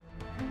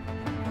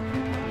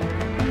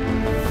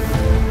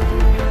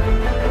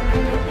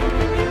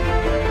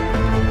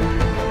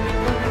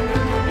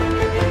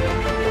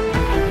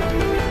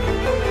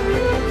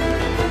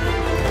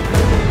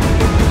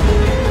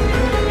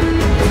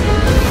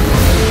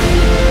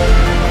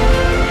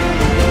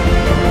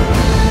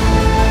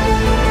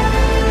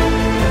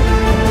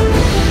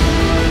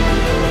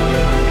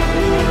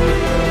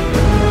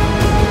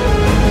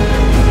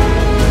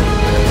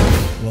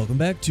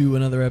to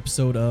another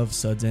episode of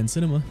Suds and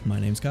Cinema. My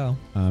name's Kyle.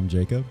 I'm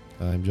Jacob.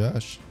 I'm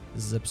Josh.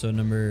 This is episode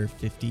number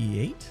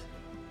 58.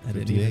 I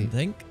didn't 58. even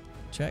think.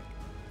 Check.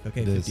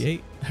 Okay, It is.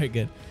 58. All right,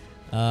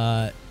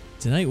 good.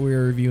 Tonight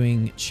we're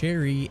reviewing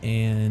Cherry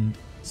and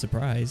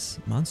surprise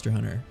Monster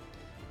Hunter,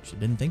 which I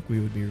didn't think we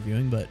would be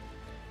reviewing, but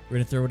we're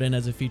going to throw it in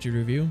as a featured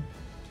review.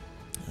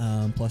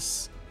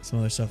 Plus some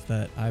other stuff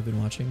that I've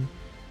been watching.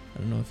 I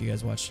don't know if you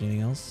guys watched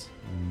anything else.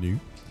 Nope.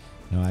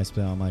 No, I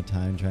spent all my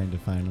time trying to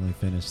finally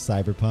finish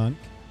Cyberpunk.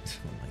 Oh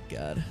my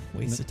god,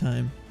 waste of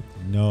time.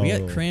 No. We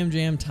got Cram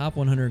Jam Top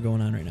 100 going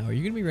on right now. Are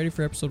you going to be ready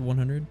for episode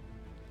 100?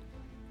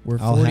 We're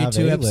I'll have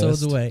 42 a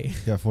episodes list. away.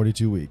 Got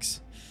 42 weeks.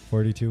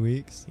 42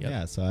 weeks? Yep.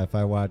 Yeah, so if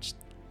I watch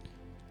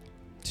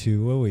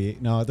 2 a week.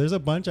 No, there's a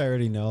bunch I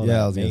already know Yeah, that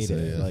I was gonna made say,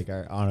 it, yeah. like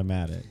are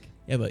automatic.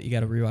 Yeah, but you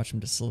got to rewatch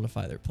them to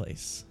solidify their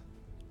place.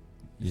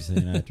 You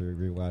saying I have to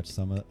rewatch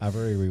some of I've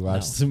already rewatched No.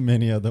 so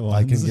many of the ones.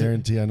 I can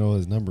guarantee I know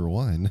his number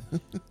one.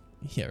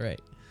 Yeah, right.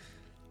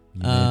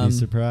 You may be Um,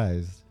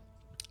 surprised.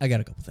 I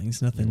got a couple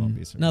things. won't be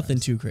Nothing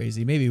surprised. too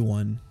crazy. Maybe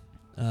one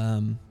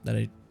that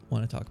I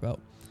want to talk about.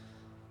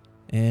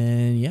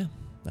 And yeah,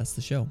 that's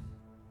the show.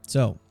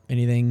 So,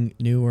 anything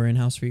new or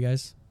in-house for you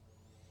guys?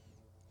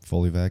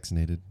 Fully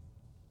vaccinated.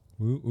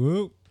 Whoop,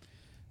 whoop.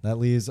 That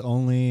leaves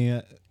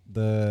only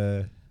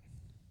the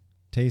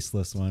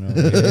tasteless one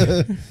over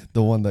here.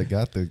 The one that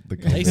got the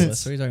Tasteless.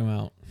 comments. What are you talking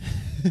about?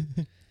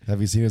 Have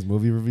you seen his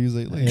movie reviews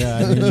lately? Yeah,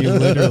 I mean, you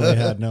literally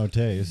had no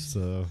taste,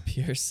 so.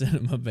 Pure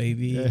cinema,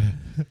 baby. Yeah.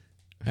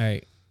 All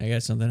right, I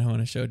got something I want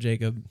to show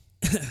Jacob.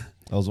 I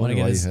was Wanna wondering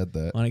get why his- you had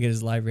that. I want to get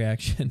his live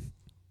reaction.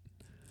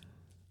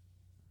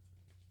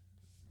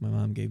 My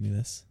mom gave me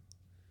this.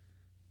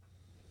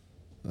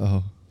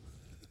 Oh.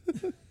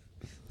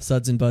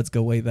 Suds and Buds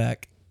go way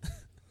back.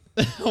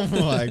 Oh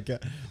my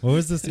god. What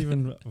was this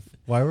even?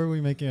 Why were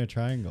we making a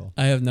triangle?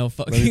 I have no me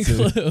fucking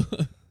see. clue.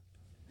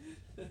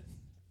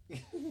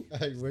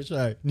 I wish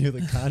I knew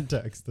the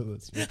context of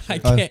this. I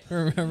can't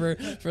remember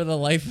for the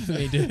life of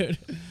me, dude.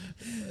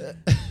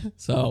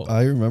 So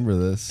I remember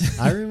this.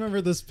 I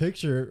remember this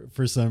picture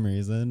for some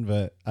reason,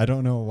 but I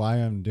don't know why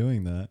I'm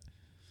doing that.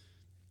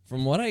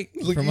 from what I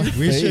Look from at what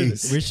your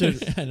face. We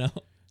should. I know.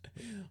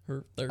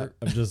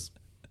 I'm just.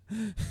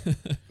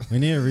 We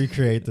need to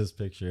recreate this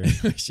picture.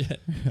 We should.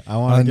 I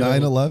want On to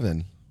get.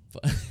 9/11.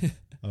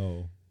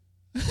 Oh.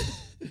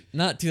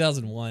 Not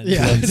 2001.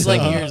 Yeah, It's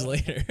like so- years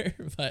later,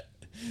 but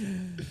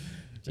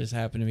just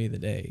happened to be the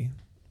day.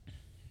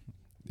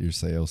 Your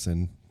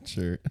Seosin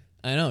shirt.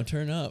 I know.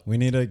 Turn up. We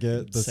need to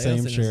get the Seosin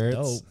same is shirts.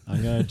 dope.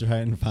 I'm gonna try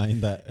and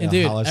find that And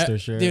dude, Hollister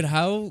shirt. dude,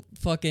 how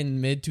fucking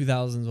mid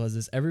 2000s was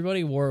this?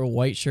 Everybody wore a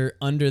white shirt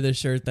under the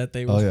shirt that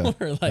they Oh, wore.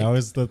 yeah. Like, that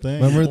was the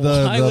thing. Remember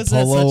Why the was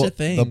that polo? such a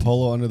thing? The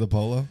polo under the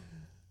polo.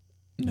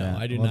 no, Yeah.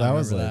 I do well, not that remember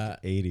was like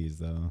that. 80s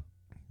though.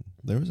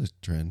 There was a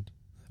trend.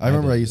 I I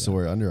remember did I do used to that.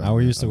 wear Under I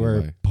Armour used to under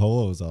wear my-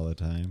 polos all the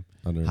time.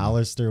 under my-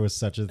 Hollister was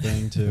such a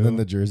thing too. And then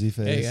the jersey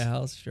face. Hey, yeah,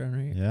 how's Strong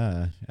right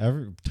here?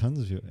 Yeah, tons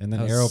of people. And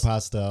then I was-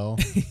 Aeropostale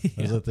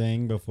was Yeah. a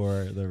thing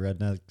before the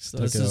rednecks So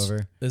took this it is-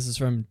 over. This is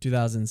from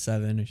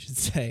 2007, I should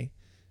say.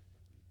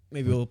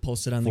 Maybe we'll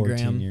post it on the 14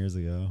 gram. years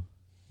ago.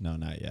 No,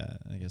 not yet.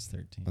 I guess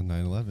 13. On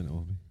 9/11 it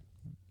will be.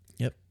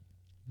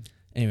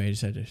 Anyway, I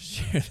just had to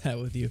share that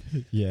with you.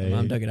 Yeah. My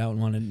mom dug it out and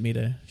wanted me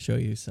to show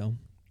you, so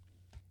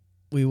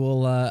we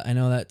will. I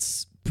know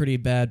that's pretty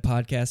bad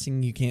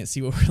podcasting. You can't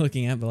see what we're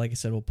looking at, but like I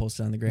said, we'll post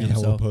it on the gram. Yeah,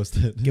 so we'll post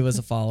it. give us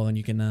a follow, and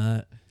you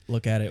can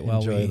look at it while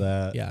Enjoy we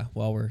that. yeah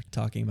while we're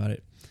talking about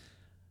it.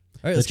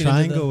 All right, The let's get into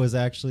triangle was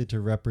actually to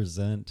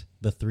represent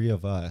the three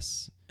of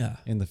us yeah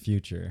in the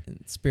future.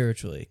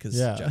 spiritually because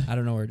Yeah. I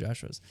don't know where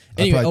Josh was.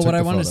 I Anyway, probably what took I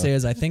the wanted to photo. say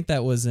is I think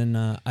that was in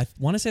I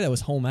want to say that was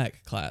home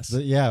ec class.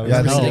 Yeah, it was Yeah,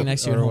 in we were health sitting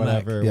next to you or in home ec.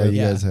 whatever. Yeah, with-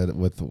 you Yeah. guys had it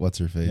with what's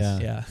her face. Yeah.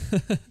 Yeah.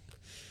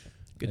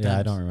 Good yeah, I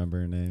times. don't remember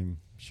her name.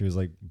 She was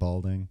like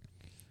balding.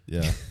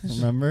 Yeah.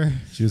 Remember?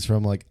 She was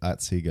from like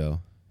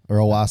Otsego or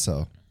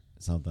Owasso.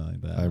 Something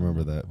like that. I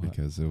remember that What?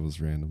 because it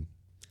was random.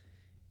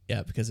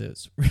 Yeah, because it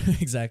was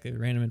exactly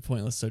random and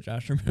pointless, so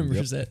Josh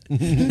remembers it.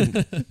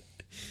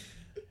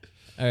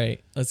 All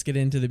right, let's get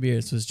into the beer.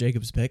 This was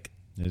Jacob's pick.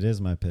 It is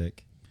my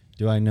pick.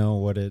 Do I know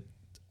what it's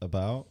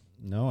about?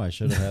 No, I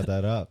should have had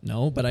that up.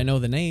 No, but I know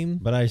the name.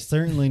 But I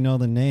certainly know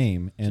the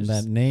name, and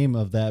Just- that name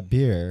of that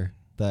beer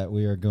that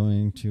we are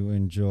going to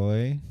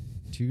enjoy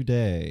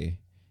today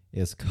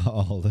is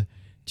called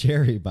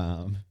Cherry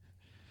Bomb.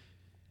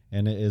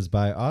 And it is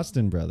by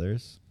Austin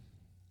Brothers,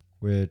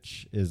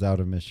 which is out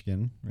of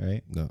Michigan,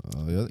 right? No,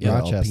 yeah, Yeah,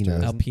 Rochester.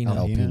 Alpena.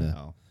 Alpena.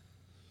 Oh.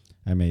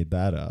 I made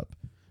that up.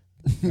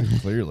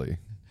 Clearly.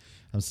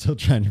 I'm still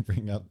trying to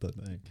bring up the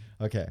thing.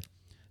 Okay.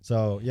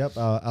 So, yep,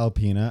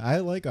 Alpena. I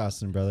like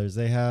Austin Brothers.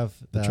 They have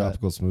The that.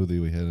 tropical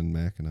smoothie we had in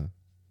Mackinac.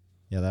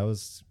 Yeah, that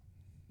was.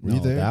 Were you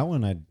there? That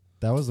one,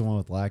 that was the one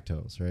with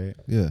lactose, right?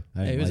 Yeah.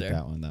 I he didn't was like there.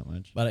 that one that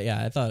much. But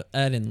yeah, I thought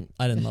I didn't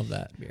love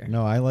that beer.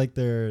 No, I like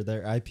their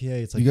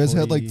IPA. It's like you guys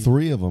had 40 like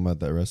 3 of them at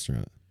that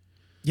restaurant.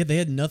 Yeah, they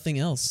had nothing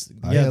else.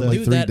 I Yeah, had the- like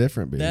Dude, 3 that-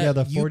 different beers. That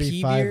the UP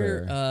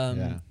beer, 45er,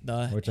 yeah.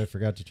 the which I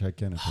forgot to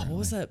check in. what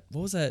was that?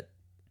 What was that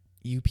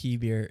UP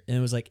beer, and it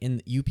was like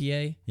in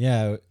UPA.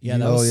 Yeah. Yeah,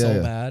 that Oh, was yeah, so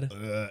yeah.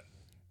 bad.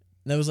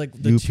 That was like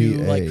the two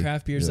like UPA,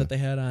 craft beers yeah. that they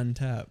had on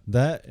tap.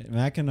 That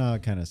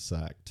Mackinac kind of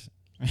sucked.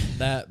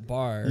 That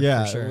bar,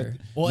 Yeah, for sure. with-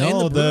 Well, no,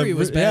 and the brewery the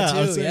was bre- bad yeah, I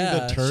too. was saying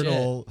Yeah, the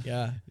Turtle- shit.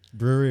 Yeah,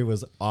 Brewery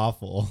was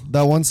awful.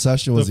 That one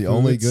session was the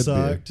only food good beer.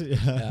 sucked. Yeah.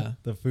 Yeah.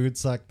 The food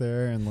sucked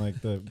there, and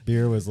like the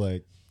beer was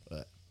like.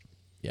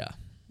 yeah.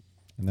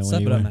 And then when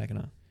Step you it up, went,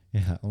 Mackinac.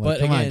 yeah, I'm like, But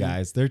come on, again-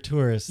 guys, they're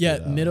tourists. Yeah,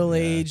 though. middle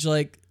Yeah. age,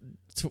 like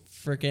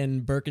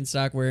freaking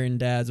Birkenstock wearing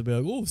dads will be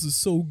like, "Oh, this is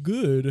so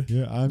good."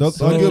 Yeah, I'm I'll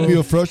so give you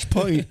a fresh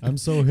pint. I'm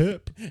so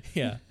hip,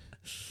 Yeah.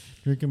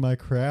 drinking my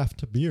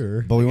craft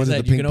beer. But we Like went I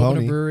to the said, you Pink can open a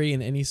Pony. brewery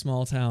in any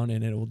small town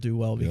and it will do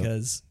well Yep.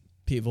 because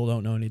people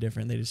don't know any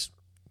different. They just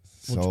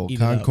So eat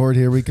it up. Concord,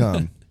 here we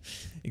come.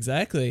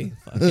 exactly.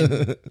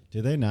 Fucking-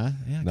 Do they not?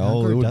 Yeah, No,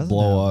 Concord it would doesn't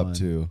blow have up one.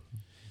 too.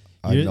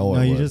 I You, know no,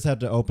 it you would. just have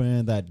to open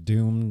it that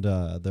doomed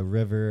the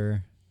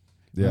river.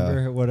 Yeah.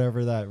 Remember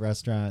whatever that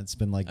restaurant? It's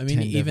been like. I mean,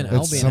 10 even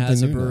different- It's Albion has a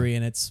something new now. brewery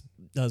and it's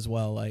does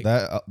well. Like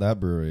That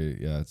brewery,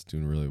 yeah, it's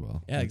doing really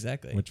well. yeah,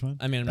 exactly. Which one?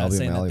 I mean, I'm not Albion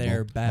saying that Malleable.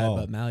 they're bad, Oh.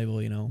 but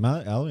malleable, you know.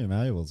 Albion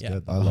Malleable's Yeah,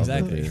 good. I love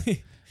that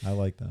exactly. I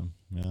like them.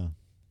 Yeah,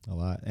 a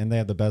lot, and they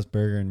have the best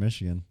burger in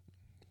Michigan.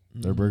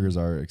 Their burgers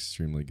are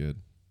extremely good.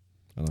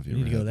 I don't know if you You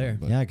need ever to go had there. them,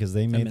 but Yeah, because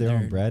they made been their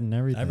own there bread and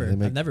everything. Ever. They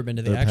make I've never been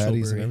to the their actual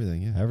patties brewery. and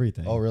everything. Yeah.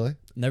 Everything. Oh, really?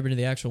 Never been to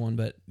the actual one,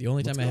 but the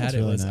only Let's time I go. had It's it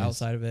really was nice.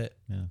 outside of it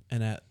Yeah.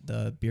 and at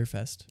the beer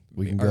fest.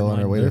 We can Art go on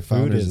our Wine. way Their to food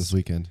Founders is- this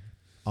weekend.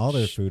 All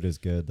their food is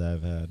good that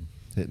I've had.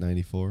 Hit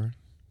 94.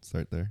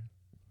 Start there.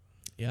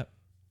 Yep.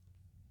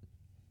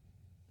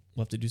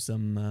 We'll have to do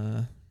some.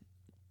 We'll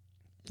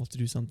have to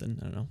do something.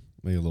 I don't know.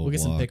 Maybe a little. We'll get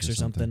some vlog pics or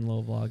something. A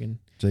little vlog and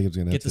Jacob's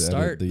gonna Get have the to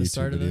start- edit the the YouTube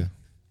start of the- video.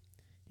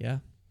 yeah.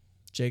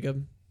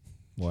 Jacob,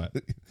 What?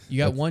 you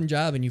got one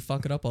job and you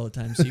fuck it up all the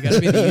time, so you got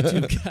to be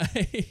the YouTube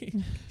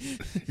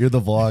guy. You're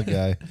the vlog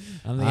guy.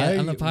 I'm I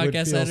the would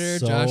podcast feel editor.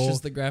 so- Josh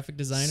is the graphic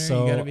designer.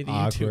 so You got to be the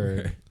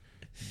awkward.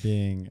 YouTuber.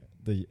 Being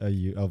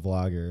a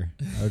vlogger,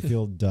 I would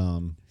feel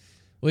dumb.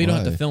 Well, you don't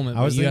have to Why? film it.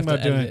 I was but you have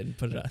thinking to about edit it and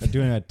put it on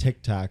Doing a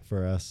TikTok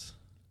for us.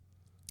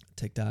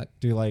 TikTok.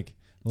 Do like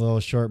little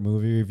short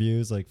movie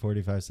reviews, like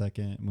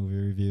 45-second movie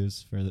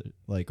reviews for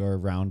or a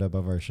roundup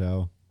of our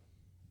show.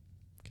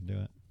 Can do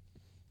it.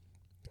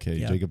 Okay,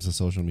 Yeah. Jacob's a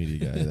social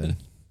media guy then.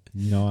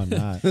 No, I'm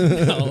not.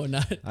 No,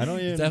 not. I don't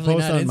even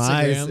Definitely post not on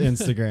my Instagram.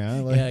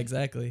 Instagram. Like, Yeah,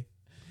 exactly.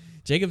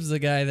 Jacob's the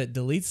guy that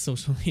deletes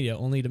social media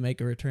only to make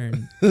a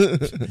return.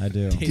 I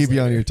do. Days Keep you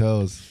on later. your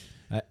toes.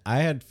 I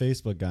had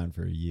Facebook gone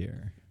for a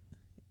year.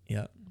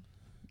 Yeah.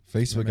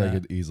 Facebook, Remember I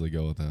that? could easily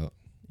go without.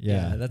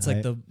 Yeah, that's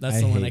like that's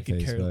I the one I hate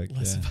could care Facebook,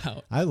 less yeah.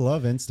 about. I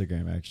love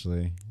Instagram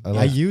actually. I, I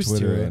like used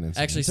Twitter to. and Instagram.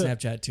 Actually, So-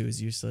 Snapchat too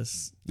is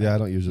useless. Yeah, I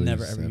don't usually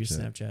Never use ever Snapchat. use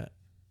Snapchat.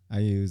 I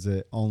use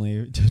it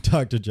only to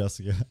talk to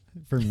Jessica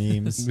for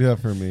memes. Yeah,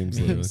 for memes.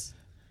 literally. Memes.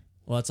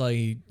 Well, that's all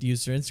you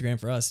use for Instagram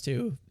for us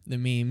too. The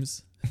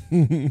memes.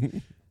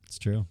 It's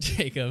true.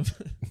 Jacob.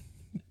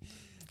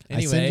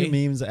 I send Anyway, you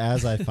memes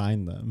as I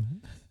find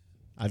them.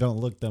 I don't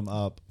look them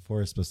up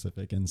for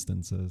specific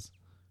instances.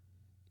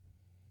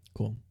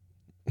 cool.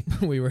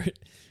 we were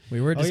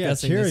Oh,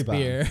 discussing cherry this bomb.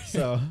 beer.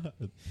 So,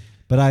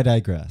 but I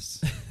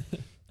digress.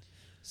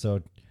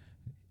 So,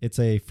 it's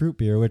a fruit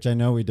beer, which I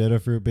know we did a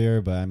fruit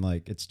beer, but I'm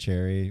like, it's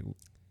cherry.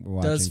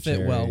 We're Does watching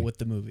fit well cherry. with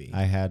the movie.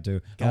 I had to. I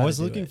Gotta was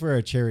do looking it. for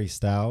a cherry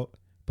stout,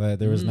 but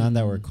there was none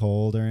that were Mm.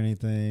 cold or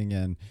anything,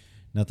 and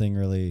nothing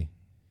really.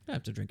 I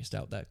have to drink a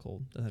stout that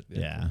cold. Doesn't have to be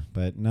that Yeah, cold.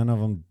 but none of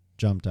them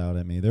jumped out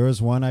at me. There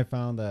was one I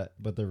found that,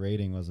 but the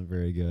rating wasn't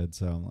very good,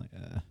 so I'm like,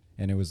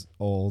 and it was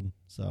old,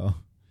 so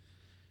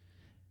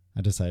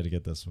I decided to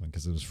get this one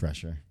because it was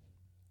fresher.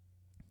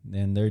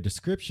 And their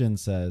description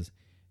says,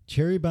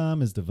 Cherry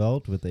Bomb is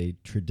developed with a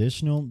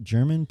traditional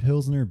German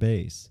Pilsner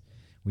base.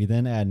 We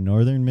then add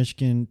Northern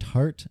Michigan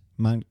tart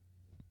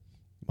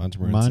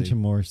Montmorency.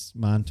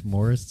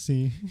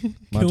 Montmorency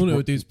Killing it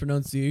with these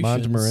pronunciations.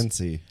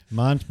 Montmorency.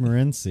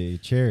 Montmorency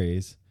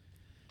cherries,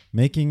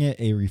 making it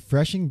a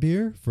refreshing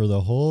beer for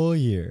the whole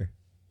year.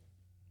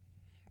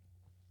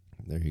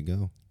 There you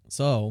go.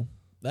 So,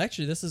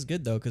 actually, this is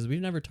good though because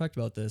we've never talked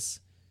about this.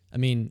 I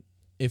mean,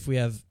 if we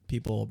have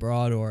people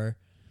abroad or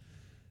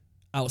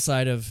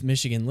outside of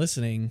Michigan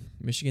listening,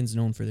 Michigan's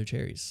known for their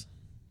cherries.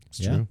 It's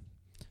Yeah. true.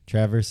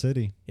 Traverse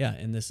City. Yeah,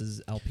 and this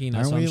is Alpina,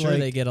 Aren't so I'm we sure like-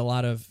 they get a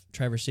lot of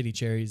Traverse City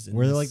cherries. in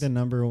We're this. like the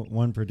number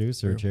one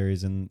producer of True.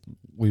 cherries, and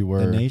We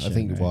were. nation, I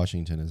think right?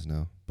 Washington is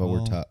now, but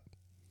we're Oh. top.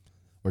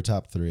 We're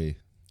top 3.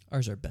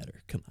 Ours are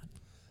better. Come on.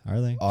 are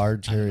they? Our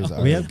cherries I are.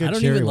 don't We know. have good I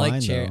don't cherry even like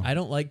wine, cherry. though. I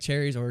don't like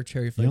cherries or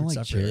cherry You flavored don't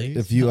like stuff really. cherries?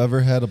 If you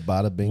ever had a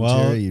Bada Bing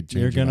Well, cherry, you'd change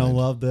you're your gonna mind.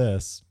 love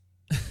this.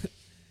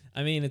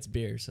 I mean, it's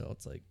beer, so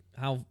it's like,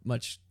 how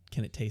much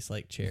can it taste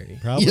like cherry?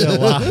 Probably Yeah. a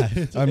lot.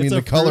 I mean, It's a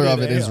the color of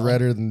fruited it is ale.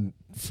 redder than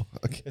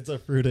fuck. It's a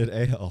fruited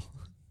ale.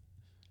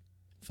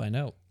 Find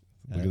out.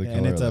 Look at the and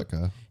color it's of a that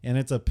guy. and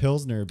it's a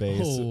pilsner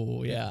base.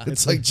 Oh yeah, It's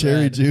it's like like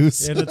cherry red.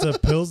 juice. And it's a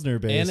pilsner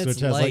base, and it's which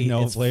has light. like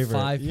no it's flavor.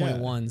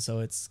 5.1, so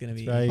it's gonna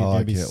It's be. probably Oh, I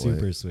gonna be can't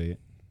super wait. sweet.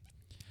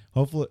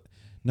 Hopefully,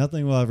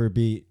 nothing will ever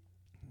beat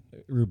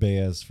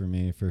Rubeus for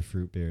me for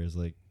fruit beers.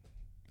 Like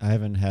I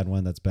haven't had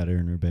one that's better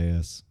than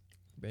Rubeus.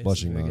 Rubeus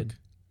Blushing is very Monk. good.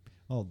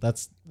 Well,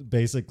 that's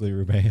basically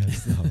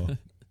Rubeus, though.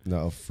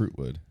 No,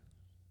 Fruitwood.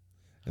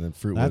 And then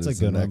Fruitwood That's a is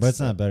the good one, next but it's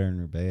not step. better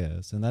than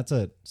Rubeus. And that's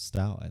a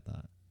stout, I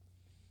thought.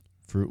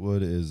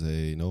 Fruitwood is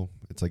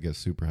it's like a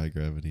super high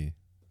gravity.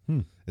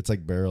 It's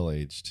like barrel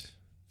aged.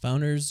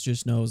 Founders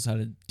just knows how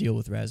to deal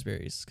with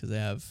raspberries because they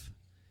have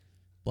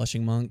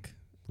Blushing Monk.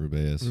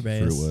 Rubeus.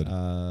 Rubeus.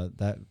 Fruitwood.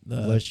 That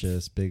The-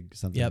 Luscious, big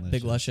something. Yeah,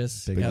 Big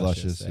Luscious. Big Big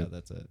Luscious. Luscious, Yeah, yep.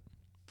 that's it.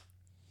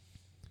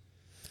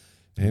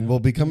 And we'll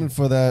be coming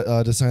for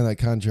that to sign that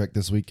contract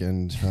this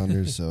weekend,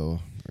 Founders. or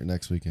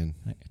next weekend.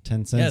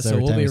 10 cents Yeah, so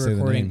every we'll time be we say the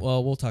recording. name.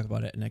 Well, we'll talk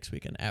about it next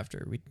weekend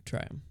after we try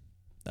them.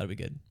 That'll be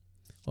good.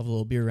 We'll have a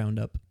little beer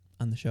roundup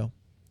on the show.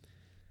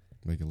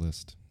 Make a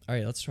list. All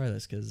right, let's try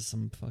this because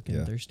I'm fucking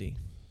Yeah. thirsty.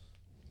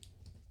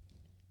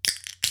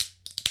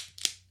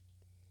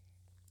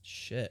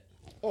 Shit.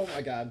 Oh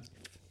my god.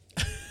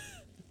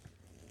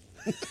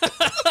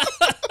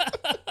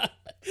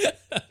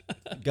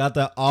 Got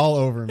that all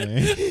over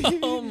me.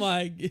 Oh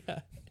my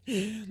god.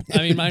 I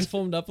mean, mine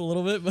foamed up a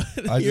little bit,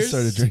 but I just yours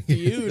started drinking.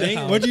 spewed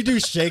out. What'd you do?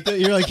 Shake it?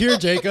 You're like, here,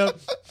 Jacob.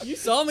 You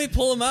saw me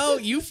pull them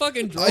out. You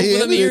fucking drove I with them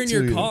handed here it in to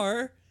your you.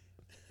 car.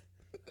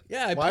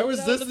 Yeah. I Why pulled was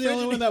it out this of the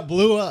only fridge one that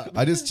blew up?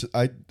 I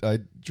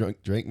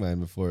drank mine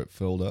before it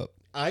filled up.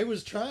 I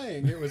was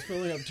trying. It was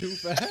filling up too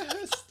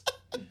fast.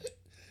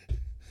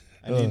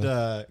 I need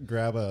to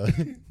grab a.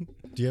 Do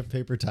you have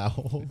paper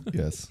towel?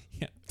 Yes.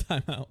 Yeah,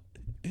 time out.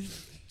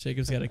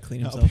 Jacob's got to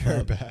clean I'll himself be right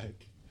up.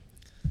 back.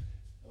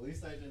 At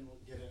least I didn't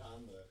get it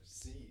on the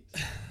seat.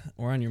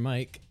 Or on your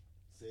mic.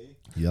 See?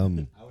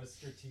 Yum. I was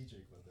strategic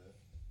with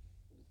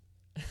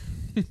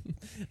it.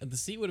 The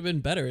seat would have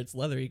been better. It's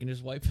leather. You can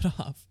just wipe it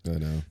off. I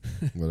know.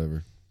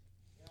 Whatever.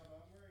 Yeah, but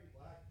I'm wearing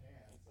black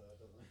pants, so it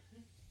doesn't.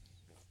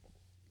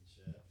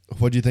 Shit.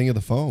 What'd you think of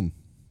the foam?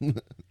 Pretty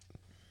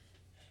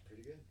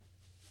good.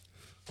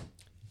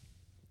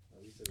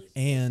 At least it was.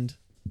 And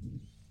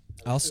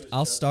I'll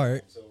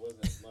start. So it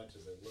wasn't as much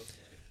as it looked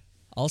like.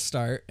 I'll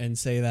start and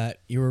say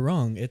that you were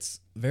wrong. It's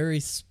very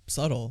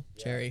subtle,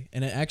 Cherry,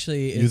 and it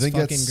actually is You think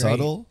fucking it's great.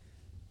 subtle?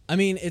 I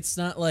mean, it's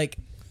not like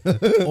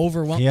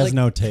overwhelming. He has like,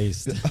 no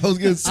taste. I was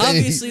gonna say.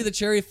 obviously the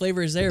cherry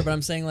flavor is there, but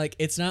I'm saying like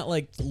it's not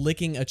like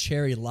licking a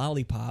cherry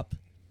lollipop.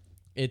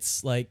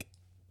 It's like,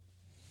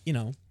 you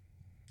know,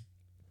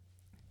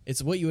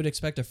 it's what you would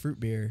expect a fruit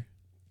beer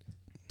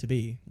to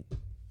be.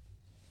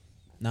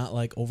 Not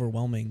like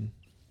overwhelming.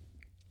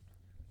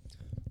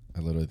 I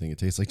literally think it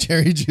tastes like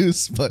cherry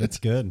juice, but It's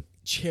good.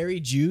 Cherry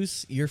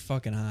juice, you're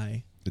fucking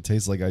high. it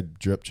tastes like I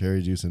dripped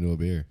cherry juice into a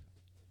beer.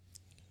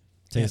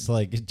 Tastes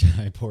like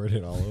I poured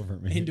it all over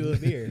me. Into a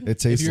beer. It If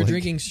tastes you're like.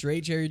 drinking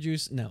straight cherry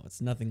juice, no, it's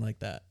nothing like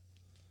that.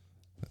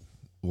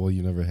 Well,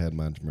 you never had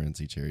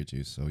Montmorency cherry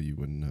juice, so you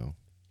wouldn't know.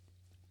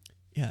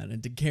 Yeah, and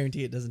I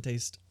guarantee it doesn't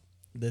taste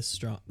this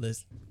strong,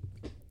 this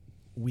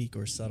weak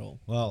or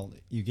subtle. Well,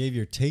 you gave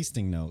your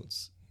tasting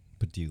notes,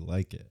 but do you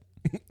like it?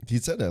 He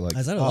said that like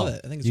I said I love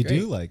it. I think it's you great.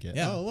 do like it.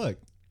 Yeah. Oh, look.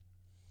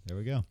 There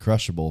we go.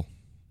 crushable.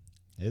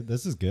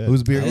 This is good.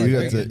 Whose beer? I like You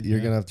it. have to, you're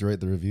Yeah. gonna have to write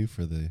the review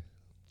for the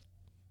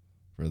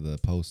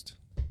post.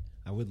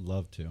 I would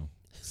love to.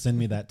 Send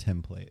me that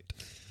template.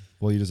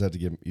 Well, you just have to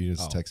give. You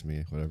just Oh. text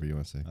me whatever you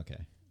want to say. Okay.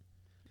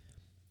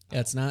 Yeah,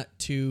 it's not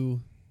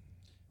too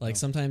like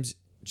sometimes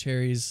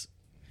cherries,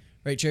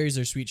 right? Cherries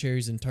are sweet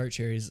cherries and tart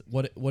cherries.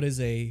 What is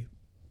the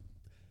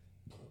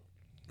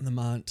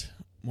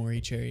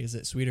Montmorency cherry? Is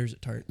it sweet or is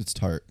it tart? It's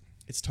tart.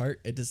 It's tart.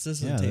 It just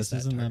doesn't Yeah, taste this that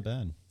isn't tart. that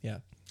bad. Yeah,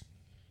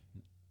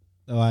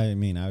 Oh, I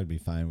mean, I would be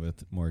fine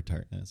with more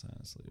tartness,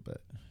 honestly,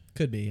 but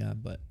could be. Yeah,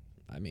 but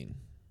I mean,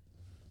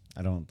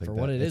 I don't think For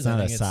that, what it it's is, I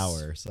not a think it's-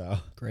 sour. So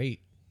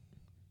great.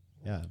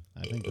 yeah,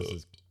 I think this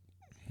is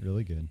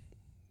really good.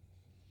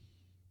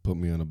 Put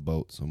me on a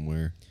boat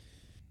somewhere.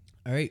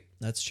 All right,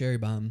 that's Cherry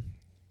Bomb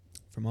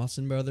from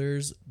Austin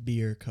Brothers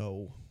Beer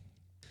Co.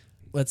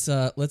 Let's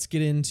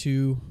get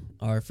into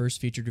our first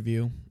featured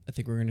review. I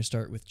think we're going to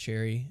start with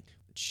Cherry.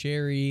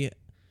 Cherry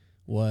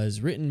was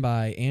written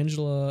by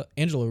Angela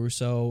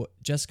Russo,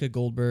 Jessica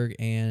Goldberg,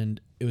 and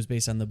it was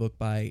based on the book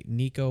by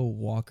Nico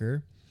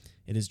Walker.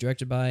 It is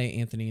directed by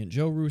Anthony and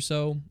Joe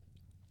Russo.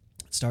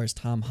 It stars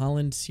Tom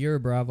Holland, Sierra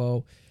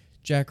Bravo,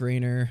 Jack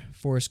Rayner,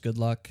 Forrest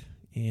Goodluck,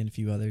 and a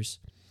few others.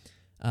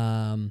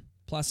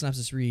 Plot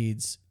synopsis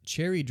reads,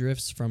 Cherry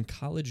drifts from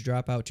college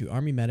dropout to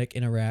army medic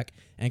in Iraq,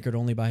 anchored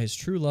only by his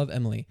true love,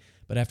 Emily.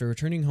 But after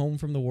returning home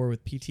from the war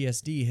with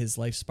PTSD, his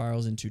life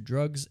spirals into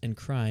drugs and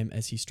crime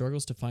as he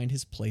struggles to find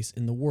his place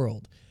in the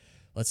world.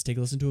 Let's take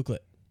a listen to a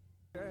clip.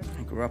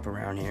 I grew up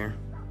around here.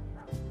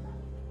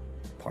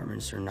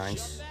 Apartments are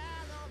nice.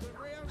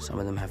 Some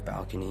of them have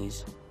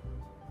balconies.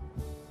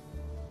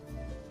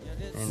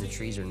 And the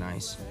trees are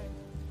nice.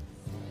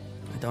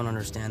 I don't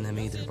understand them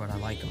either, but I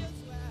like them.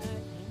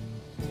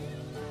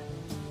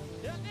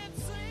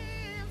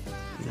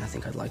 I mean, I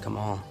think I'd like them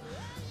all.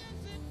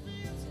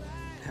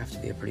 It'd have to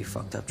be a pretty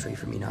fucked up tree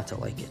for me not to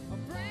like it.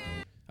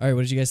 All right,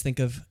 what did you guys think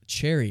of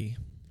Cherry?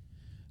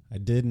 I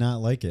did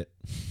not like it.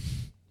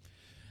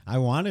 I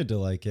wanted to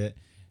like it,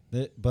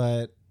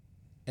 but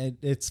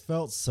it's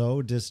felt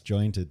so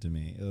disjointed to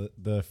me. It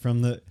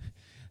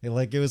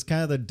was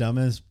kind of the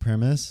dumbest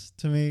premise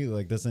to me.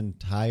 Like this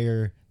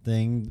entire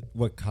thing,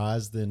 what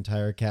caused the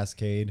entire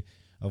cascade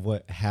of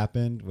what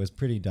happened was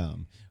pretty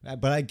dumb.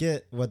 But I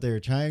get what they were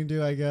trying to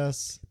do, I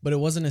guess. But it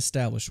wasn't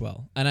established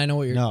well. And I know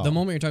what No. the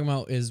moment you're talking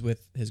about is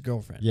with his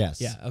girlfriend.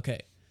 Yes. Yeah. Okay.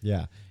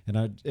 Yeah, and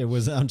I'm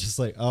just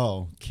like,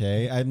 oh,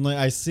 okay.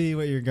 I see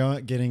what you're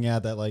getting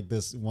at. That like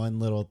this one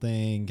little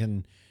thing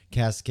can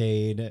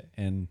cascade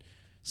and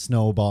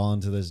snowball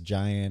into this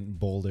giant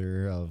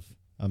boulder of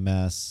a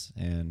mess,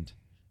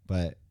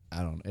 but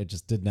I don't. It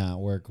just did not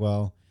work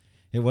well.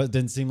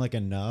 Didn't seem like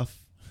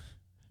enough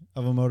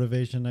of a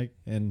motivation. I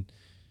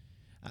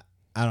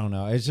don't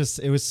know.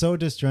 It was so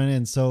disjointed,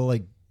 and so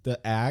like the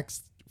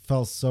acts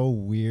felt so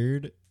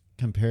weird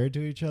compared to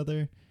each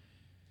other.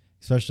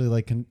 Especially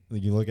like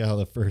you look at how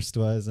the first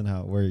was and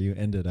where you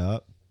ended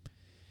up.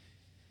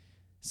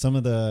 Some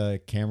of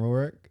the camera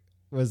work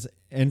was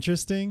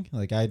interesting.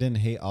 Like I didn't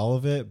hate all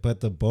of it, but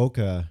the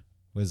bokeh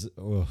was.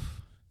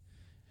 Oof.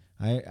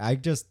 I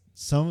just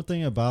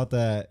something about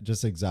that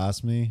just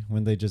exhausts me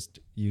when they just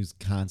use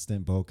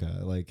constant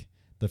bokeh. Like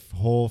the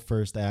whole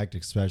first act,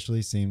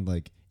 especially, seemed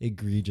like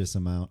egregious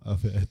amount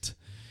of it.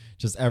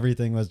 Just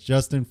everything was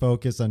just in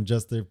focus on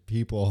just their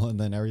people, and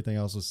then everything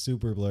else was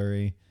super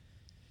blurry.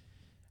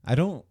 I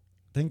don't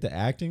think the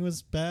acting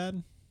was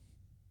bad,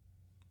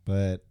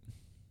 but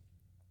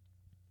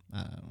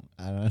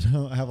I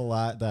don't have a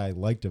lot that I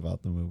liked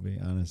about the movie,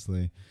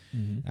 honestly.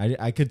 Mm-hmm.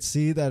 I could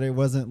see that it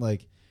wasn't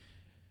like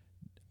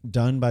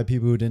done by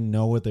people who didn't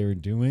know what they were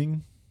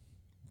doing,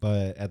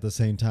 but at the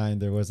same time,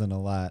 there wasn't a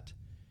lot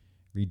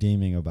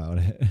redeeming about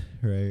it,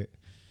 right?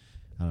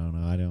 I don't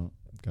know.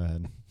 Go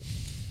ahead.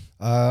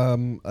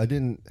 I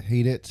didn't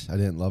hate it. I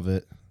didn't love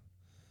it.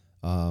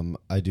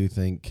 I do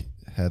think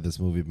had this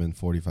movie been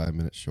 45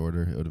 minutes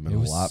shorter, it would have been a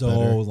lot better.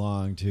 So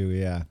long too,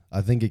 yeah.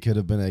 I think it could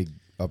have been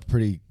a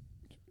pretty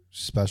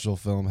special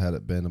film had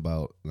it been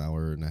about an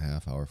hour and a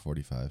half, hour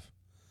 45.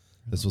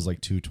 This was like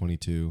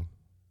 2:22,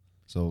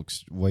 so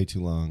way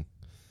too long.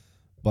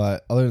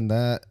 But other than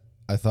that,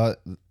 I thought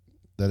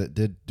that it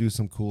did do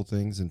some cool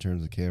things in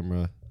terms of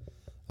camera.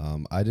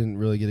 I didn't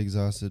really get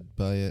exhausted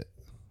by it,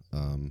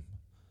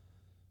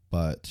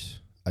 but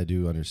I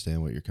do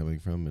understand what you're coming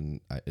from, and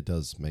it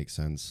does make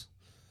sense.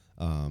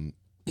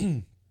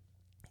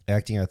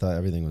 Acting, I thought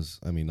all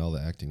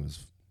the acting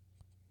was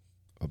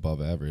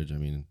above average. I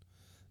mean,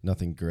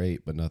 nothing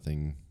great, but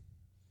nothing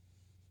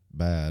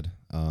bad.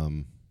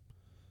 I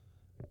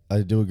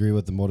do agree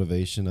with the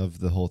motivation of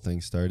the whole thing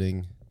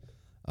starting.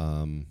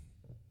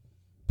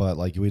 But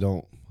like they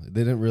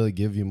didn't really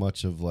give you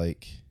much of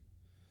like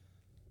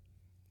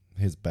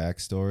his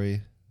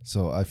backstory.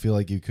 So I feel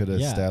like you could have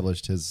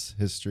established his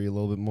history a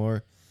little bit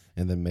more.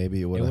 And then maybe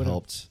it would have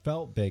helped.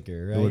 Felt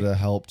bigger, right? It would have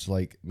helped,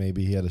 like,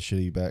 maybe he had a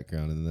shitty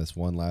background and this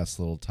one last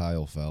little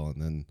tile fell and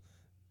then,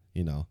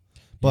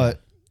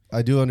 But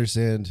I do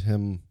understand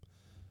him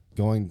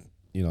end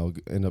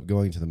up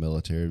going to the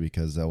military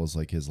because that was,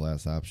 like, his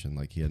last option.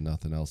 Like, he had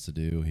nothing else to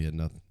do. He had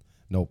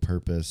no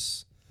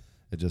purpose.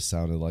 It just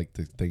sounded like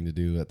the thing to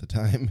do at the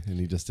time,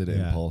 and he just did it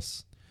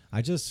impulse.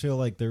 I just feel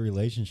like their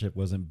relationship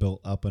wasn't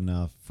built up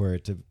enough for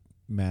it to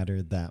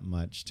matter that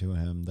much to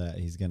him that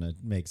he's gonna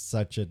make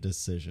such a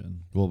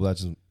decision. Well,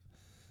 that's just,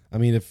 I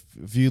mean, if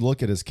you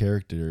look at his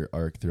character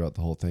arc throughout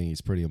the whole thing,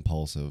 he's pretty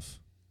impulsive.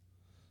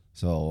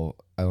 So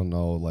I don't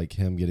know, like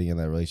him getting in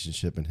that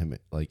relationship and him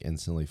like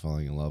instantly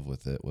falling in love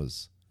with it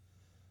was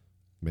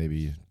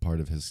maybe part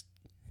of his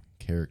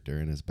character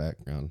and his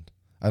background.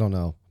 I don't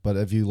know, but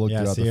if you look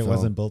throughout the film, it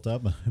wasn't built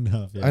up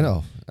enough. I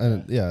know,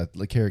 and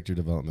the character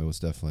development was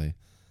definitely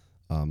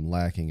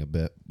lacking a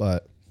bit,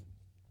 but.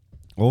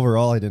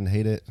 Overall, I didn't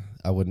hate it.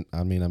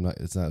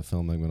 It's not a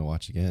film I'm going to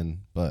watch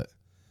again, but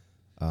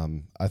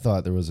I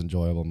thought there was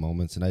enjoyable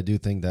moments, and I do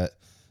think that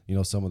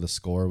some of the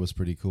score was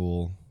pretty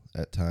cool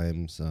at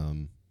times,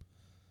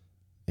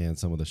 and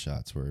some of the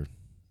shots were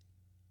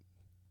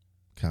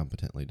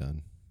competently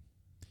done.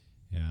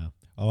 Yeah.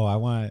 Oh, I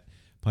want to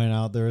point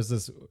out there was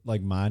this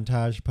like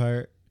montage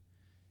part.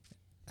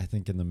 I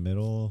think in the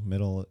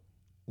middle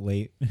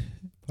late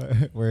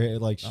part where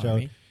it like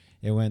showed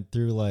it went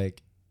through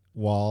like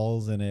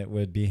walls and it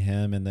would be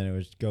him and then it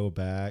would go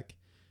back.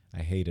 I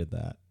hated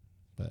that,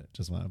 but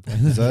just want to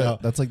point that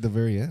out. That's like the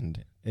very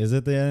end. Is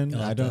it the end?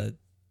 I don't.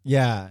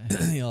 Yeah.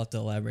 You'll have to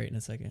elaborate in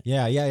a second.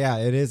 Yeah.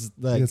 It is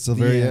like it's the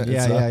very end.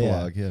 Yeah, it's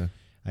epilogue. Yeah.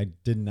 I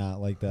did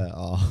not like that at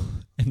all.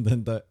 And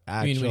then the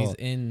actual. You mean when he's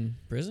in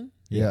prison?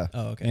 Yeah.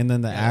 Oh, okay. And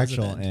then the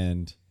actual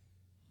end.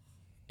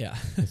 Yeah.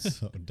 It's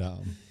so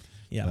dumb.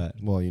 Yeah.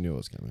 Well, you knew it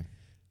was coming.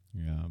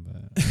 Yeah,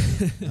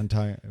 but I'm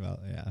talking about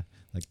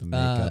like the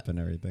makeup and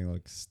everything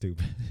looks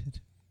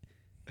stupid.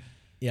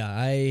 Yeah,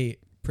 I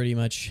pretty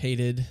much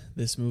hated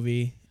this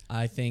movie.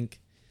 I think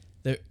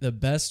the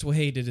best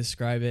way to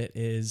describe it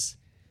is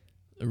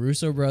the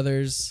Russo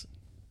brothers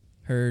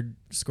heard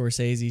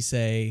Scorsese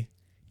say,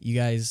 "You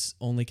guys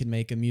only can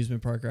make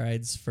amusement park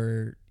rides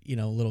for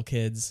little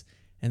kids,"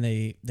 and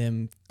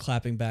them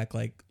clapping back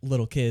like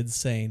little kids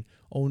saying,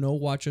 oh no,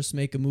 watch us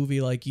make a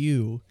movie like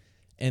you.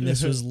 And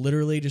this was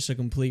literally just a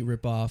complete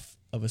ripoff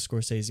of a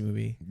Scorsese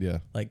movie. Yeah.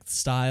 Like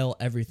style,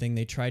 everything.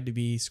 They tried to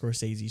be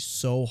Scorsese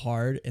so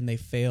hard and they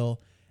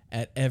fail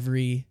at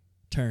every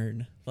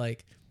turn.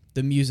 Like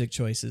the music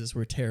choices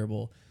were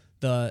terrible.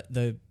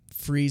 The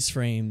freeze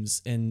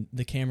frames and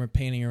the camera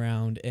panning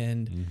around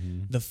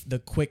and the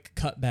quick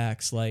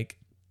cutbacks, like,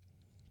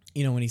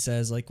 you know, when he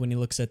says, like, when he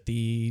looks at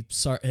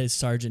his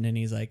sergeant and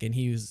he's like, and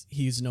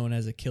he's known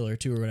as a killer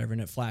too or whatever,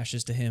 and it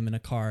flashes to him in a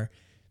car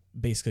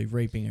basically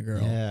raping a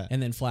girl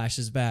and then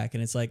flashes back,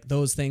 and it's like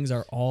those things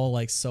are all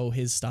like so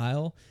his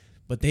style,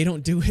 but they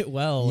don't do it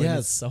well. Yes, and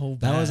it's so bad.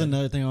 That was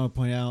another thing I want to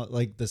point out,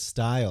 like the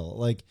style,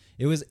 like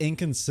it was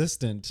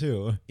inconsistent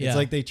too. Yeah. It's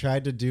like they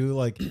tried to do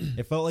like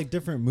it felt like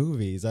different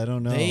movies. I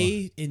don't know.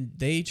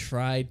 They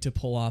tried to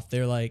pull off.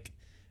 They're like,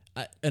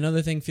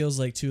 another thing feels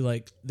like too,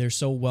 like they're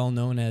so well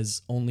known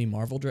as only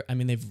Marvel. I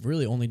mean, they've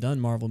really only done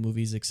Marvel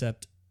movies,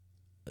 except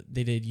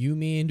they did You,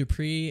 Me, and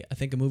Dupree, I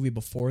think a movie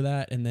before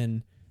that, and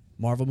then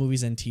Marvel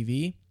movies and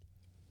TV.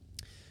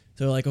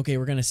 So they're like, okay,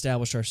 we're going to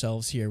establish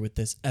ourselves here with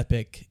this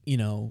epic, you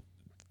know,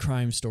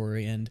 crime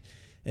story, and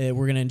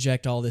we're going to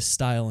inject all this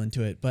style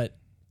into it. But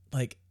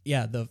like,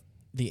 yeah, the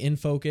in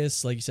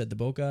focus, like you said, the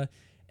bokeh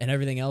and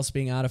everything else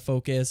being out of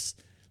focus,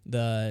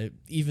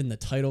 even the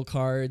title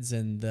cards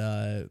and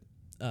the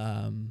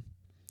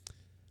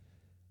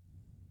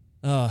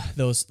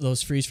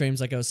those freeze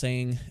frames, like I was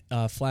saying,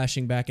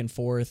 flashing back and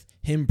forth,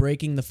 him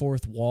breaking the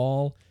fourth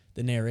wall,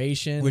 the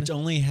narration, which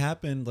only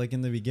happened like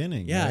in the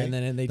beginning. Yeah, right? and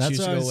then they That's choose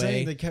what to I go was away.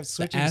 saying. They kept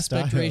switching the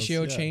aspect styles.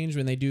 ratio Yeah. change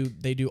when they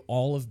do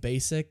all of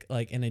basic,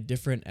 like in a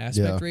different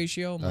aspect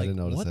ratio. I'm I like, didn't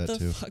notice what that the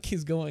too. fuck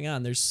is going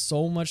on? There's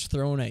so much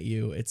thrown at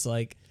you. It's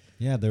like,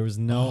 Yeah, there was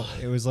no.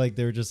 It was like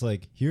they were just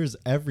like, here's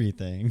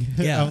everything.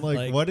 Yeah, I'm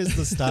like, what is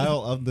the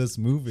style of this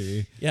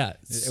movie? yeah,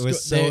 It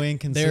was so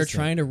inconsistent. They're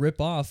trying to rip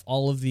off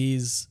all of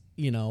these,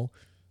 you know,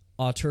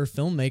 auteur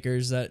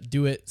filmmakers that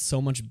do it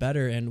so much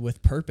better and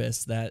with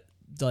purpose, that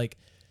like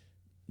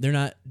they're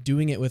not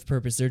doing it with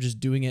purpose. They're just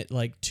doing it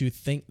like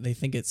they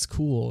think it's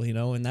cool, you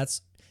know, and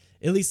that's,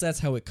 at least that's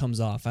how it comes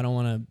off. I don't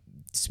want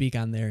to speak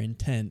on their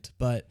intent,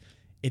 but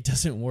it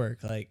doesn't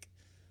work. Like,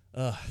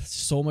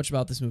 so much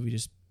about this movie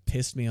just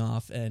pissed me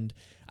off. And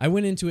I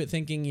went into it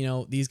thinking, you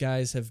know, these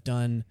guys have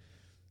done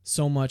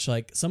so much,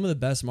 like some of the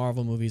best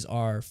Marvel movies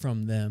are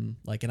from them.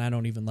 Like, and I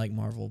don't even like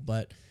Marvel,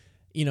 but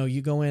you know,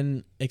 you go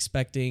in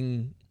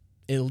expecting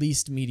at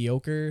least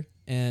mediocre,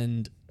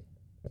 and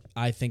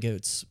I think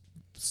it's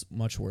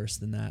much worse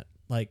than that.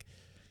 Like,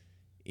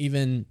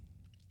 even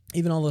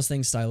all those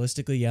things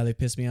stylistically, yeah, they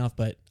piss me off,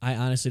 but I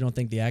honestly don't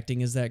think the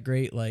acting is that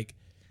great. Like,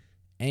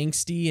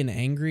 angsty and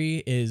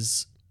angry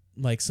is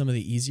like some of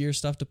the easier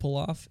stuff to pull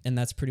off, and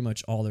that's pretty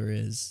much all there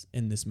is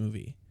in this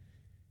movie.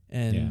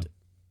 And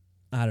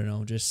I don't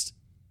know, just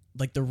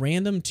like the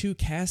random 2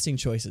 casting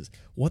choices.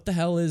 What the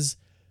hell is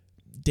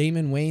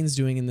Damon Wayans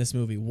doing in this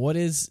movie? What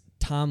is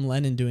Tom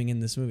Lennon doing in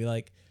this movie?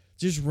 Like,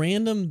 just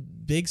random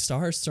big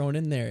stars thrown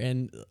in there,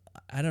 and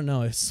I don't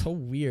know, it's so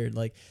weird.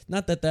 Like,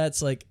 not that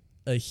that's like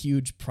a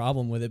huge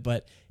problem with it,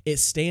 but it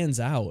stands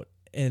out,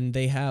 and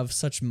they have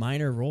such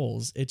minor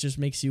roles. It just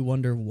makes you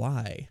wonder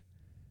why.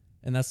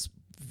 And that's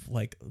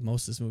like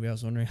most of this movie. I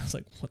was wondering, I was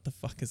like, what the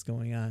fuck is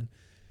going on?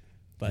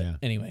 But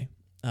anyway,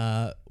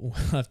 we'll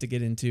have to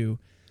get into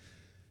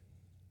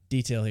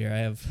detail here. I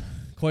have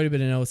quite a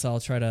bit of notes. I'll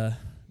try to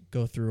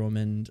go through them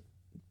and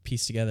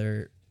piece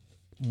together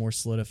more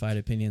solidified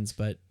opinions.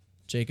 But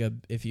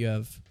Jacob, if you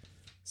have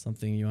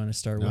something you want to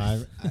start with.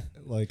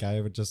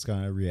 I would just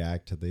gonna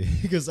react to the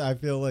because I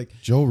feel like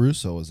Joe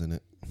Russo was in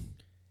it.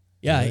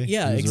 Yeah, Really?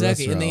 yeah, He was a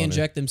exactly. And they restaurant owner.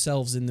 inject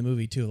themselves in the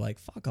movie too. Like,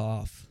 fuck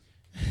off.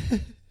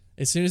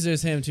 As soon as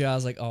there's him too, I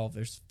was like, oh,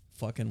 there's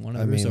fucking one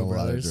of I the mean, a Russo lot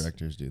brothers. of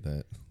directors do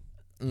that.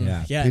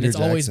 Yeah. Yeah, and Peter it's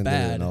always Jackson did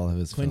it bad. in all of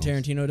his Quentin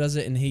films. Tarantino does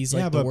it, and he's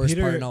like Yeah, the but worst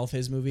part Peter- in all of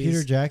his movies.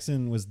 Peter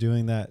Jackson was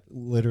doing that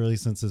literally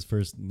since his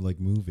first like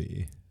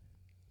movie.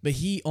 But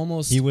he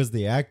almost, He was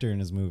the actor in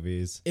his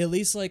movies. at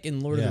least like in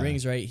Lord of the Yeah.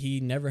 Rings, right? He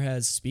never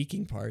has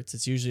speaking parts.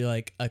 It's usually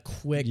like a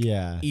quick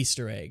Yeah.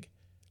 Easter egg.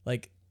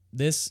 Like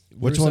this.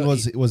 Which Russo- one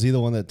was he the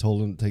one that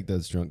told him to take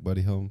that drunk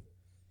buddy home?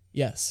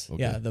 Yes.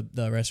 Okay. Yeah,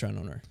 the restaurant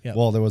owner. Yeah.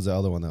 Well, there was the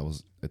other one that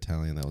was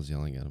Italian that was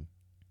yelling at him.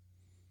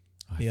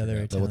 The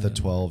other The with the Italian.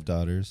 12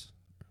 daughters.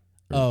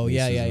 Or Oh,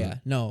 yeah, nieces yeah, or- yeah.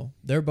 No,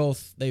 they're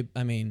both,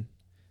 I mean,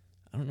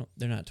 I don't know.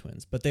 They're not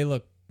twins, but they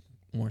look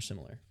more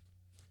similar.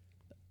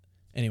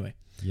 Anyway.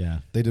 Yeah.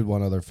 They did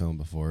one other film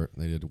before it.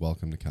 They did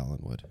Welcome to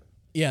Collinwood.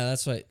 Yeah,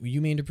 that's what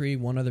You Mean Dupree,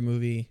 one other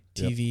movie,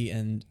 TV,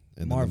 and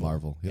And Marvel. then the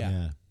Marvel. Yep.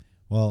 Yeah.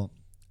 Well,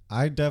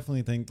 I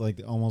definitely think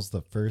like almost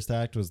the first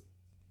act was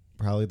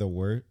probably the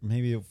worst.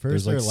 Maybe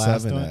first There's, like, or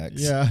last 7 one.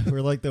 acts. Yeah,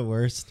 we're like the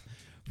worst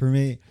for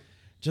me.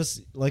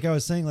 Just like I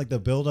was saying, like the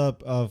build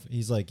up of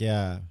he's like,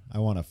 yeah, I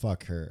want to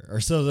fuck her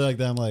or something like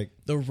that. I'm like,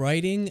 The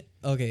writing,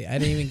 okay, I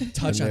didn't even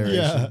touch The on that.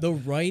 narration. Yeah. The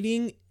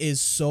writing is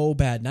so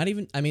bad. Not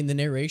even, I mean, the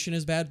narration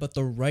is bad, but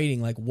the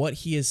writing, like what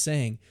he is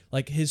saying,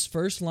 like his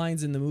first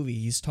lines in the movie,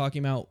 he's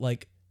talking about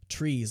like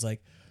trees,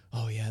 like,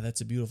 oh yeah,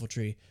 that's a beautiful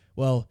tree.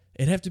 well,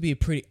 it'd have to be a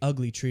pretty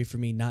ugly tree for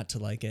me not to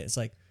like it. It's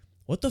like,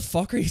 what the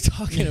fuck are you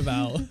talking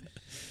about?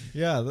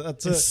 Yeah,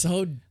 that's It's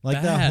so like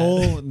bad. that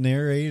whole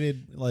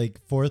narrated like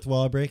fourth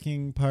wall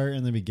breaking part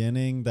in the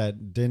beginning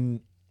that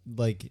didn't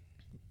like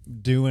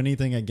do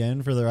anything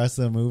again for the rest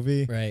of the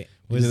movie. Right.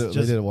 Was they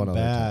just did it one other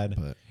bad.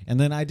 time, but And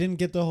then I didn't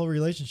get the whole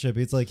relationship.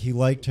 It's like he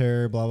liked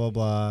her, blah blah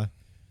blah.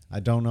 I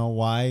don't know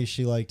why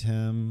she liked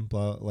him,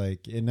 blah.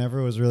 Like it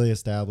never was really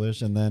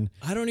established. And then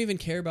I don't even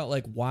care about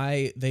like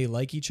why they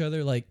like each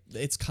other. Like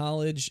it's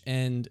college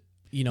and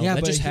that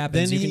but just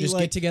happens. then You can he, just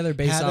like, get together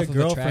based had off a of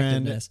girlfriend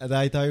attractiveness. that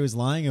I thought he was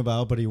lying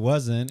about, but he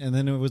wasn't. And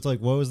then it was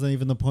like, what was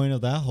even the point of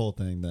that whole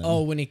thing then?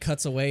 Oh, when he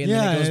cuts away and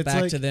Yeah, then it goes it's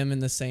back like- to them in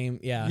the same.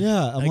 Yeah.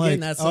 Yeah, I'm Again, like,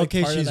 that's like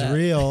okay, part of she's that.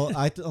 real.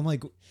 I'm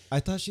like,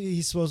 I thought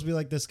he's supposed to be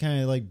like this kind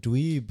of like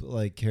dweeb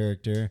like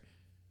character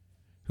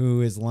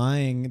who is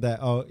lying that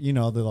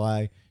the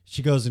lie.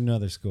 She goes to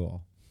another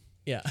school.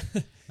 Yeah.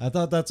 I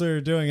thought that's what we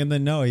were doing, and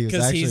then no, he was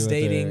Because actually he's with her.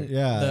 dating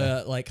Yeah,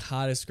 the like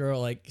hottest girl.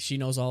 Like she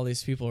knows all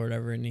these people or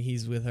whatever, and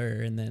he's with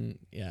her. And then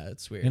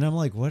it's weird. and I'm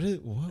like, what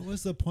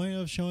was the point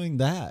of showing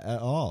that at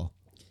all?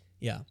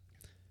 Yeah.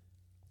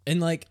 And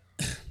like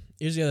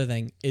here's the other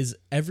thing is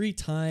every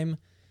time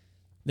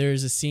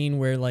there's a scene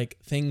where like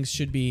things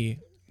should be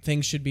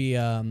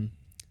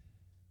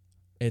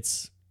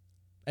it's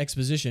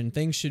exposition,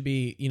 things should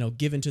be,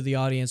 given to the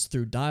audience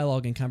through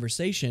dialogue and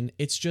conversation,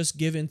 it's just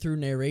given through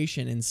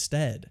narration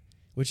instead,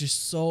 which is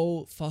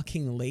so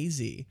fucking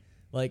lazy.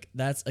 Like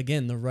that's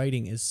again, the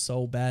writing is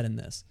so bad in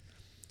this.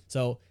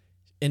 So,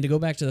 and to go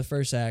back to the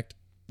first act,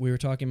 we were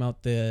talking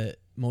about the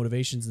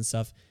motivations and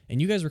stuff,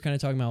 and you guys were kind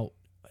of talking about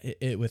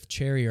it with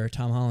Cherry or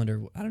Tom Holland,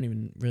 or I don't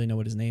even really know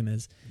what his name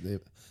is.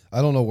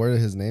 I don't know where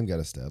his name got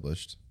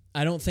established.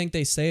 I don't think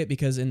they say it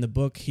because in the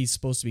book he's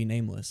supposed to be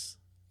nameless.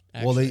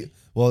 Actually.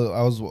 Well,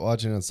 I was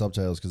watching on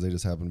subtitles because they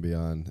just happened to be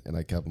on, and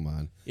I kept them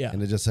on. Yeah.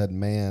 And it just said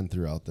 "man"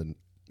 throughout the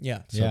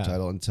Yeah.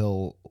 subtitle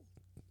until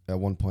at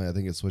one point I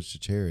think it switched to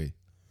Cherry.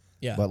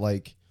 Yeah. But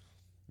like,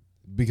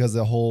 because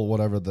the whole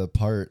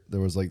there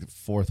was like the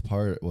fourth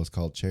part was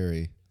called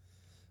Cherry.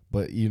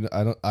 But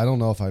I don't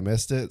know if I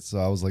missed it, so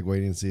I was like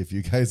waiting to see if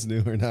you guys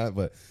knew or not.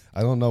 But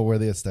I don't know where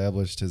they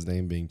established his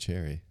name being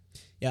Cherry.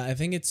 Yeah, I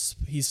think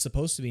he's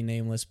supposed to be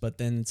nameless, but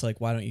then it's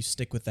like, why don't you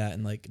stick with that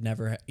and like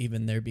never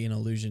even there be an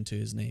allusion to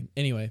his name?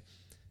 Anyway,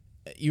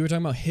 you were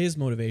talking about his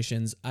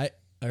motivations,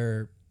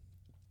 or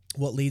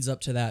what leads up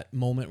to that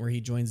moment where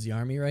he joins the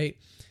army, right?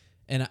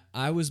 And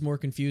I was more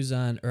confused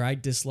on, or I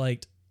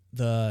disliked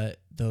the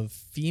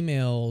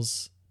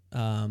female's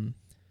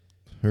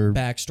Her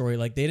backstory.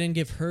 Like they didn't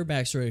give her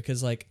backstory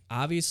because like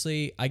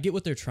obviously I get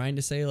what they're trying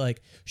to say.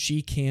 Like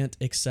she can't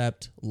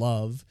accept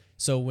love.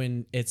 So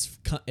when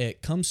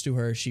it comes to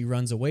her, she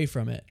runs away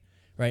from it,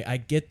 right? I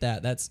get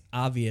that. That's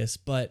obvious,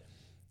 but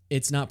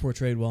it's not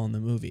portrayed well in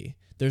the movie.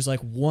 There's like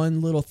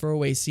one little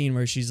throwaway scene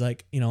where she's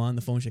like, on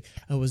the phone, she's like,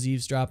 I was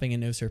eavesdropping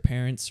and it was her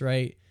parents,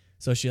 right?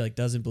 So she like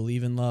doesn't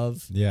believe in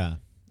love. Yeah,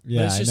 But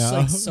yeah, it's just I know.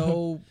 like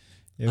so,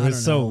 it I was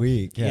don't so know.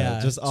 weak.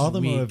 Yeah, just all it's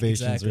the weak,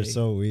 motivations were exactly.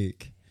 so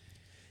weak.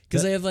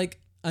 Because they have like,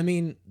 I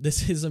mean,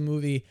 this is a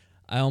movie,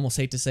 I almost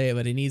hate to say it,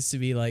 but it needs to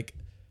be like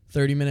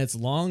 30 minutes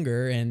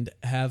longer and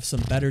have some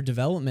better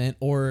development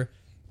or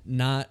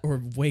not,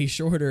 or way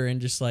shorter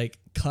and just like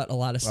cut a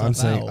lot of stuff I'm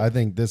saying out. I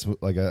think this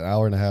like an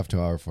hour and a half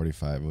to hour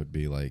 45 would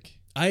be like.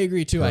 I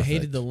agree too. I hated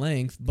Perfect. the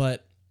length,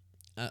 but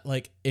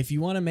like if you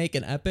want to make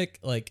an epic,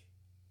 like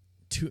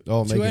two make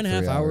it and a half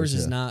 3 hours hours,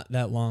 is yeah. not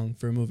that long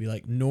for a movie.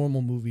 Like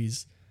normal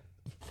movies,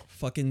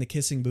 fucking The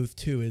Kissing Booth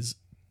 2 is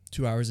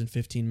 2 hours and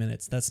 15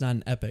 minutes. That's not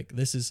an epic.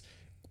 This is,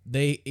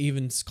 they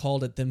even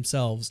called it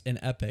themselves an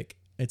epic.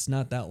 It's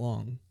not that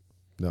long.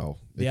 No.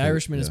 The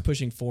Irishman is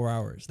pushing 4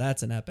 hours.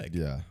 That's an epic.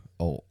 Yeah.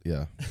 Oh,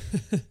 yeah.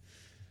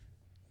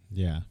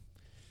 Yeah,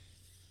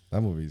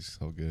 That movie's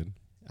so good.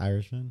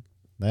 Irishman.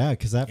 Yeah,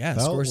 because that Yeah,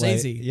 felt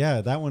Scorsese. like,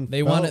 yeah, that one.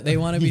 They want to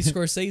be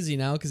Scorsese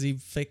now because he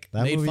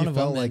That made movie fun of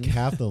felt him. like and-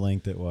 half the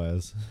length it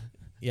was.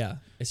 Yeah,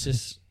 it's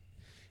just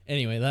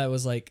anyway, that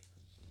was like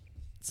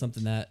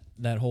something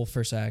that whole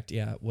first act,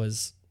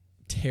 was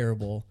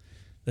terrible.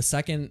 The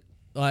second,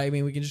 I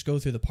mean, we can just go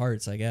through the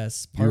parts, I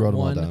guess. You Part wrote them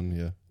all one down,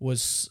 yeah.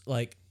 was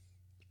like,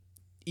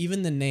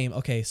 even the name.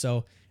 Okay,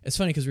 so it's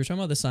funny because we were talking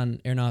about this on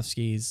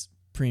Aronofsky's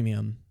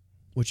Premium,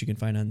 which you can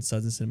find on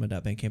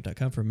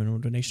sudsandcinema.bandcamp.com for a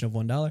minimum donation of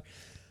 $1.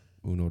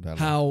 Uno dollar.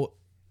 How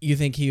you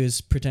think he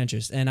was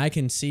pretentious, and I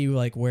can see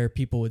like where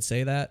people would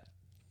say that,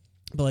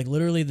 but like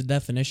literally the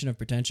definition of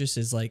pretentious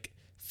is like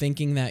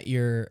thinking that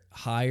you're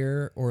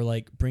higher or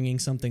like bringing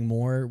something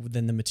more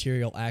than the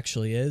material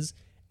actually is,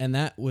 and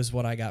that was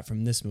what I got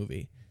from this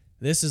movie.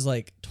 This is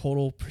like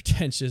total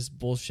pretentious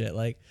bullshit.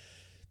 Like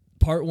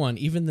part one,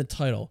 even the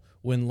title,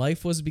 when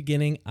life was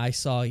beginning, I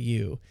saw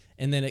you.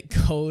 And then it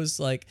goes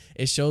like,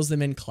 it shows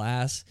them in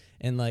class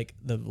and like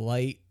the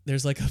light,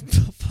 there's like a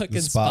fucking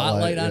The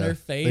spotlight on yeah. her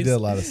face. They did a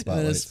lot of And then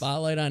a spotlights.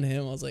 spotlight on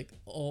him. I was like,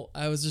 oh,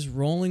 I was just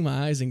rolling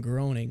my eyes and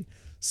groaning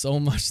so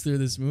much through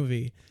this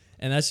movie.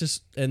 And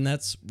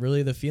that's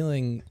really the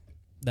feeling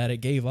that it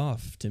gave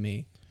off to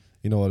me.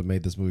 You know what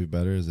made this movie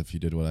better is if you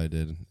did what I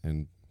did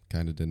and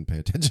kind of didn't pay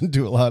attention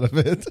to a lot of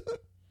it.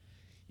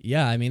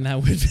 Yeah, I mean, that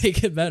would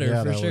make it better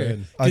Yeah, for that sure.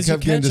 would. I 'Cause you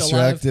kept getting catch a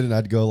lot of- distracted, and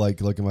I'd go like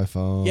look at my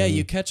phone. Yeah,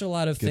 you catch a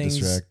lot of get things.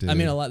 distracted. I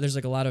mean, there's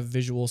like a lot of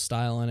visual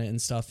style in it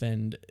and stuff,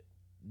 and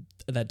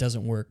that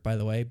doesn't work, by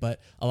the way. But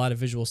a lot of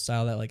visual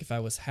style that, like, if I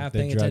was half The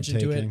paying drug attention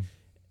to it taking,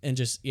 and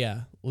just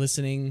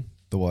listening,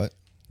 The what?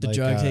 the like,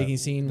 drug taking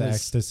scene the was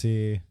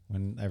ecstasy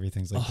when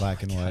everything's like oh black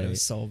my and God, white. It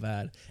was so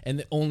bad,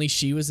 and only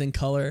she was in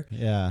color.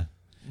 Yeah,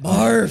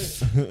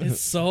 Barf! It's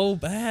so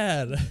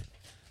bad.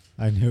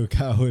 I knew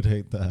Kyle would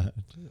hate that.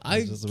 I I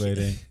was just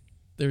waiting.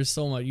 There's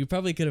so much. You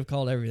probably could have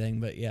called everything,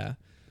 but yeah.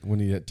 When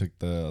he took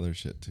the other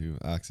shit too,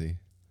 Oxy.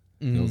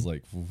 Mhm. It was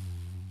like,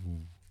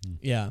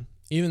 Yeah,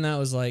 even that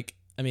was like,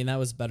 I mean, that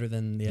was better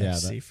than the Yeah,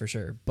 ecstasy for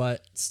sure,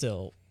 but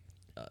still.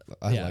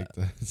 I Yeah. like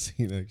that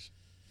scene actually.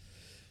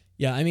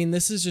 Yeah, I mean,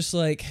 this is just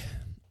like,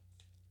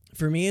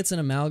 for me, it's an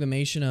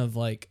amalgamation of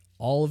like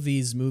all of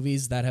these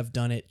movies that have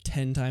done it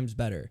 10 times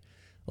better.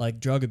 Like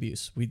drug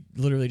abuse. We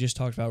literally just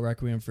talked about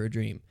Requiem for a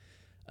Dream.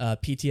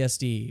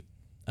 PTSD,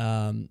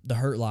 The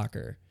Hurt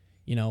Locker,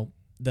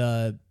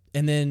 and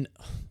then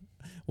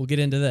we'll get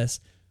into this.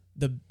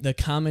 The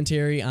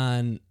commentary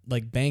on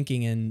like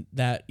banking and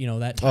that,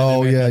 that time.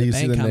 Oh America, yeah, the you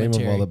bank see the name of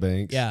commentary. all the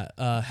banks.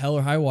 Yeah, Hell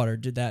or High Water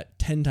did that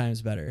 10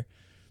 times better.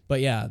 But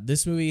yeah,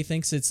 this movie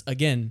thinks it's,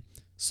 again,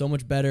 so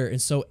much better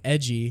and so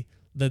edgy.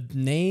 The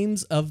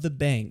names of the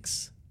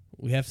banks,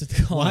 we have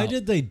to call Why out.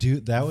 did they do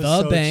that? Was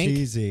The so bank.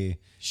 cheesy.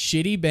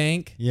 Shitty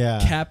Bank, Yeah,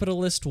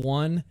 Capitalist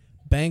One,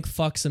 Bank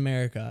Fucks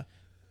America.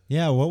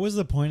 yeah. What was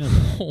the point of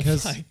that? Oh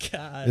 'Cause my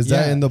God. Is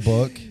that Yeah. in the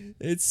book?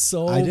 It's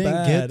so I didn't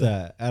bad. get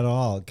that at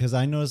all. Because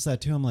I noticed that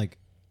too. I'm like,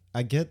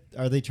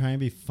 are they trying to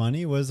be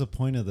funny? What is the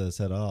point of this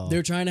at all?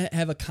 They're trying to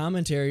have a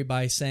commentary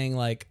by saying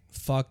like,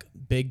 fuck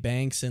big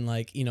banks and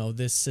like,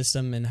 this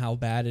system and how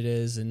bad it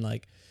is, and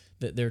like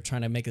that they're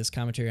trying to make this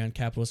commentary on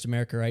capitalist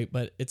America, right?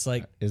 But it's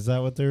like, Is that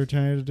what they were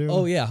trying to do?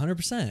 oh yeah,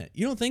 100%.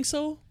 You don't think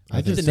so? I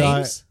With just the thought,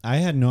 names? I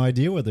had no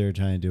idea what they were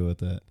trying to do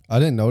with it. I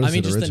didn't notice I mean,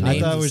 it just the originally. I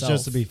names thought it was itself.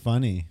 just to be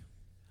funny.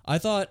 I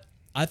thought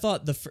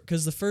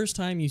because the first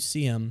time you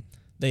see them,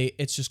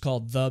 it's just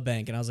called The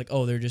Bank, and I was like,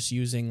 oh, they're just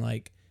using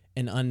like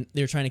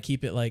they're trying to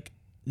keep it like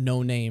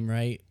no name,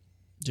 right?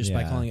 Just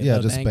by Yeah. calling it Yeah,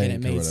 The just Bank, and it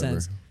bank or made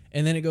whatever. sense.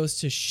 And then it goes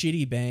to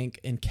Shitty Bank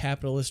and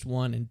Capitalist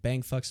One and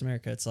Bank Fucks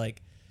America. It's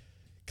like,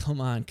 come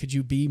on, could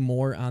you be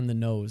more on the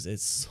nose?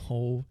 It's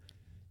so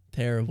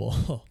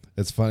terrible.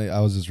 It's funny. I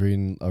was just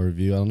reading a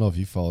review. I don't know if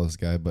you follow this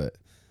guy, but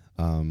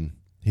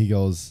he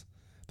goes,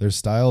 "Their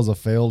style is a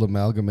failed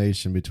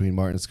amalgamation between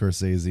Martin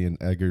Scorsese and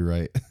Edgar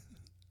Wright."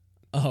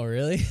 Oh,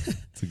 really?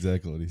 That's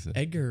exactly what he said.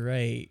 Edgar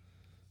Wright.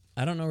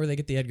 I don't know where they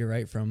get the Edgar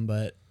Wright from,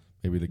 but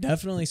Maybe the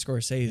definitely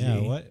Scorsese. Yeah.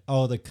 What?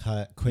 Oh, the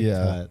quick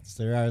Yeah. cuts.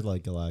 There are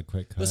like a lot of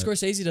quick But cuts.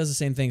 Scorsese does the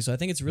same thing, so I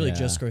think it's really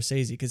just Yeah.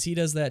 Scorsese, because he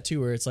does that too,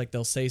 where it's like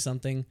they'll say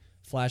something,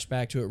 flash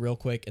back to it real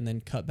quick, and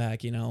then cut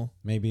back.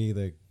 Maybe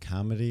the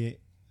comedy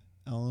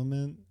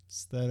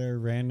elements that are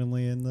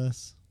randomly in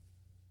this.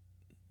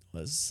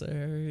 Was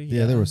there?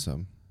 yeah, there was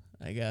some.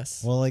 I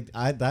guess. Well, like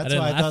that's didn't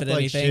why I laugh thought at like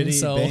anything, shitty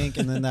so- bank,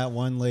 and then that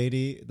one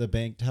lady, the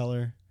bank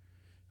teller,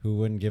 who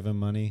wouldn't give him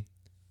money.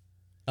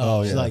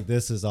 Oh, She's yeah. like,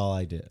 "This is all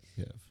I did."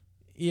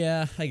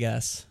 Yeah, I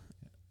guess.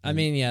 I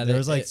mean, yeah, there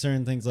was like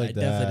certain things like I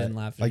that. definitely didn't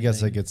laugh at I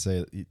guess I anything. could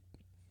say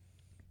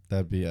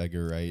that'd be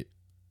Edgar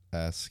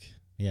Wright-esque,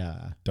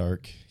 Yeah,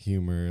 dark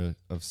humor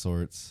of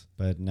sorts.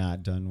 but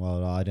not done well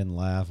at all. I didn't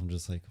laugh. I'm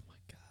just like, oh my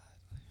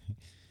god.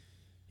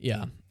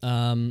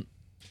 Yeah.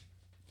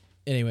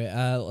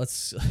 Anyway,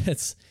 let's.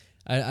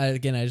 I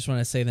just want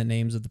to say the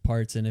names of the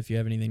parts, and if you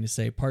have anything to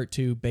say, Part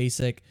 2,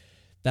 Basic.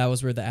 That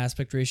was where the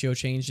aspect ratio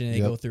changed, and they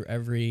Yep. go through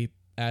every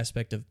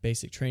aspect of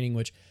basic training,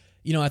 which,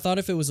 I thought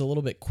if it was a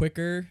little bit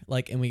quicker,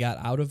 and we got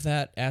out of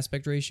that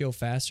aspect ratio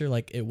faster,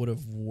 it would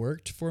have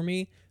worked for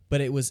me. But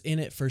it was in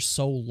it for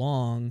so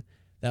long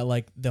that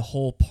the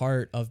whole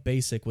part of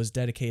basic was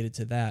dedicated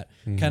to that.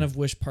 Kind of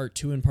wish Part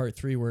 2 and Part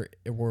 3 were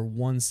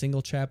one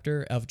single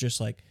chapter of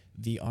just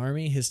the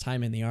army, his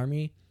time in the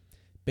army.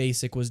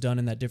 Basic was done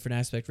in that different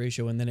aspect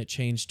ratio, and then it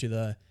changed to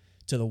the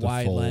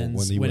wide full, lens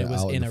when he when it went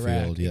was out in in the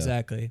Iraq. field, yeah.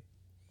 Exactly.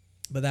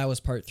 But that was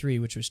Part 3,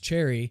 which was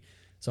Cherry.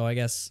 So I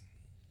guess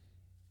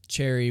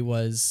Cherry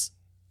was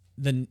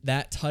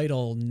that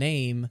title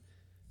name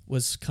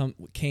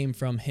came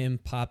from him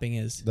popping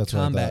his That's what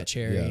I combat thought.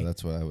 Cherry. Yeah,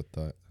 that's what I would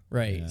thought.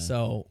 Right. Yeah.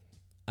 So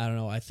I don't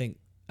know. I think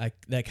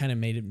that kind of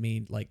made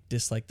me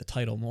dislike the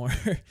title more,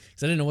 because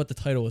I didn't know what the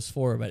title was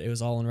for, but it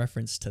was all in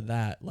reference to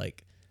that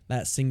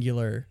that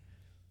singular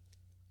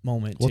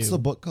moment. What's too. the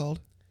book called?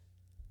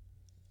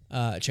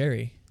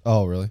 Cherry?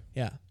 Oh, really?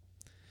 Yeah.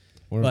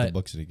 Wonder if But- the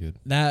book's any good.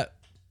 That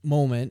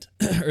moment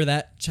or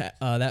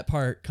that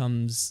part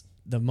comes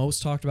the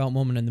most talked about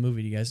moment in the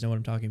movie. Do you guys know what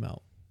I'm talking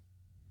about?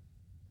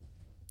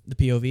 The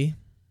POV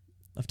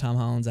of Tom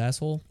Holland's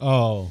asshole.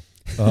 Oh,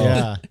 Oh.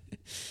 yeah.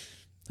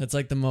 That's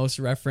the most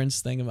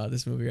referenced thing about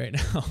this movie right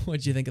now.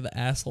 What'd you think of the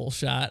asshole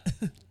shot?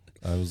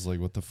 I was like,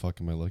 what the fuck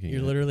am I looking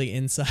You're at? literally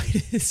inside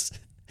his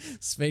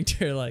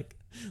sphincter,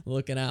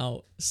 looking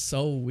out.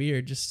 So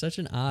weird. Just such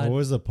an What odd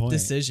was the point?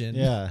 decision.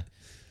 Yeah.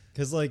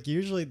 Because like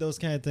usually those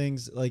kind of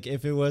things, like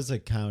if it was a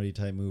comedy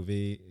type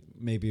movie,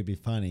 maybe it'd be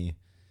funny,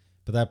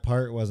 but that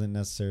part wasn't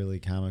necessarily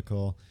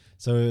comical.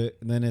 So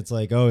then it's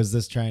like, oh, is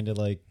this trying to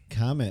like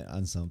comment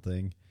on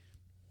something?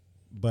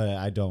 But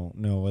I don't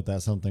know what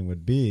that something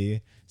would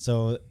be.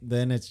 So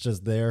then it's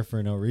just there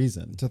for no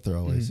reason. It's a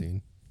throwaway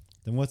scene.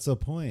 Then what's the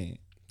point?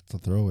 It's a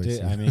throwaway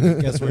scene. I mean,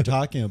 I guess we're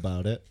talking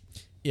about it.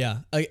 Yeah,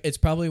 it's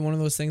probably one of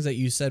those things that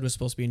you said was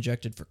supposed to be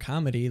injected for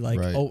comedy, like,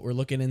 Right. oh, we're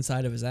looking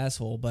inside of his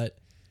asshole, but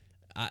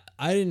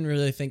I didn't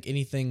really think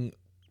anything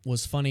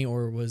was funny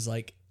or was,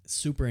 like,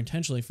 super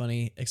intentionally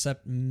funny,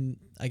 except,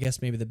 I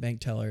guess, maybe the bank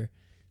teller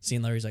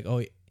scene. Larry's like, oh,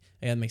 yeah,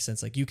 that makes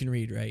sense. Like, you can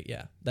read, right?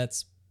 Yeah,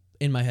 that's,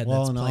 in my head, Well,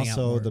 that's and playing out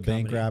also more the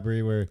bank comedy.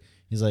 robbery where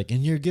he's like,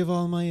 and you give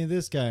all the money to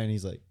this guy, and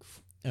he's like,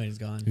 Oh, he's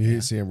gone.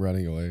 You see him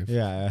running away.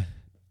 yeah,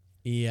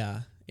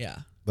 Yeah.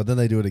 But then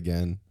they do it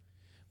again.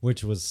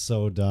 which was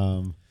so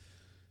dumb.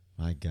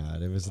 My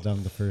God, it was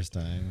dumb the first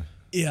time.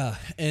 Yeah,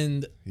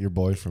 and Your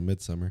boy from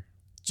Midsummer.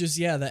 just,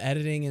 yeah, the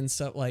editing and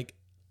stuff, like,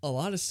 a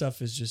lot of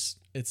stuff is just,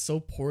 it's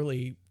so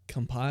poorly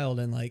compiled,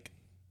 and, like,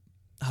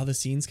 how the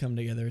scenes come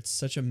together, it's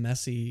such a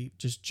messy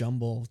just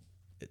jumble.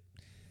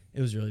 It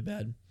was really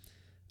bad.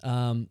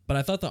 But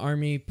I thought the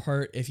army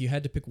part, if you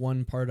had to pick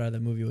one part out of the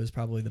movie, was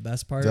probably the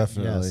best part.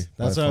 Definitely. Yes,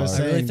 that's by what I was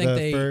far. I really saying. think the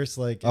they- first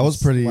like I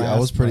was pretty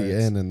last parts.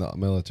 in the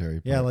military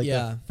part. Yeah, like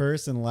Yeah. the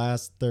first and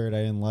last third, I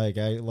didn't like.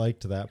 I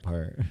liked that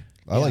part.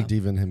 I Yeah. liked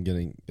even him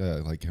getting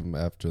like him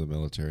after the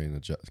military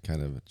and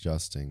kind of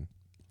adjusting.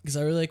 Because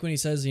I really like when he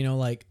says, you know,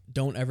 like,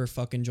 don't ever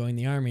fucking join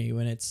the army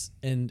when it's,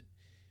 and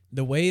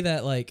the way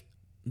that, like,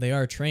 they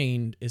are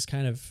trained is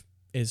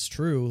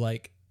true.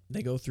 Like,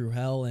 they go through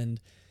hell, and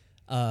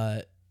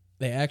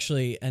they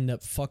actually end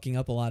up fucking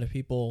up a lot of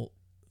people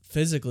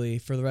physically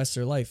for the rest of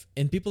their life,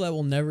 and people that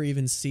will never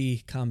even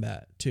see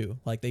combat too.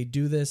 Like, they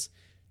do this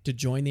to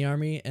join the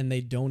army, and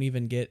they don't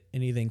even get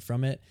anything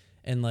from it.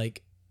 And,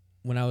 like,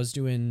 when I was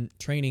doing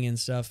training and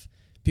stuff,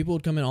 people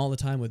would come in all the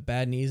time with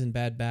bad knees and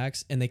bad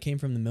backs, and they came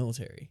from the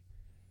military.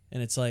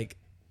 And it's like,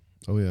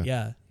 Oh yeah.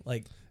 yeah,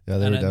 like, Yeah,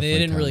 and were they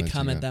didn't really commenting,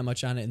 comment yeah. that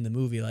much on it in the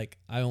movie. Like,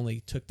 I only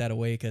took that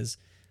away because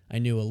I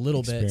knew a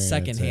little bit Experience,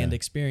 secondhand yeah.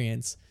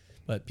 experience,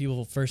 but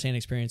people firsthand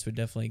experience would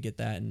definitely get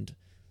that, and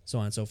so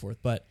on and so forth.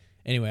 But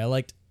anyway, I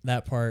liked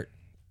that part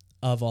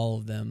of all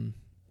of them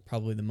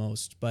probably the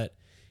most. But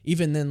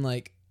even then,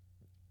 like,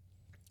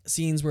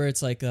 scenes where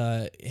it's like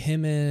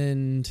him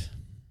and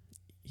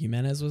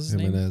Jimenez was his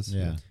name? Jimenez.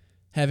 Yeah,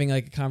 Having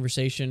like a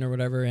conversation or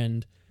whatever,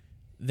 and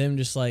them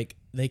just like,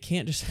 they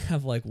can't just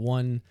have like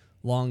one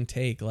long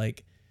take.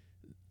 Like,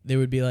 there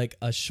would be like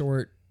a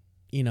short,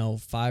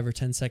 5 or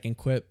 10 second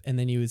quip, and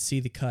then you would see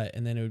the cut,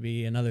 and then it would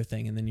be another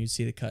thing, and then you'd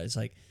see the cut. It's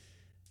like,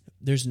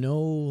 there's no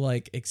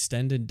like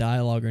extended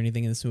dialogue or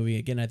anything in this movie.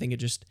 Again, I think it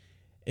just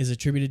is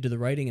attributed to the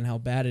writing and how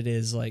bad it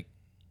is. Like,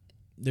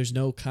 there's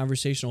no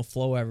conversational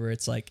flow ever.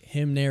 It's like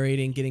him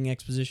narrating, getting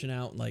exposition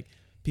out, and like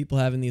people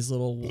having these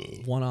little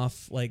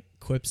one-off like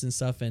quips and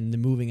stuff, and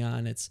then moving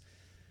on. It's,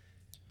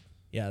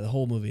 yeah, the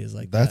whole movie is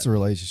like That's that. a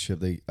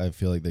relationship I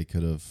feel like they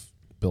could have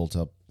built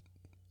up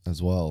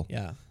as well.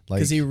 Yeah, Like,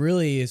 because he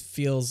really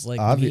feels like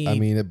when he, I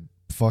mean, it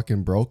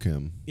fucking broke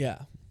him. yeah,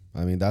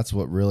 I mean, that's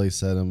what really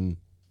set him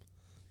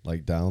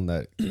like down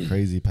that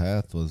crazy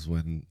path was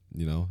when,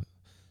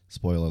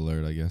 spoiler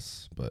alert, I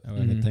guess. But I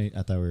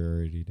thought we were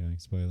already doing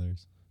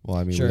spoilers. well,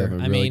 I mean, Sure. we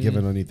haven't I really mean-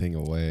 given anything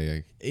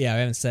away. yeah. I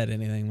haven't said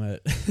anything,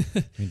 but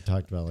We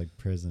talked about like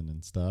prison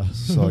and stuff.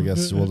 So I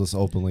guess we'll just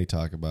openly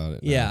talk about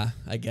it. now. yeah,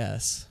 I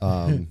guess.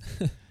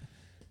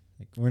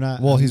 Like, we're not.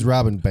 Well, he's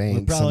robbing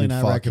banks. We're probably I mean,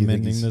 not fuck, you think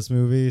recommending he's- this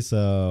movie,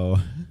 so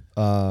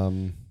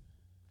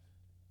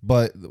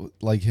But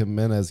like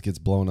Jimenez gets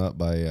blown up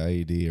by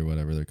IED or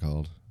whatever they're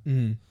called,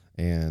 Mhm.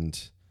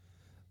 and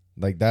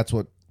like that's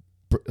what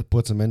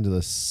puts him into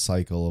this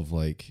cycle of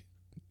like,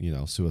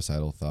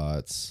 suicidal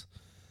thoughts,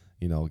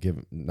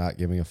 not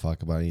giving a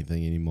fuck about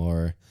anything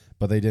anymore.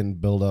 But they didn't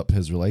build up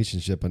his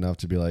relationship enough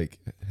to be like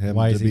him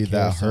why to does be he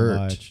care that so hurt.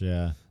 much?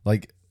 Yeah,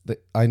 Like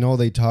I know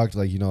they talked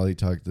they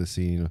talked the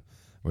scene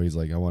where he's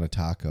like, I want a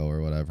taco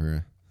or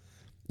whatever,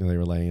 and they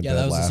were laying in Yeah,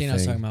 bed that was the scene I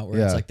was laughing. talking about,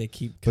 where it's like they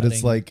keep But cutting.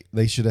 it's like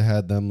they should have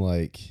had them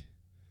like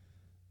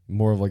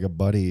more of like a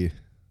buddy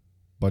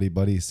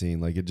scene.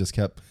 Like it just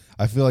kept.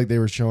 I feel like they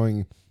were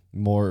showing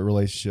more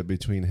relationship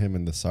between him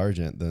and the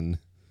sergeant than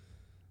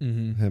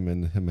Mhm. him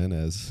and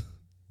Jimenez.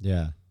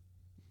 yeah,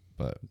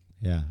 But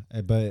yeah.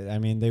 But I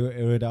mean, it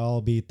would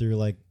all be through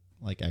like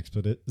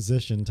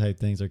exposition type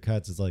things or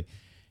cuts. It's like,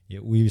 yeah,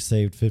 we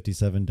saved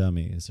 57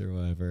 dummies or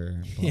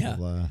whatever. Blah, Yeah.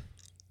 blah, blah.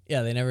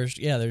 Yeah, they never.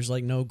 Yeah, there's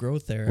like no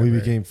growth there. we ever.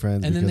 became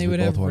friends, and then because they we would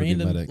both have wanted to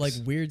be random medics.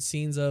 like weird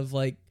scenes of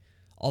like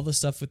all the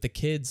stuff with the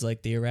kids,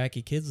 like the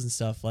Iraqi kids and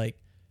stuff. Like,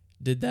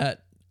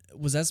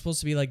 was that supposed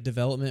to be like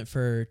development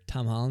for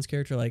Tom Holland's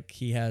character? Like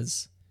he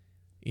has,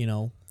 a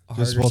heart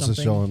Just or supposed something.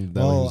 to show him that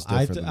Well, he's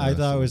different than I the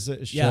thought it rest was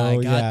of a show. Yeah, I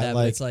got that. But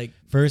like it's like,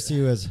 first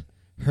he was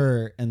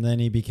hurt, and then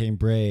he became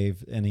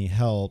brave, and he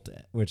helped,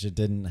 which it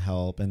didn't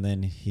help, and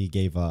then he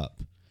gave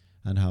up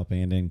on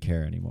helping and didn't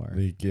care anymore. them.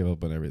 He gave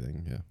up on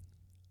everything. Yeah.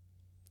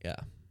 yeah.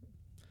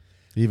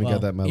 He even Well,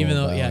 got that medal. even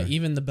of though, yeah, valor.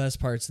 even the best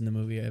parts in the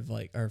movie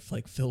are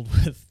filled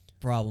with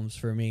problems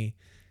for me,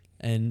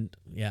 and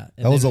yeah,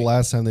 and that was the then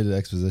last time they did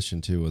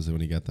exposition too. Was when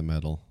he got the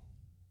medal,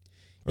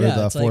 or Yeah,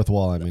 the it's fourth like-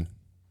 wall. I mean,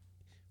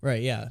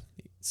 right, yeah,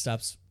 he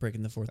stops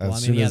breaking the fourth As wall. I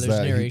soon mean, yeah, as there's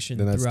that, narration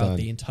then that's throughout done.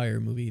 the entire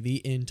movie.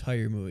 The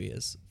entire movie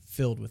is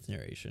filled with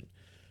narration,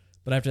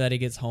 but after that, he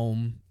gets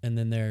home, and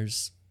then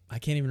I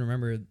can't even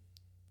remember.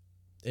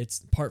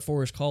 It's part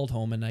 4 is called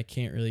Home, and I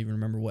can't really even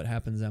remember what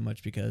happens that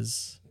much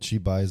because she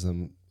buys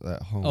them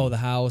at home. the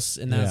house,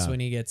 and that's Yeah. when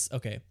he gets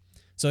okay.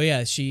 So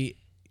yeah,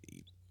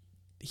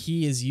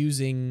 he is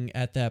using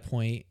at that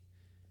point,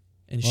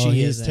 and Well, she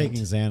he's isn't.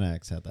 taking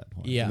Xanax at that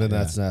point. Yeah. Then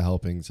that's not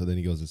helping. So then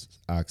he goes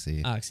to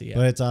Oxy. Oxy, yeah.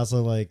 But it's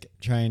also like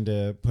trying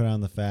to put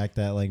on the fact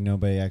that like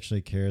nobody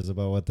actually cares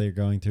about what they're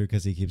going through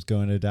because he keeps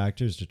going to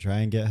doctors to try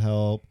and get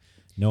help.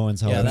 No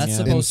one's helping Yeah, that's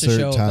him. supposed to Insert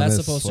show. Thomas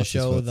That's supposed to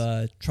show What's-his-foots.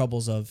 the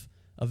troubles of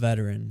a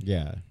veteran.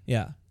 Yeah.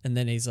 Yeah, and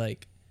then he's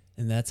like,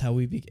 and that's how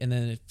we. And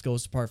then it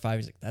goes to part 5.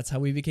 He's like, that's how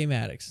we became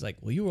addicts. He's like,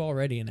 well, you were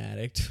already an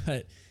addict,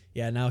 but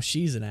yeah, now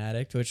she's an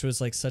addict, which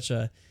was like such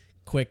a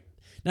quick,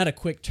 not a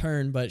quick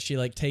turn, but she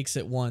like takes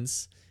it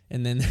once,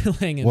 and then they're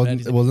laying in bed.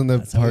 He's like, Wasn't the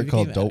 "That's how we part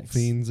called became Dope addicts."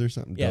 Fiends or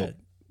something? Yeah, Dope.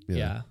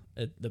 yeah.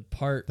 The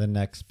part The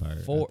next part.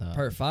 I thought.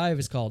 part 5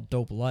 is called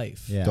Dope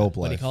Life. Yeah. Dope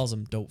But he Life. calls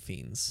them dope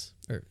fiends,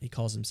 or he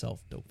calls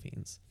himself dope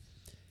fiends.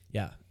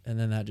 Yeah, and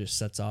then that just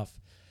sets off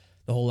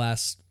the whole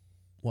last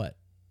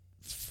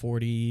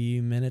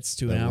 40 minutes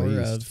to an At hour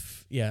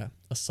least. of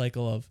a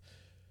cycle of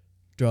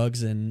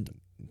drugs and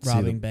See,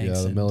 robbing banks.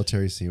 Yeah, the and,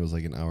 military scene was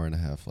like an hour and a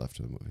half left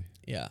of the movie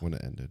yeah, when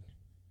it ended,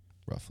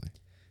 roughly.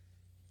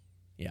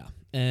 yeah,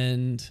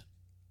 and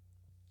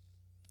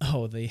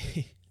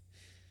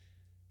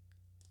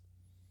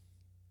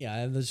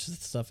yeah, there's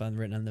just stuff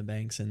written on the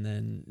banks, and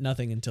then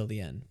nothing until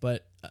the end.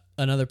 But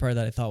another part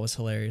that I thought was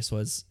hilarious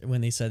was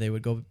when they said they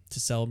would go to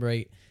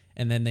celebrate,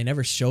 and then they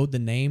never showed the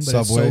name, but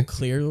it's Subway. so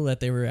clear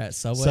that they were at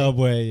Subway.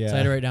 Subway, yeah. So I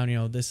had to write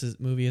down, this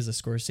movie is a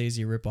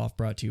Scorsese ripoff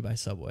brought to you by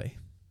Subway.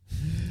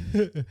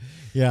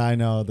 Yeah, I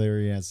know they were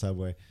at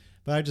Subway,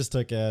 but I just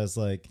took it as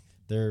like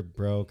they're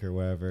broke or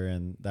whatever,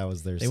 and that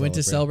was their. They went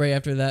to celebrate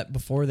after that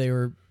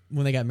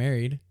when they got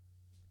married.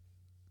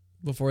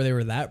 Before they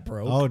were that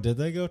broke. Oh, did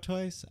they go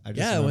twice? I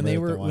yeah, when they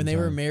remember it were the one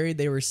time. married,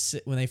 they were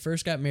when they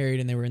first got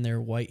married and they were in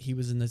their white. He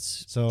was in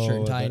this So shirt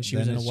and tie, and she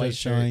was then in a it's white just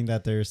shirt. showing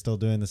that they're still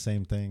doing the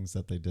same things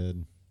that they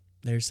did.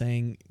 They're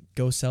saying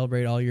go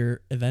celebrate all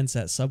your events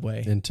at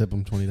Subway. And tip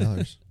them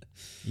 $20.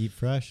 Eat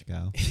fresh,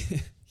 gal.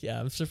 Yeah,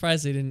 I'm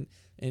surprised they didn't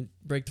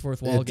break the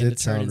fourth wall It again to did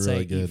turn sound and say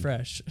really eat good.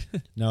 fresh.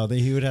 No,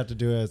 he would have to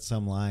do it at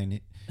some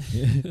line,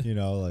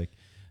 like,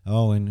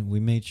 oh, and we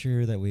made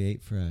sure that we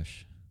ate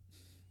fresh.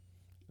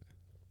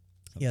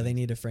 Yeah, they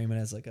need to frame it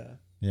as like a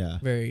Yeah.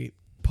 very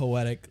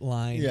poetic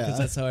line because Yeah.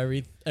 that's how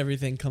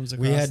everything comes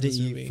across. We had in to this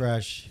eat movie.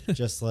 fresh,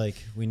 just like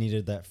we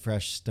needed that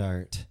fresh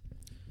start.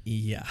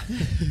 Yeah.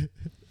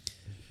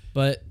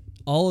 But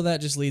all of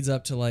that just leads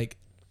up to like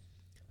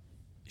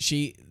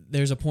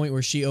there's a point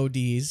where she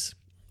ODs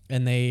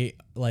and they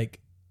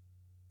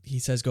he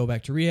says go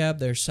back to rehab,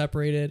 they're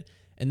separated,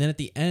 and then at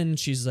the end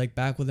she's like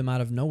back with him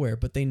out of nowhere,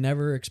 but they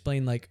never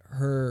explain like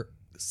her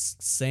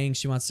saying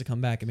she wants to come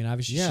back. I mean,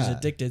 obviously she's Yeah.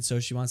 addicted, so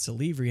she wants to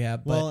leave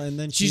rehab, but Well, and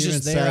then she she's even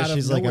just there out says of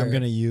she's like, I'm nowhere.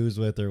 gonna use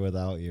with or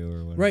without you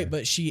or whatever. right,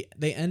 but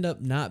they end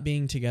up not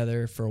being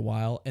together for a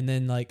while, and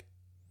then like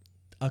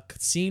a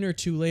scene or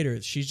two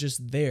later, she's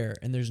just there,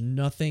 and there's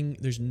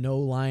no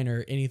line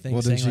or anything.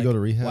 Well, saying, didn't she like, go to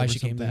rehab Why or she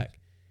came something? back?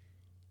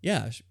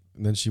 Yeah,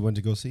 And then she went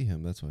to go see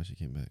him. That's why she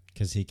came back.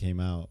 because he came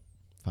out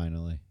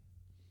finally,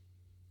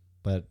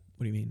 but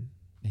what do you mean?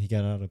 he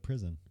got out of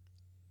prison.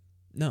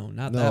 No,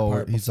 not No, that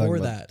part. he's talking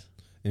Before about- that,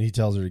 And he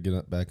tells her to get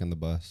up back on the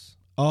bus.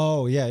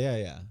 Oh yeah.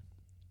 yeah.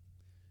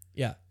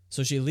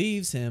 So she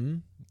leaves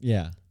him,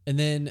 Yeah. and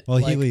then Well,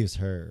 he like- leaves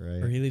her,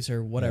 right? or he leaves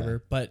her, whatever. Yeah.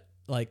 But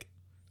like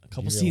a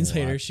couple He really scenes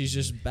later, watched she's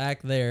the just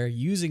back there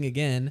using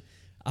again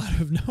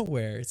out of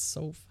nowhere. It's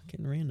so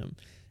fucking random.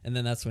 And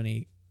then that's when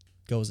he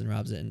goes and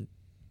robs it. And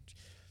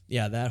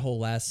yeah, that whole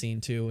last scene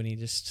too, when he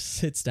just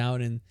sits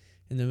down in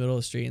the middle of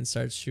the street and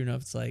starts shooting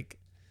up. It's like,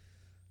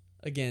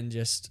 again,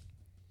 just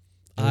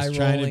It was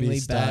trying to be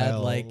eye-rollingly bad.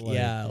 style,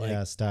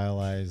 Like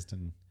stylized,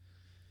 and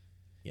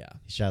yeah,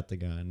 he shot the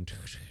gun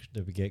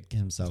to get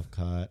himself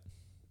caught.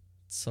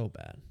 so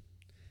bad.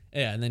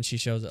 Yeah, and then she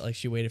shows it like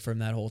she waited for him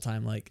that whole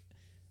time. Like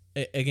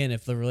again,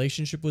 if the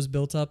relationship was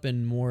built up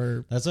and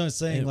more, That's what I'm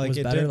saying. it Like was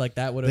it better. did, Like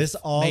that would have this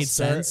all made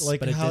started sense. like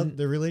but it how didn't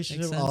the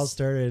relationship make all sense.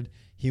 started.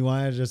 He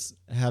wanted to just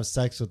have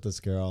sex with this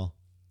girl,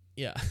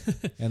 Yeah,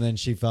 and then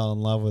she fell in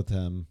love with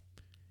him,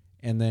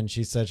 and then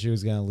she said she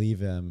was gonna leave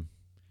him,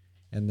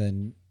 and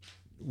then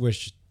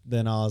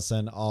then all of a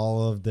sudden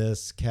all of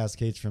this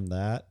cascades from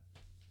that.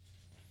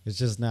 It's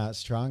just not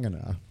strong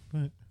enough.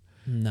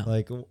 no.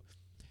 Like,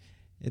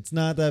 it's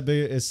not that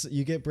big. It's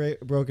you get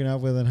broken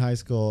up with in high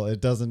school.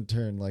 It doesn't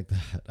turn like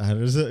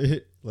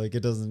that. Like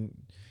it doesn't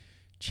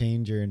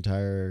change your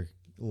entire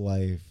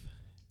life.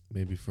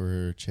 Maybe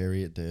for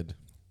Cherry it did.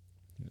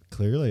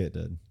 Clearly, it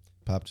did.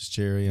 Popped his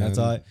cherry. That's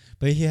on all.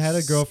 But he had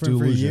a girlfriend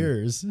for Delusion.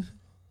 years.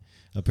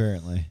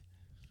 apparently.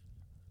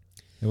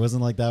 It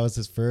wasn't like that was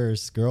his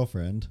first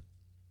girlfriend.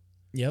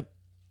 Yep.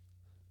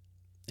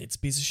 It's a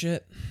piece of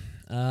shit.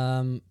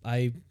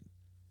 I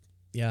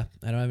don't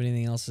have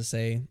anything else to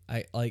say.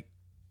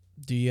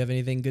 Do you have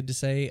anything good to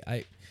say?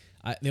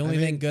 The only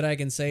thing good I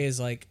can say is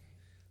like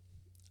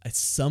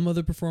some of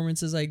the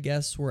performances I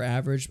guess were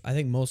average. I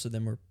think most of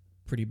them were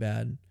pretty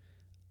bad.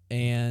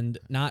 And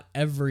not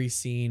every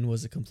scene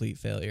was a complete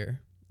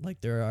failure.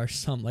 Like there are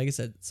some, like I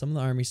said, some of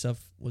the army stuff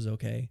was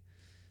okay.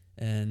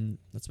 And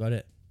that's about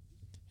it.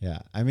 Yeah.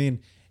 I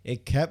mean,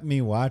 it kept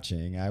me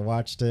watching. I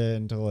watched it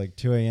until like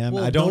 2 a.m.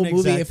 Well, I don't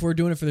movie, if we're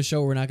doing it for the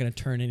show, we're not going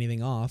to turn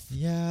anything off.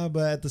 Yeah,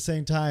 but at the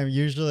same time,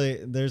 usually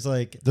there's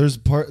like there's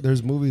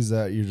movies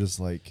that you're just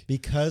like,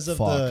 because of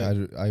fuck,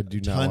 the I do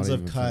not tons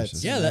want of to cuts.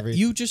 cuts. Yeah,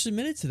 you just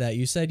admitted to that.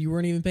 You said you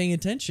weren't even paying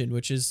attention,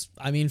 which is,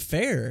 I mean,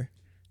 fair.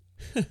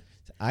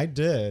 I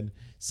did.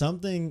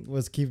 Something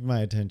was keeping my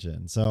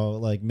attention. So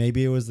like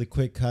maybe it was the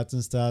quick cuts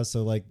and stuff.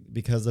 So like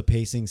because the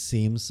pacing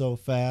seems so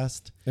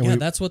fast. And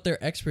that's what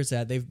they're experts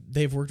at.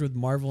 They've worked with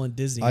Marvel and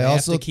Disney. I they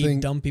also have to keep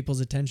think dumb people's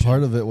attention.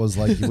 Part of it was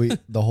like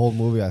the whole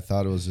movie. I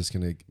thought it was just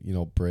gonna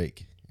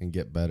break and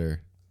get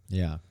better.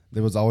 Yeah,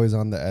 It was always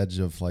on the edge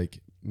of like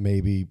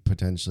maybe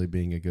potentially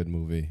being a good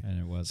movie. and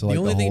it was. So the like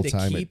only the thing whole to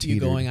time keep it you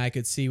teetered. going, I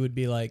could see, would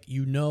be like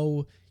you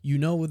know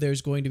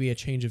there's going to be a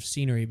change of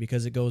scenery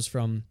because it goes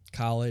from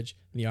college,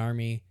 the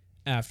army,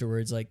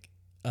 afterwards like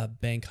a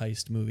bank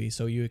heist movie.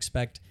 So you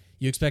expect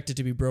it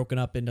to be broken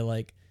up into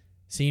like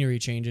scenery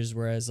changes,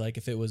 whereas like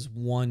if it was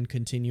one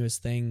continuous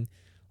thing,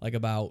 like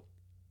about,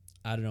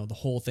 I don't know, the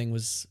whole thing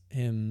was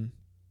him.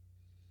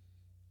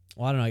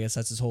 Well, I don't know. I guess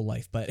that's his whole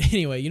life. But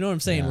anyway, you know what I'm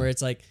saying? Yeah. Where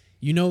it's like,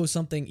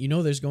 something,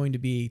 there's going to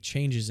be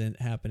changes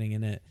happening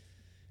in it.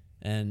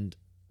 And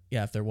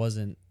yeah, if there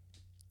wasn't,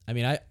 I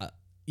mean,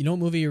 what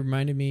movie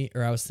reminded me,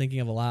 or I was thinking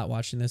of a lot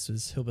watching this,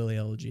 was Hillbilly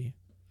Elegy.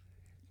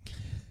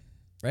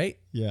 Right?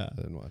 Yeah. I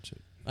didn't watch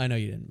it. I know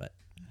you didn't, but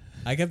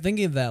I kept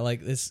thinking of that.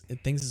 Like it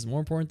thinks it's more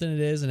important than it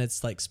is. And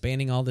it's like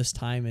spanning all this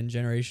time and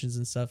generations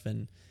and stuff.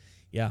 And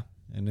yeah.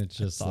 And it's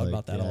just thought like,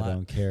 about that a lot. I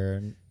don't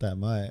care that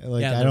much.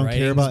 Like yeah, I the don't care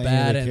writing's about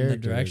bad any of the and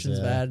characters. the direction's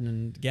yeah. bad.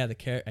 And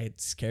yeah,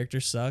 its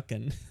characters suck.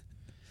 And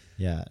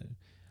Yeah.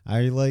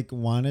 I like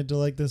wanted to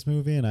like this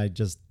movie and I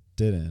just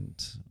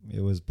didn't.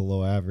 It was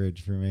below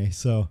average for me.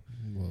 So,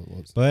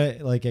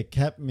 but like it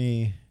kept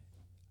me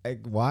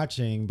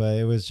watching, but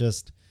it was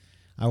just,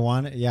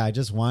 I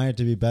just wanted it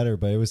to be better,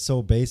 but it was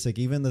so basic.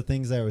 Even the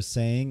things I was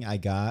saying, I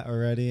got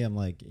already. I'm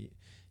like,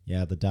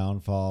 yeah, the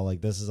downfall,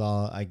 like this is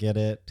all, I get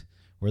it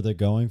where they're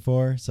going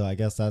for. So I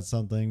guess that's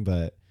something,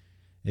 but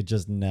it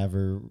just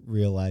never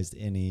realized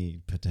any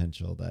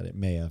potential that it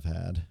may have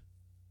had.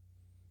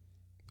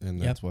 And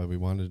that's why we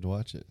wanted to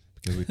watch it,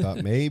 because we thought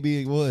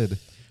maybe it would.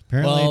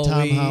 Apparently, Well,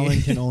 Tom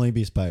Holland can only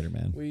be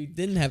Spider-Man. we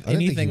didn't have I didn't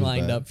think he anything was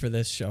lined bad. up for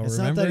this show. It's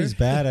remember? not that he's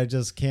bad. I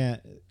just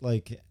can't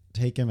like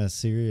take him as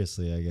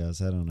seriously. I guess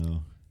I don't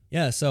know.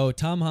 Yeah, so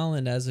Tom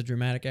Holland as a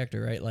dramatic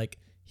actor, right? Like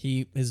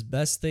his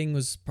best thing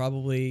was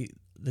probably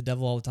The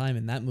Devil All the Time,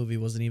 and that movie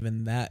wasn't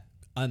even that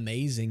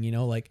amazing.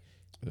 Like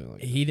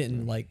he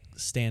didn't like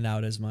stand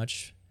out as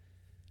much.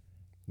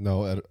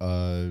 No,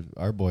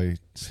 our boy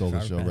stole the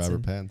Robert show, Pattinson.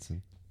 Robert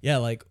Pattinson. Yeah,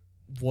 like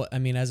what I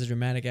mean, as a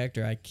dramatic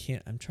actor,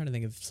 I'm trying to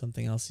think of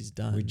something else he's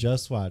done. We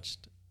just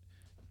watched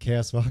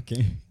Chaos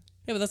Walking.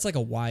 Yeah, but that's like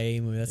a YA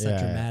movie. That's not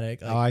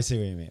dramatic. Like, oh, I see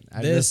what you mean.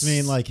 I this just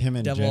mean like him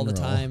in Devil general. All the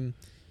Time.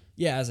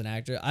 Yeah, as an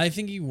actor, I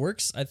think he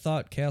works. I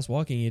thought Chaos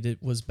Walking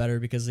was better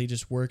because he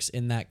just works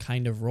in that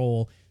kind of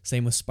role.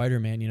 Same with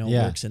Spider-Man,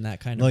 works in that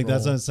kind of like role.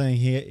 that's what I'm saying.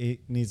 He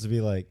needs to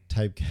be like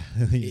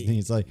typecast. He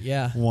needs like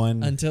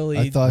one. until he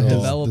I thought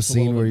develops the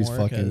scene a little where bit he's more,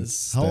 fucking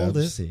 'cause- How old stabs.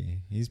 is he?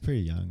 He's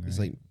pretty young, right? He's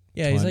like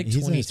he's like 22.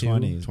 He's in his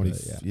 20s. 20.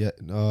 but Yeah,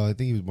 no, I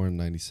think he was born in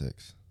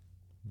 '96.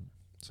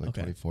 It's like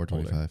Okay. 24,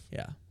 Older. 25.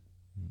 Yeah.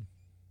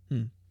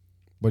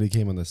 But he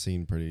came on the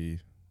scene pretty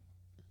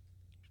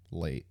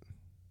late.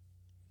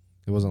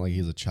 It wasn't like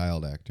he's a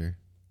child actor.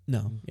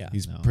 No. Yeah.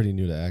 He's No. pretty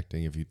new to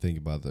acting if you think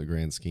about the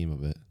grand scheme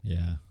of it.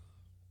 Yeah.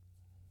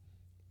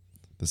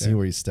 The scene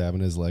where he's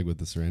stabbing his leg with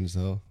the syringe,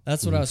 though.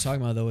 That's what I was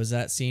talking about, though, is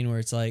that scene where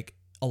it's like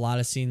a lot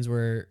of scenes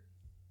where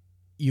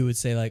you would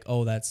say, like,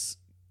 oh, that's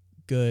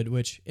good,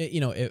 which,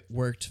 it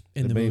worked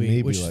in It the made movie, me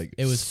be which like,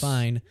 it was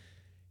fine.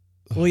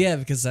 Well, yeah,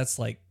 because that's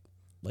like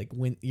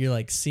when you're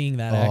like seeing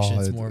that action,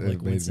 it's more of like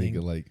it made me wincing.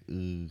 go like,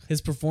 ugh.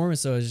 His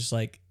performance, though, is just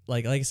like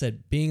I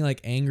said, being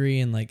like angry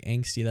and like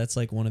angsty, that's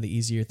like one of the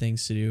easier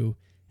things to do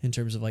in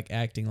terms of like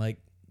acting. Like,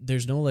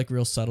 there's no like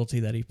real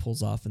subtlety that he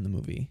pulls off in the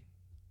movie,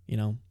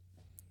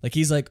 like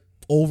he's like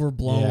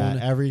overblown, Yeah,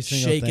 every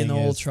single shaking thing the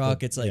old is truck.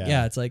 the- it's like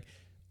yeah. it's like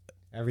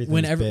Everything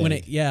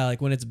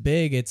when it's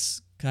big,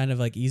 it's kind of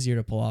like easier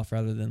to pull off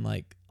rather than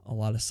like a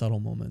lot of subtle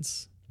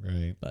moments.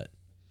 right. But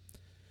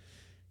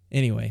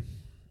anyway,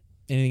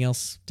 anything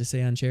else to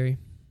say on Cherry?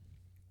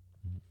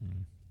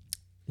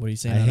 What are you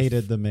saying? I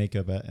hated the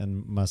makeup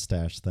and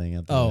mustache thing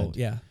at the end.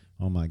 Yeah.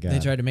 Oh my god. They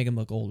tried to make him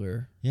look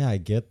older. Yeah, I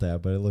get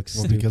that, but it looks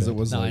Well, stupid. because it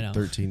was No, I know. like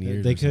 13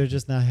 years. They or could have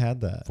just not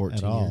had that 14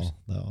 at years. all,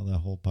 though, the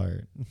whole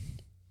part.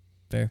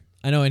 Fair.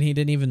 I know, and he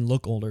didn't even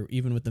look older,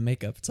 even with the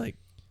makeup. It's like,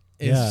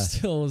 it Yeah.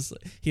 still was,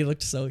 he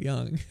looked so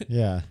young.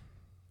 Yeah.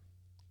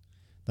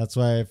 That's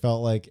why I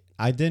felt like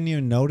I didn't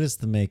even notice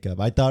the makeup.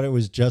 I thought it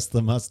was just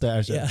the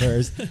mustache Yeah. at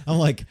first. I'm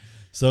like,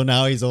 so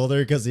now he's older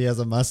because he has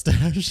a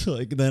mustache.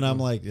 Like then I'm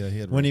like, Yeah, he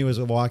had when he was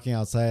walking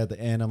outside at the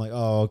end, I'm like,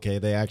 oh, okay,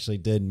 they actually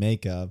did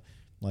makeup.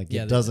 Like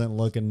Yeah, it they doesn't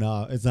look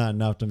enough. It's not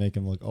enough to make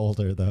him look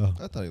older though.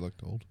 I thought he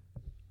looked old.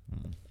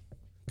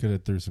 Could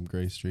have threw some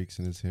gray streaks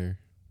in his hair.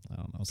 I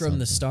don't know. From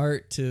the something.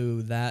 start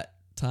to that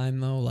time,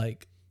 though,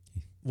 like,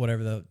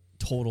 whatever the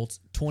total,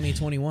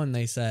 2021,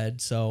 they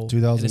said. So,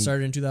 2000 and it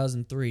started in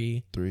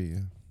 2003. 3, yeah.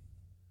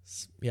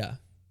 Yeah.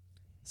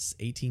 It's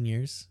 18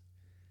 years.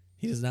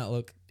 He does not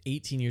look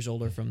 18 years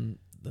older from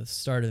the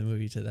start of the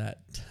movie to that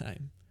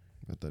time.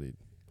 I thought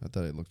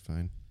he looked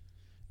fine.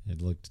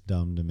 It looked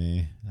dumb to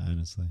me,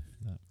 honestly.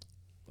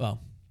 Well,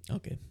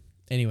 okay.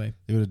 Anyway,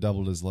 He would have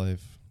doubled his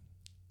life.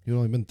 He'd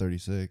only been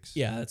 36.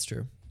 yeah, that's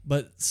true.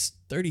 But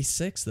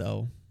 36,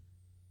 though.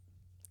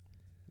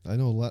 I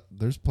know a lot.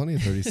 There's plenty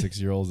of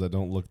 36-year-olds that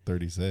don't look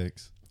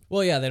 36.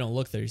 Well, yeah, they don't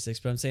look 36,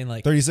 but I'm saying,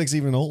 like, 36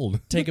 even old.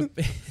 take a.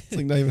 It's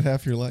like not even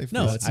half your life.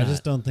 No, Chris. it's I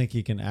just not. don't think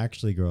he can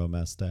actually grow a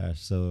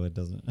mustache, so it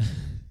doesn't.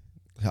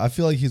 I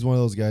feel like he's one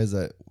of those guys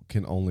that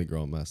can only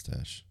grow a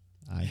mustache.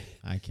 I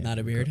can't. Not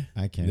a even beard?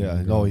 grow- I can't. Yeah,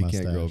 even no, grow a he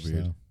can't grow a mustache,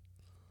 beard.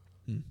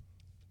 so.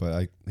 But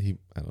I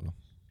don't know.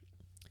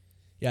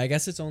 Yeah, I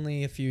guess it's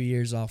only a few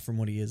years off from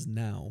what he is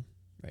now,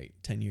 right?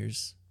 10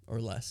 years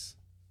or less.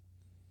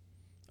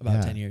 About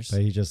Yeah, 10 years.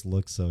 But he just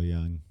looks so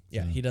young.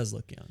 Yeah, so, he does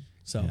look young.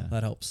 So Yeah.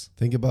 that helps.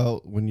 Think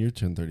about when you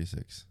turn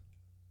 36.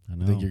 I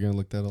know. Think you're gonna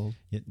look that old?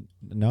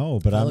 No,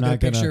 but If I I'm look at not a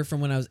picture gonna.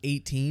 from when I was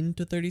 18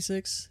 to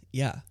 36.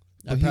 Yeah.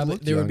 But he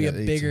looked There would be a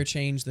young at bigger 18.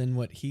 change than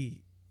what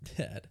he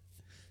had.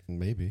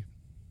 Maybe.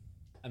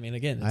 I mean,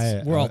 again,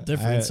 I- we're all I-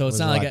 different, I so it's was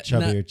not a like lot it,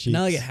 not, chubbier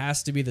not like it cheeks.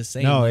 has to be the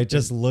same. No, like it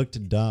just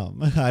looked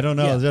dumb. I don't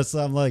know. Yeah. Just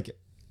I'm like,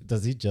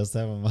 does he just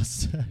have a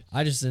mustache?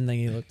 I just didn't think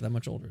he looked that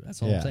much older.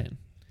 That's all I'm Yeah. saying.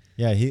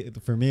 Yeah,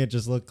 for me it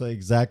just looked like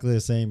exactly the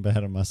same, but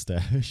had a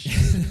mustache.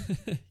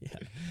 Yeah.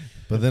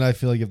 But then I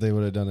feel like if they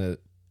would have done it,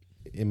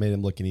 it made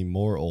him look any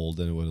more old,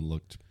 then it would have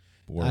looked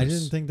worse. I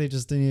didn't think they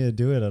just didn't need to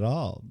do it at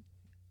all.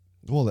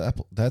 Well,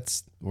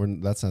 that's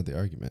not the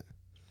argument.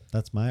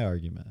 That's my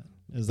argument.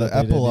 Is The that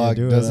they didn't need to epilogue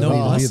do it doesn't at No need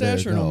all. to be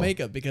mustache there, or no no.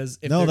 makeup? Because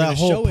if No, they're that gonna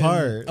whole show him-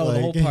 part, oh, the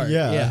whole like, part.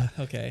 yeah. Yeah.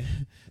 Okay.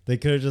 They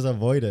could have just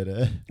avoided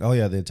it. Oh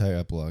yeah, the entire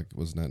epilogue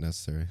was not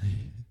necessary.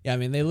 Yeah, I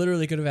mean, they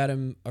literally could have had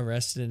him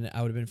arrested, and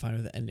I would have been fine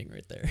with the ending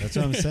right there. That's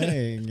what I'm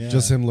saying. Yeah.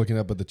 Just him looking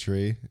up at the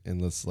tree and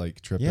this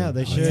like tripping. Yeah,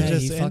 they Oh, should've yeah,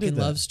 just he ended fucking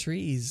that. loves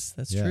trees.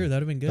 That's Yeah. true. That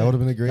would have been good. That would have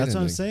been a great That's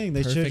what I'm ending. saying.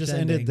 They should have Perfect just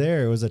ending. ended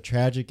there. It was a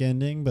tragic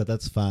ending, but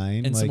that's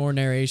fine. and like, some more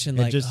narration,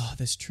 it like, just- oh,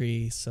 this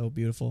tree is so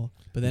beautiful.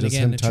 But then Just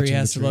again, him the tree touching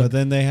has the to tree. look. but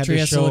then they had Tree to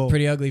has to show. look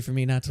pretty ugly for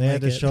me not to They like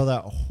had to it. show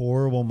that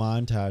horrible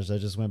montage that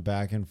just went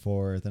back and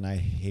forth, and I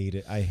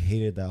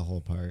hated that whole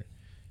part.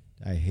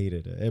 I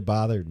hated it. It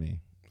bothered me.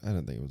 I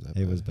didn't think it was that. It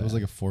bad. was It was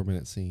bad. like a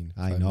 4-minute scene.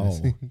 I 5 know.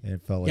 minute scene.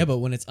 It felt like. Yeah, but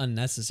when it's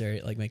unnecessary,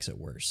 it like makes it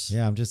worse.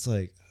 yeah, I'm just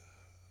like,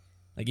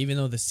 Like even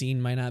though the scene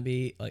might not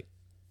be like,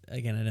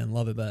 again, I didn't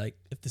love it, but like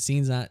if the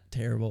scene's not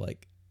terrible,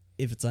 like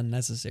if it's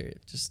unnecessary,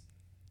 it just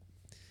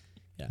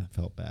I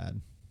felt bad.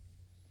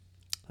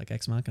 like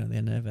Ex Machina, the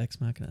end of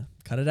Ex Machina.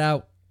 Cut it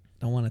out.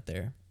 Don't want it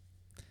there.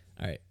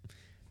 All right.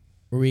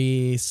 Were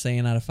we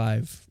saying out of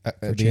 5? At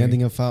for the Cherry?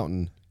 ending of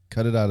Fountain,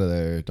 cut it out of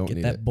there. Don't Get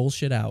need that it.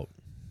 bullshit out.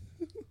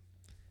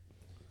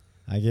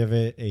 I give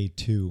it a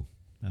 2.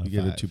 Out You of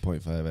give it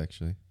 5. 2.5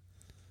 actually.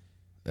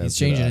 He's As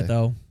did changing I. it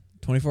though.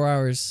 24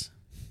 hours.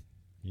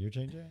 You're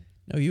changing it.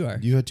 No, you are.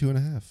 You had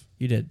 2.5.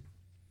 You did.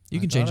 You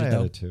I can thought change I it had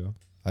though. a 2.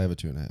 I have a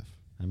 2.5.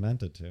 I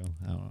meant a 2.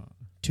 I don't know.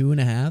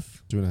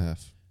 2.5.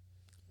 2.5.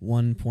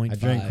 1.5. I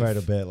drank quite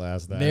a bit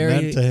last night. Very-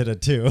 I meant to hit a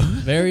 2.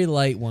 Very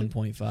light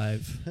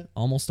 1.5.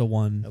 Almost a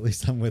 1. At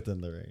least I'm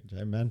within the range.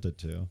 I meant a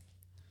 2. All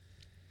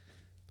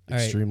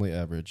right. Extremely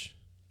average.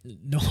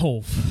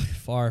 No,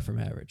 far from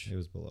average. It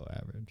was below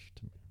average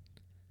to me.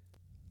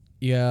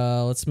 Yeah,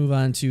 let's move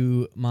on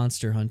to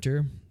Monster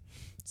Hunter.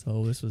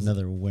 So this was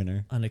Another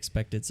winner.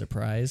 unexpected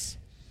surprise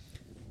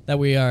that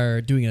we are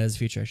doing it as a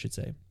feature, I should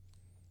say.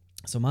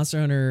 So Monster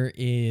Hunter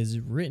is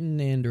written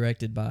and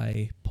directed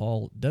by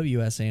Paul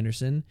W.S.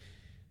 Anderson.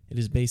 It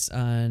is based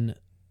on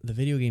the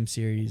video game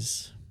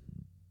series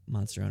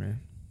Monster Hunter,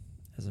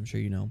 as I'm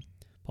sure you know.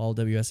 Paul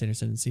W.S.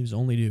 Anderson seems to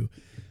only do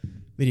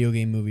video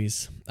game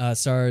movies.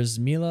 Stars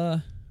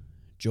Mila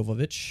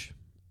Jovovich,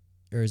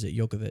 or is it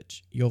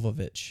Jovovich?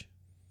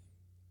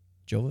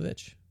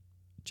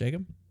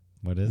 Jacob?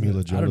 What is Mila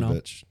it? I don't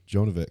know.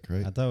 Jovovich,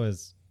 right? I thought it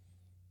was.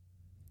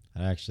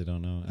 I actually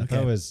don't know. I Okay.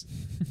 thought it was.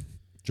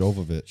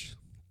 Jovovich.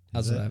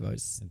 That's Is what it? I've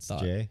always It's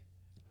thought. J.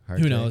 Hard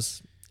Who J?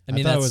 knows?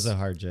 I thought it was that's- a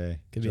hard J.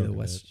 could be the Djokovic.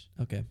 West.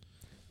 Okay.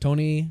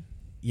 Tony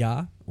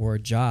Ja or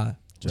Ja.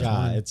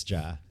 Ja. It's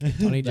Ja.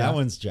 Tony Ja. That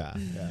one's Ja.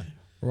 Yeah.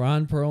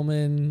 Ron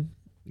Perlman.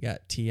 You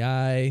got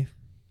T.I.,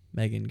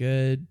 Megan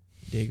Good,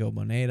 Diego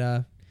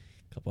Boneta,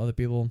 a couple other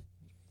people.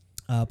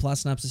 Plot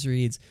synopsis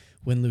reads,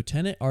 when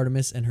Lieutenant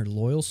Artemis and her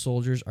loyal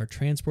soldiers are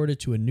transported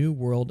to a new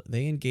world,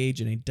 they engage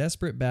in a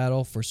desperate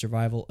battle for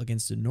survival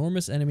against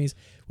enormous enemies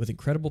with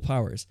incredible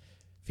powers.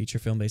 Feature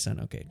film based on...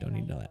 Okay, don't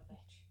need to know that.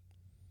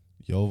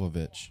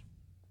 Jovovich.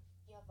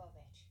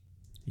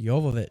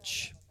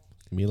 Jovovich.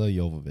 Mila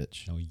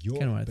Jovovich. No, you're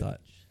Kind of a what I bitch.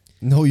 thought.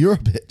 No, you're a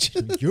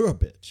bitch. You're a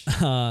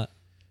bitch.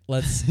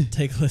 Let's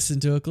take a listen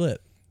to a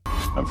clip.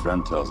 My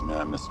friend tells me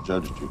I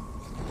misjudged you.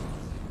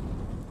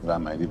 But I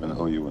might even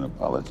owe you an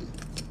apology.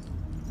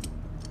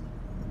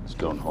 Just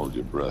don't hold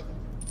your breath.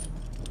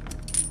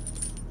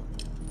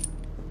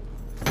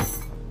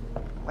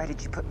 Why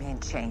did you put me in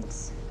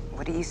chains?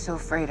 What are you so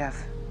afraid of?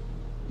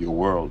 Your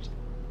world.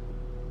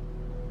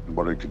 And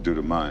what it could do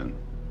to mine.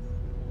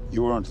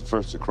 You weren't the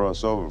first to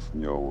cross over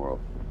from your world.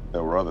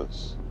 There were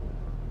others.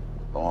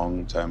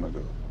 Long time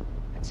ago.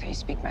 That's how you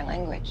speak my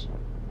language.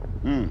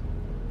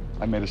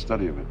 I made a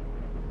study of it.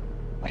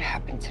 What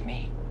happened to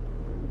me?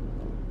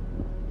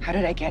 How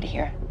did I get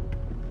here?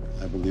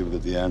 I believe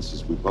that the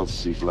answers we both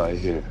seek lie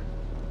here.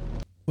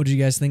 What did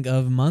you guys think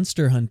of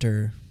Monster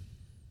Hunter?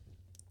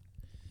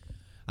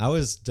 I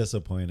was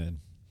disappointed.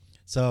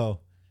 So,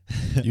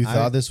 You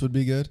thought this would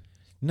be good?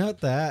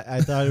 not that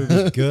I thought it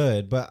would be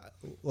good, but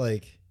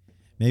like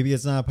maybe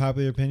it's not a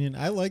popular opinion.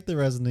 I like the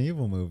Resident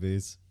Evil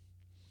movies.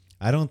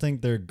 I don't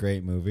think they're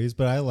great movies,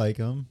 but I like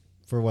them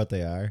for what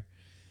they are.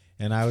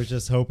 And I was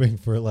just hoping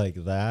for like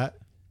that.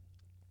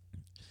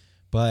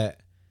 But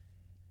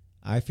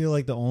I feel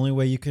like the only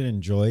way you can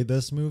enjoy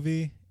this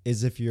movie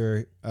is if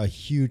you're a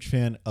huge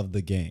fan of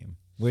the game,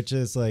 which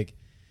is like,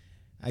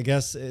 I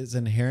guess is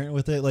inherent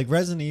with it. Like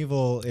Resident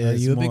Evil is.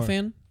 Are you a big more-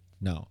 fan?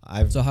 No,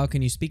 So how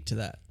can you speak to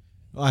that?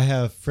 I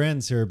have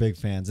friends who are big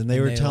fans, and they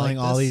And were they telling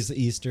like all this? these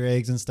Easter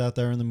eggs and stuff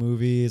that are in the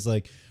movies.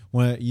 Like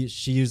when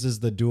she uses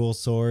the dual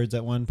swords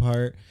at one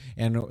part,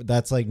 and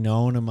that's like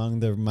known among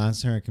the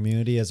Monster Hunter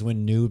community as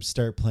when noobs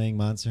start playing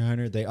Monster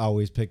Hunter, they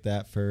always pick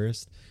that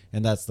first,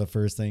 and that's the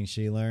first thing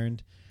she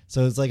learned.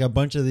 So it's like a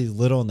bunch of these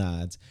little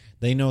nods.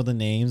 They know the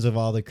names of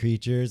all the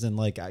creatures, and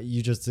like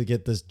you just to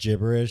get this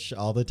gibberish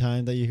all the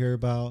time that you hear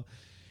about.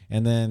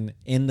 And then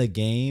in the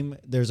game,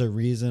 there's a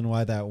reason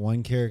why that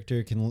one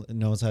character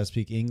knows how to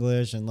speak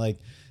English, and like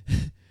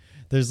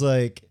there's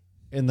like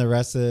in the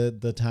rest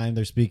of the time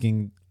they're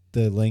speaking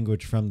the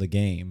language from the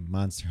game,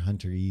 Monster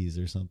Hunterese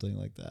or something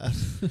like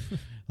that,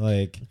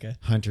 like Okay.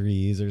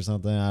 Hunterese or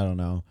something. I don't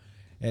know.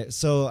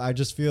 So I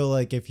just feel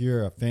like if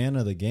you're a fan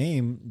of the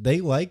game,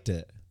 they liked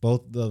it.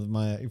 Both of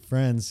my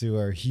friends who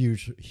are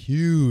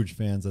huge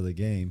fans of the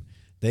game,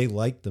 they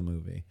liked the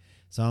movie.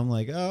 So I'm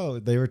like, oh,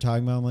 they were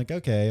talking about, I'm like,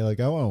 okay, like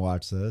I want to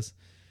watch this.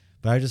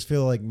 But I just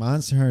feel like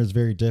Monster Hunter is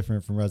very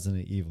different from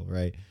Resident Evil,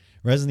 right?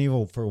 Resident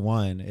Evil, for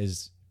one,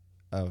 is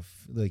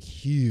like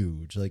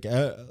huge. Like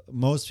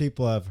most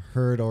people have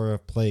heard or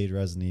have played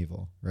Resident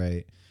Evil,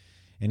 right?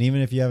 And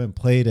even if you haven't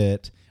played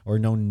it or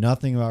know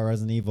nothing about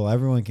Resident Evil,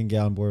 everyone can get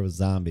on board with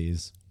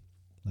zombies.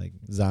 Like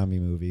zombie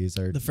movies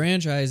are. The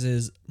franchise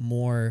is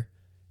more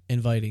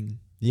inviting.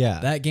 Yeah.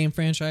 That game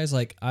franchise,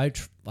 like I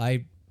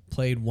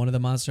played one of the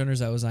Monster Hunters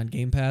that was on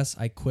Game Pass.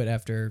 I quit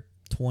after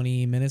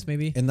 20 minutes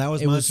maybe. And that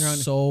was it Monster was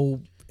Hunter.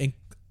 so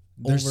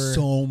There's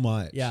so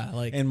much. Yeah,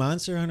 like- and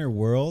Monster Hunter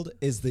World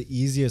is the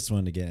easiest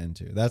one to get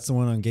into. That's the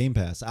one on Game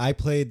Pass. I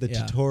played the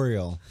Yeah.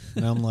 tutorial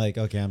and I'm like,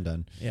 okay, I'm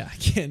done. Yeah, I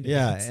can't.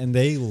 Yeah, and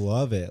they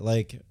love it.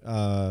 Like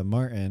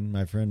Martin,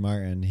 my friend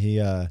Martin,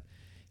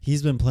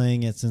 he's been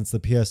playing it since the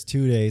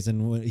PS2 days,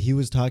 and when he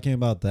was talking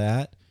about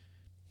that,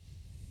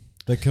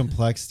 the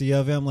complexity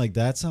of it, I'm like,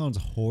 that sounds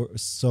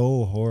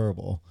so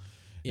horrible.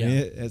 Yeah.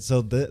 And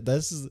so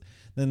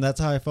that's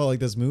how I felt like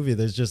this movie.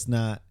 There's just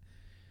not.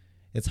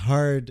 It's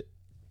hard.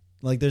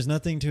 Like there's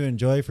nothing to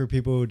enjoy for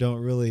people who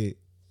don't really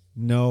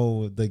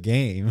know the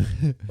game.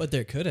 But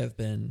there could have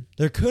been.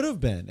 There could have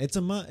been. It's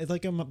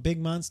like a big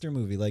monster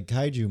movie, like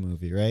kaiju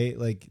movie, right?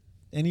 Like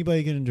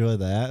anybody can enjoy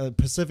that.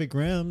 Pacific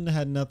Rim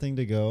had nothing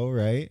to go,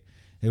 right?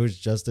 It was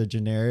just a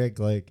generic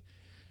like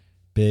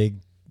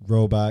big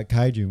robot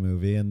kaiju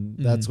movie, and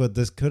that's what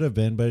this could have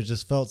been. But it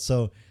just felt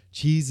so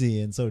cheesy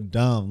and so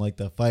dumb. Like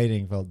the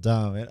fighting felt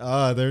dumb,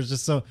 and there's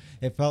just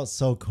it felt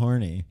so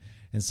corny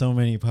in so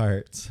many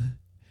parts.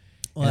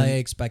 Well, And I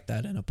expect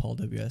that in a Paul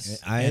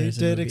W.S. I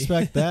Anderson did movie.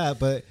 expect that,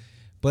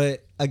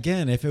 but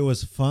again, if it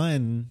was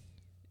fun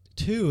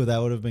too, that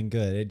would have been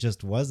good. It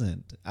just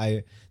wasn't.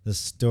 The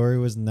story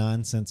was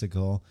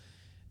nonsensical.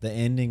 The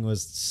ending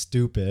was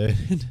stupid.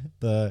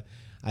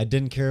 I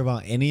didn't care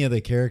about any of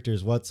the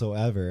characters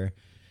whatsoever.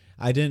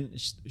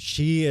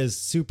 She is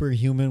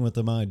superhuman with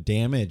the amount of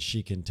damage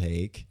she can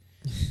take.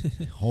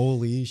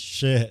 Holy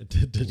shit.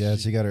 Yeah,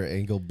 she got her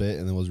ankle bit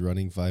and then was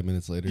running 5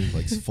 minutes later,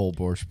 like full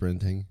bore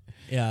sprinting.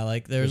 Yeah,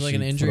 like there was Or like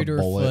an she injury put a to her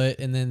bullet. foot,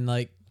 and then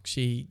like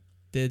she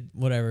did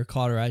whatever,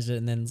 cauterized it,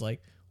 and then it's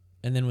like,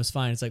 and then was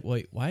fine. It's like,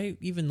 wait, why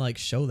even like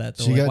show that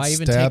though? She Like, got why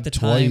even take stabbed the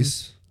time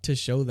twice. to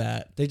show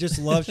that? They just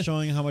love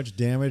showing how much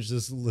damage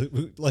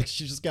like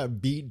she just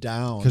got beat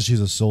down. Because she's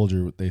a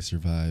soldier, they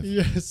survive.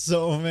 Yeah,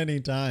 so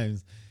many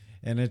times.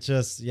 And it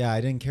just,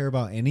 I didn't care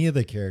about any of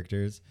the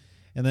characters.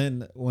 And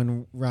then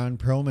when Ron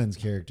Perlman's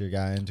character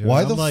got into Why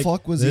it, I'm the like,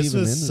 fuck was he this even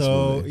was in this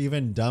so movie?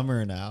 even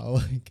dumber now.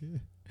 Like,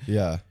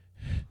 Yeah.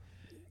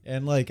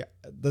 and like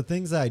the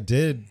things that I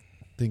did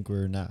think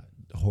were not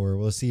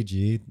horrible.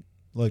 CG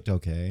looked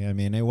okay. I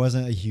mean, it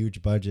wasn't a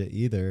huge budget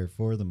either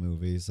for the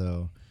movie,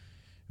 so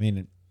I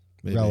mean,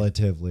 Maybe.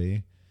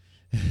 relatively.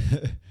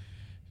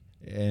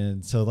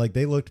 And so like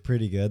they looked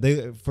pretty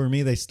good. For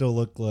me, they still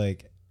look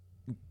like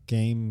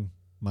game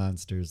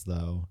monsters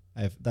though.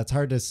 That's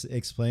hard to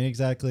explain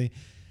exactly.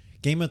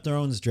 Game of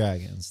Thrones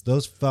dragons,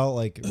 those felt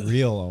like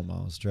real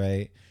almost,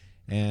 right?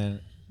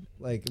 And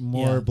like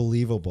more Yeah.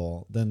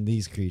 believable than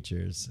these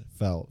creatures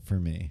felt for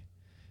me.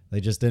 They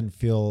just didn't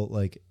feel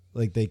like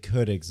they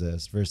could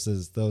exist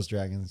versus those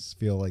dragons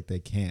feel like they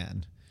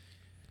can.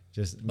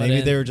 Just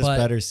maybe they were just but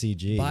better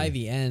CG. By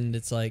the end,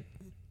 it's like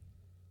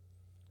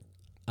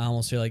I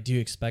almost feel like, do you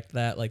expect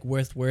that? Like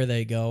with where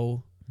they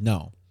go?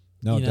 No,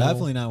 You know?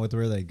 definitely not with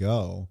where they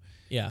go.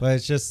 Yeah. But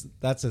it's just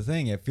that's the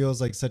thing. It feels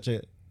like such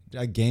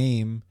a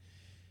game,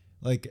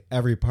 like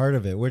every part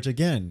of it. Which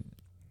again,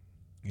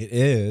 it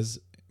is.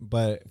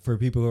 But for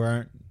people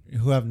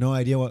who have no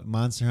idea what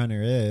Monster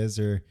Hunter is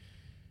or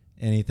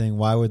anything,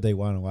 why would they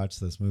want to watch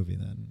this movie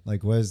then?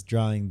 Like, what is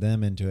drawing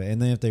them into it?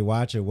 And then if they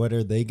watch it, what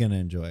are they gonna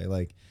enjoy?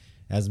 Like,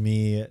 as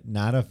me,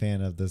 not a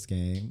fan of this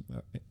game,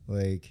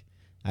 like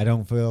I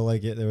don't feel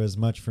like there was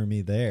much for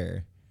me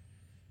there.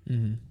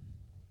 Mm-hmm.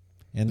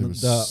 And There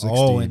was the 60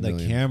 and the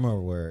million. camera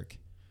work,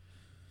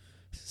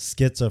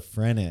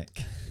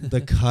 schizophrenic.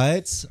 The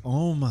cuts,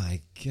 oh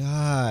my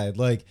god!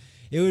 Like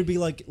it would be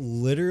like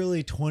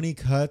literally 20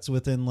 cuts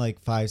within like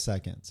 5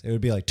 seconds. It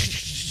would be like,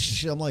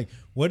 I'm like,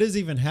 what is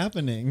even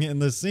happening in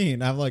this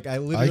scene? I'm like, I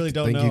literally I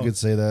don't think know. you could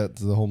say that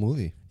to the whole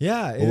movie.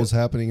 Yeah, What was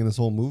happening in this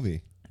whole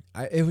movie?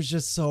 it was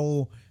just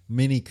so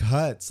many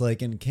cuts,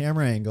 like in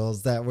camera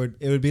angles that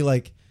it would be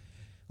like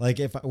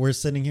if we're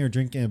sitting here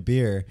drinking a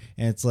beer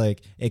and it's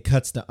like it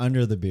cuts to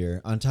under the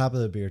beer, on top of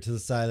the beer, to the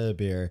side of the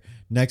beer,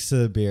 next to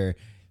the beer,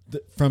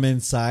 from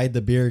inside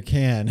the beer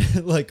can,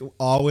 like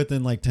all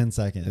within like 10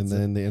 seconds. And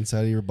then the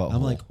inside of your butthole.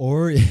 I'm like,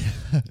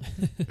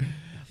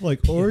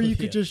 or you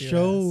could just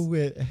show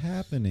it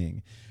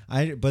happening.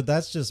 But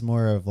that's just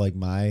more of like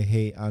my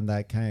hate on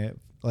that kind of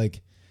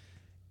like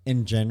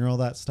in general,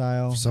 that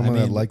style. for someone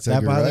that likes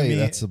Edgar bothered Wright, me.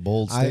 that's a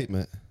bold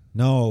statement.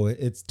 No,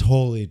 it's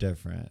totally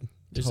different.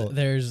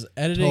 There's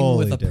editing totally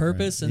with a different.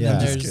 purpose, and Yeah.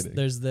 then Just kidding.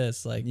 there's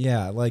this like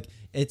Yeah, like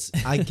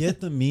I get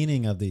the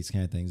meaning of these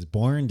kind of things.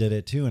 Bourne did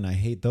it too, and I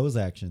hate those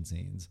action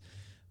scenes.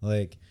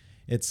 Like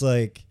it's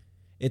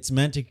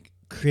meant to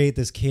create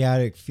this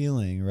chaotic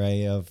feeling,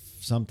 right? Of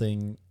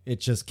something,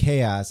 it's just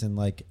chaos and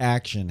like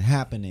action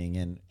happening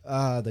and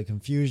the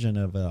confusion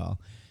of it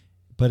all.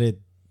 But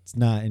it's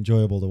not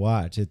enjoyable to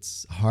watch.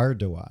 It's hard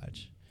to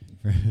watch.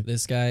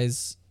 this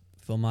guy's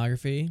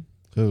filmography.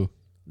 Who?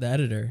 The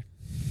editor,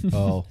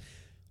 Oh,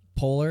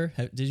 Polar.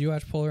 Did you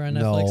watch Polar on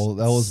Netflix? no,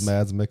 that was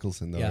Mads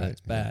Mikkelsen, though, Yeah, right?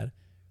 it's bad.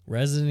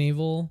 Resident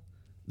Evil,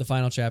 the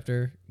final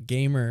chapter.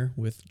 Gamer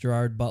with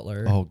Gerard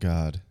Butler. Oh,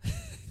 God.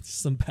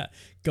 Some bad.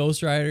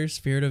 Ghost Rider,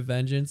 Spirit of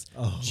Vengeance.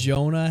 Oh.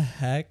 Jonah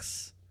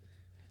Hex.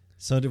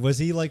 So was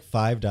he like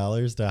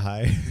 $5 to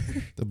hire?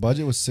 The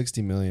budget was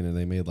 $60 million, and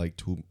they made like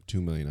 $2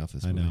 million off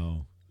this I movie.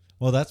 know.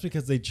 Well, that's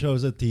because they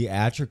chose a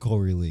theatrical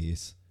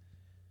release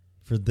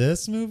for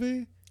this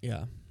movie.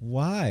 Yeah.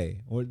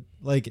 Why?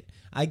 Like,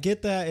 I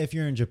get that if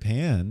you're in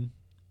Japan,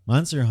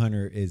 Monster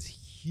Hunter is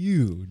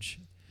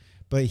huge,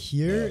 but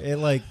here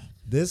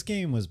this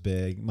game was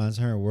big.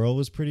 Monster Hunter World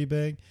was pretty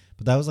big,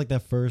 but that was like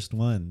that first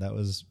one that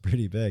was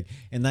pretty big,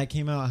 and that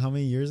came out how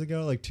many years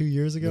ago? Like 2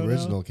 years ago. The now?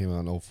 original came out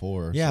in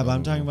 2004. Yeah, so but I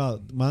I'm don't talking know.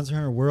 about Monster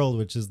Hunter World,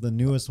 which is the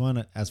newest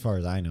one as far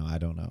as I know. I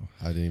don't know.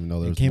 I didn't even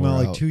know there was It came more out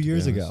like out, 2 to be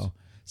years honest. ago.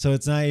 So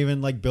it's not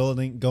even like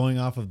going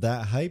off of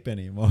that hype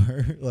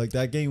anymore. Like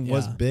that game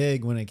was Yeah.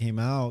 big when it came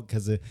out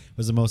because it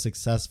was the most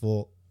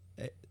accessible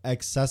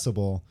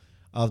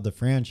of the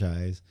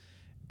franchise.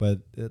 But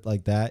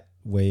like that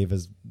wave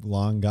is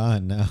long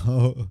gone now.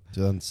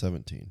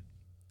 2017.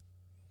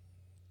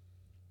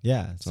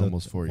 Yeah. It's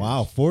almost 4 years.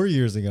 Wow, 4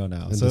 years ago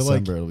now. In So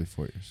December, like it'll be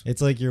 4 years.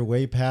 it's like you're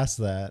way past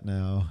that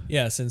now.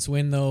 Yeah. Since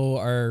when, though,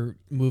 are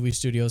movie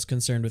studios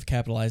concerned with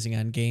capitalizing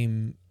on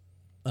game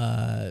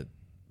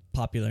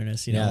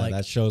popularness? You know, like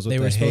that shows with they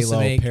the were supposed to Halo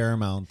make-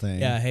 Paramount thing.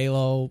 Yeah,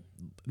 Halo,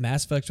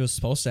 Mass Effect was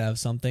supposed to have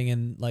something,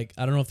 and like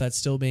I don't know if that's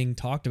still being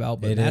talked about,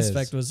 but It Mass is.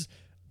 Effect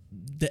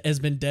has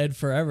been dead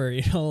forever.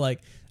 You know,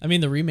 like I mean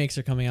the remakes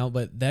are coming out,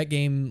 but that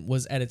game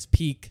was at its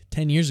peak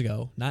 10 years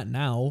ago, not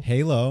now.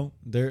 Halo,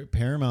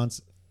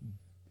 Paramount's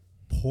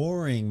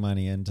pouring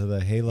money into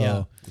the Halo.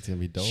 Yeah. It's going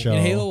to be dope. Show. And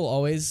Halo will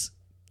always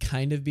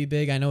kind of be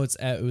big. I know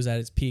it was at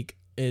its peak.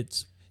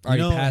 It's You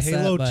already know, past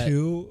Halo that, but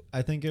 2,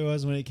 I think it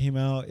was when it came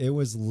out, it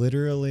was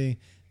literally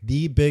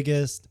the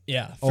biggest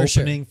yeah, for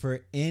sure. opening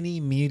for any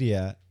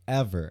media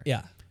ever.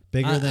 Yeah,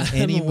 Bigger than I'm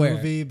any aware.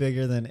 movie,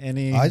 bigger than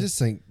any. I just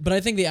think but I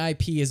think the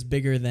IP is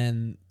bigger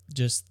than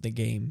just the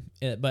game.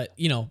 But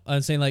you know, I'm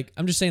just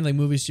saying like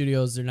movie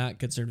studios, they're not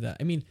concerned with that.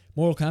 I mean,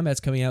 Mortal Kombat's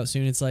coming out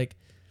soon. It's like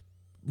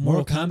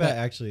Mortal Kombat Kombat.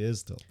 actually is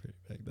still pretty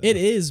big. Though. It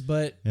is,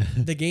 but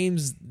the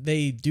games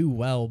they do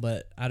well.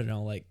 But I don't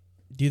know. Like,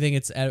 do you think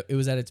it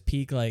was at its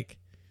peak like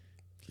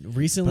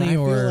recently But I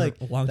or feel like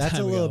a long that's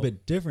time a little ago?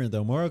 bit different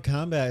though. Mortal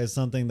Kombat is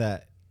something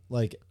that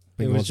like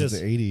Been it going was since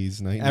just the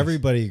 80s, 90s.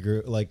 everybody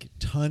grew like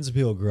tons of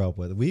people grew up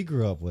with it. We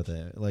grew up with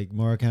it. Like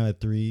Mortal Kombat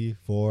 3,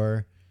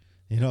 4,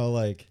 you know,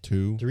 like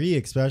 2. 3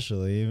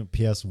 especially,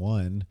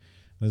 PS1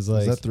 was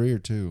like Was that 3 or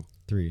 2?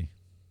 3.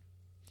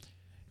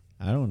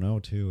 I don't know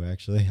 2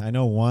 actually. I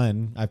know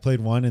 1. I played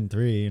 1 and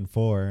 3 and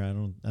 4.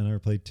 I never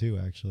played 2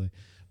 actually.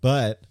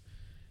 But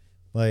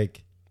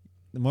like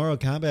the Mortal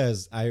Kombat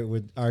is, I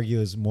would argue,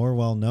 is more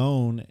well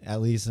known,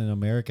 at least in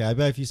America. I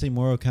bet if you say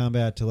Mortal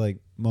Kombat to like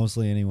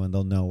mostly anyone,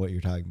 they'll know what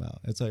you're talking about.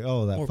 It's like,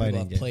 oh, that More people fighting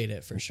have game. played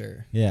it for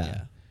sure.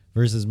 Yeah.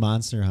 Versus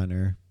Monster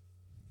Hunter.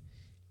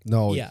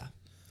 No. Yeah.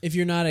 If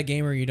you're not a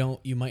gamer,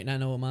 you might not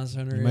know what Monster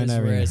Hunter You might is, not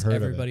even whereas heard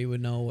of it. everybody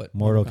would know what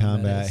Mortal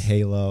Kombat, is.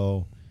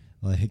 Halo,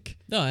 like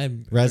No,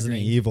 I'm Resident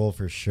agreeing. Evil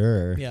for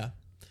sure. Yeah.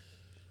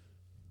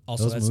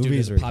 Also, Those that's due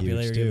movies to are the huge,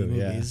 popularity of the too,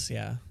 yeah. movies.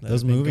 Yeah. that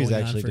Those have been movies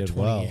going on actually for did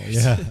 20 well. years.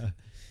 Yeah.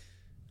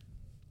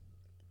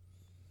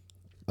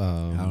 I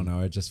I don't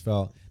know. It just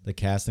felt, the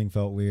casting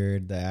felt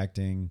weird. The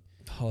acting.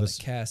 Oh, Was-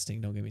 the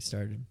casting! Don't get me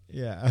started.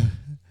 Yeah.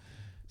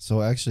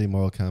 So actually,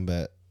 Mortal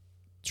Kombat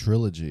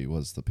Trilogy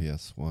was the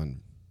PS1.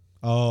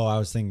 Oh, I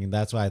was thinking,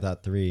 that's why I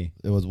thought 3.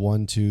 It was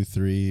 1, 2,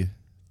 3,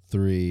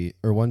 3,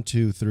 or 1,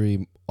 2,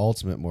 3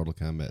 Ultimate Mortal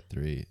Kombat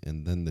 3,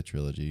 and then the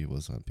trilogy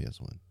was on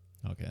PS1.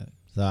 Okay.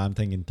 So I'm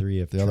thinking 3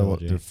 of The other one,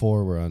 trilogy. the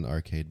 4 were on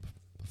arcade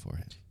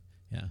beforehand.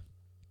 Yeah.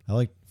 I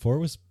like 4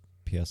 was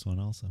PS1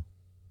 also.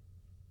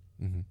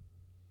 Mm-hmm.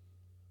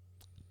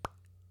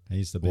 I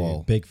used to be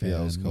Well, a big fan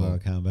yeah, it was of Mortal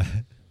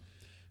Kombat.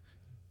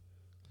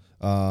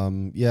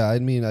 Yeah, I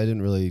mean, I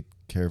didn't really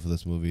care for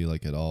this movie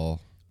like at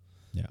all.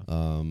 Yeah.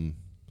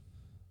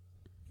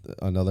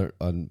 Another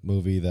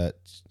movie that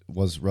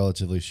was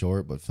relatively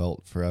short but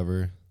felt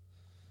forever.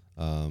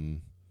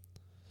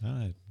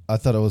 I I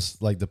thought it was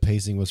like the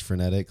pacing was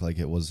frenetic. Like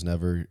it was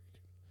never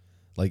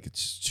like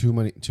it's too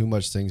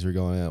much things were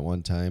going on at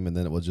one time, and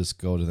then it would just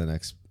go to the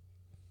next.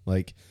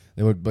 Like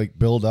it would like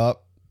build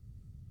up,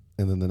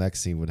 and then the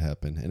next scene would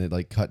happen, and it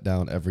like cut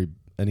down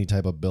any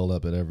type of build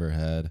up it ever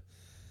had.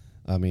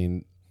 I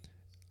mean,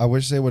 I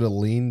wish they would have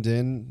leaned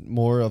in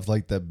more of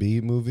like the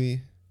B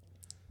movie.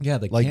 Yeah,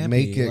 the Like campy,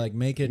 make it like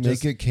make it make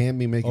just it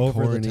campy, make it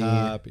over corny, the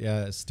top.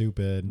 Yeah, it's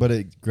stupid. but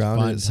it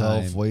grounded Fun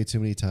itself time. way too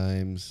many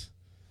times.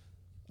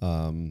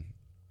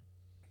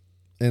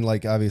 And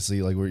like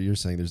obviously, like what you're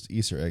saying, there's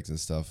Easter eggs and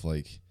stuff.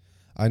 Like,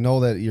 I know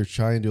that you're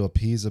trying to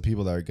appease the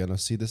people that are gonna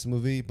see this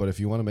movie, but if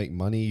you want to make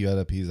money, you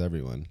gotta appease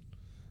everyone.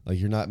 Like,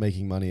 you're not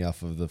making money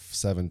off of the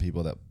 7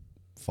 people that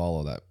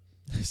follow that.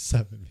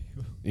 7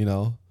 people. You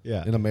know,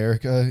 Yeah. in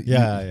America,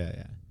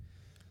 Yeah.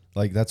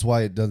 like that's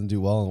why it doesn't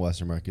do well in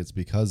Western markets,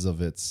 because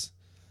of its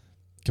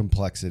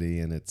complexity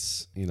and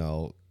its, you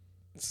know,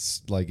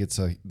 it's like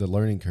the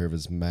learning curve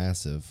is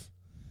massive,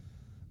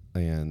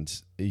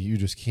 and you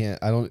just can't.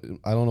 I don't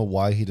know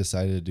why he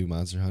decided to do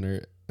Monster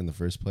Hunter in the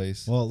first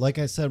place. Well, like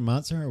I said,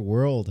 Monster Hunter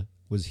World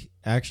was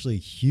actually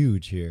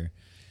huge here,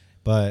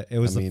 but it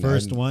was I the mean,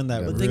 first I one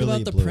that never- But really think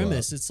about the blew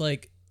premise. up. It's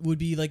like would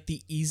be like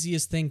the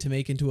easiest thing to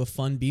make into a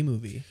fun B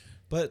movie.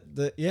 But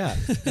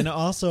and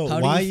also, How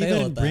do why you fail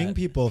even at bring that?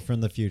 people from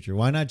the future?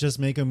 Why not just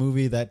make a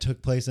movie that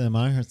took place in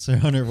Monster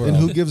Hunter World? And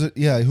who gives it?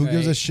 Yeah, who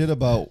gives a Right. shit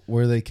about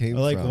where they came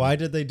Or, like, from? why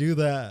did they do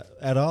that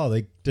at all?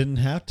 They didn't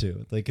have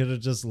to. They could have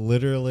just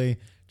literally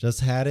just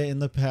had it in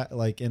the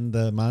like in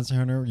the Monster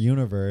Hunter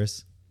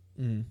universe.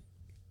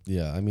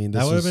 Yeah, I mean,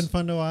 That would have been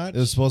fun to watch. It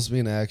was supposed to be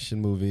an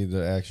action movie.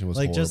 The action was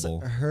like horrible.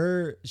 just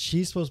her.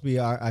 She's supposed to be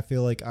I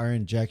feel like our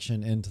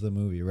injection into the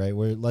movie, right?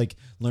 We're like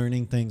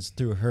learning things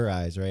through her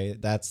eyes, right?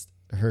 That's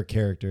her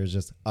character is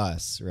just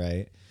us,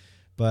 right?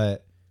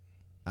 But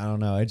I don't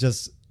know. It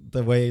just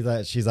the way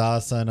that she's all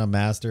of a sudden a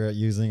master at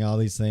using all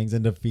these things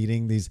and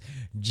defeating these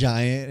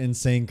giant,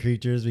 insane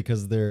creatures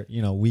because they're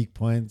weak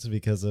points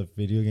because of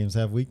video games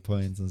have weak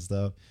points and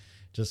stuff.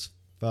 Just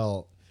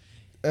felt.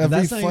 And Every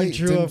that's not even fight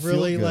true didn't of feel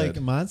really good. like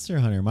Monster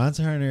Hunter.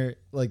 Monster Hunter,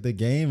 like the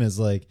game is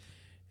like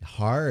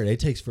hard. It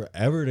takes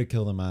forever to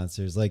kill the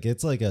monsters. Like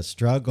it's like a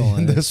struggle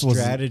and This a was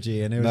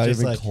strategy, and it was not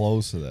just even like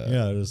close to that.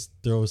 yeah, just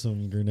throw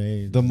some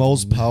grenades. The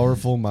most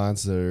powerful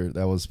monster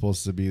that was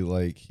supposed to be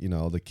like,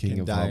 the king Can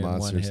of die all in one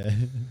monsters. hit.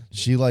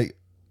 She like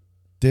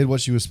did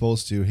what she was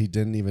supposed to. He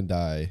didn't even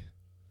die,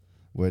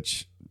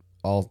 which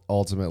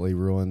ultimately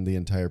ruined the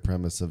entire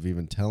premise of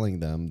even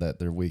telling them that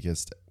they're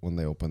weakest when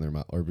they open their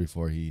mouth or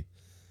before he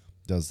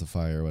does the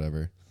fire or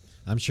whatever.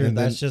 I'm sure And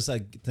that's then- just a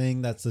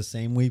thing that's the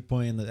same weak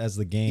point as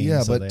the game.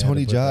 Yeah, so they but had to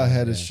Tony put Jaa that,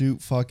 had to yeah.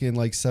 shoot fucking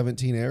like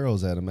 17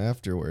 arrows at him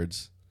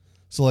afterwards.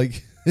 So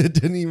like it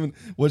didn't even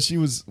what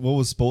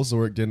was supposed to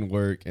work didn't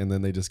work, and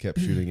then they just kept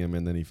shooting him,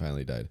 and then he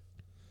finally died.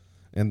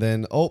 And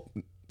then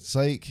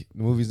psych,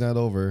 the movie's not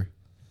over.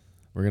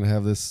 We're gonna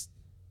have this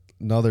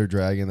another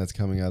dragon that's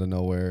coming out of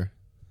nowhere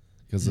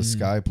because the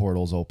sky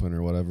portal's open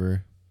or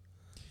whatever.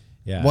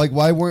 Yeah. Like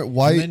why?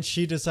 And then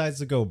she decides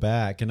to go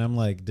back, and I'm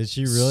like, did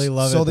she really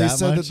love So it they that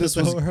said much? that this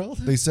the was. world?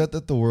 They said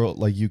that the world,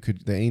 like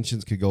the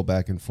ancients could go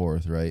back and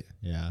forth, right?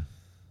 Yeah.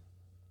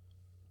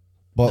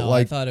 But no,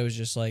 like, I thought it was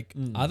just like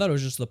I thought it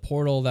was just the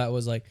portal that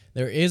was like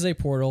there is a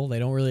portal. They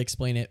don't really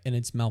explain it, and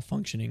it's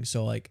malfunctioning.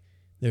 So like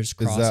there's is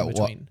cross that in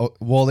between.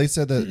 well, they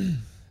said that.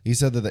 He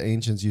said that the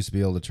ancients used to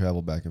be able to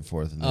travel back and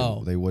forth,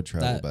 and they would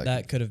travel back.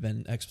 That could have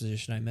been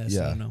exposition I missed.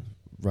 I don't know.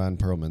 Ron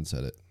Perlman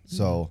said it.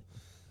 So,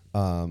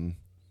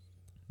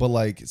 but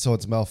like, so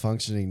it's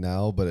malfunctioning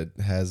now, but it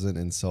hasn't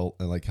in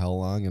like how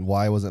long, and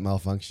why was it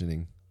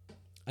malfunctioning?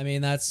 I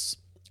mean,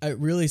 it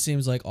really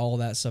seems like all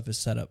that stuff is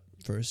set up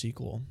for a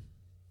sequel.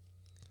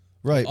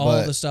 Right, All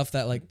the stuff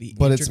that like the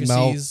but it's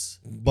intricacies.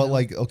 but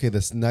like, okay,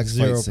 this next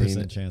fight 0%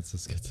 scene. chance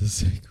this gets a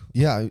sequel.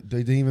 Yeah, they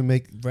didn't even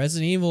make.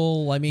 Resident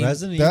Evil. I mean,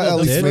 Resident that Evil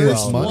at least did made well.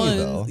 us money, one,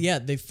 though. yeah,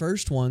 the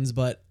first ones,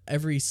 but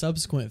every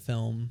subsequent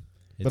film.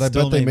 It But I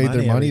still bet they made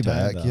their money every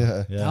time, back,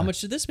 though. yeah. How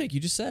much did this make? You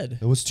just said.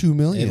 It was $2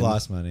 million. It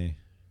lost money.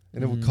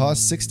 and it would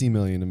cost $60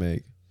 million to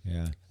make.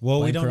 Yeah. Well,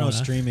 we Blame don't know Corona.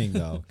 streaming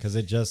though, because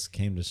it just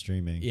came to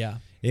streaming. Yeah.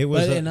 It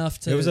was But enough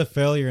to. It was a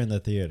failure in the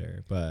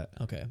theater, but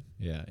Okay.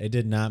 yeah, it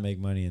did not make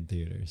money in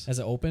theaters. Has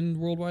it opened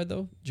worldwide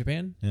though?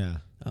 Japan? Yeah.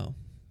 Oh.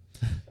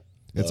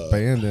 It's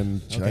banned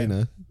in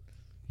China.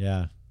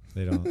 Yeah.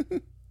 They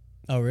don't.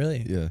 Oh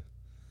really? Yeah.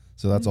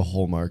 So that's a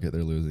whole market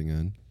they're losing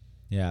on.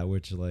 Yeah,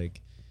 which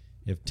like,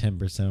 if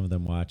 10% of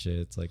them watch it,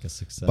 it's like a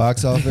success.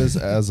 Box office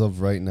as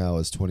of right now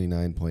is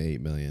 $29.8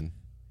 million,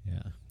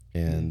 Yeah.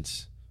 and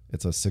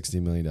it's a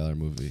 $60 million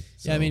movie.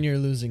 Yeah, I So mean you're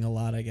losing a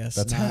lot, I guess.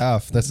 that's Not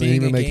half. That's not being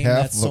even a make game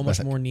half. that's of so it much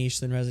back. more niche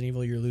than Resident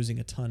Evil. You're losing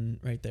a ton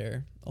right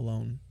there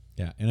alone.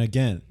 Yeah, and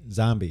again,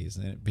 zombies.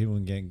 And people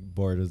can get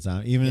bored with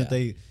zombies, even if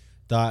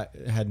Yeah.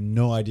 they had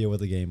no idea what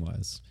the game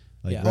was.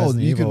 Like Yeah. Oh,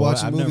 Resident you could Evil,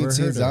 watch a I've movie never and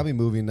see a heard of. zombie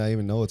movie and not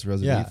even know it's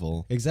Resident Yeah,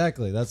 Evil.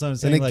 exactly. That's what I'm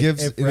saying. it like,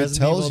 gives- if and it Resident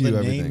tells Evil, you the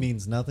everything. name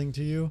means nothing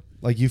to you.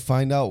 Like you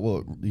find out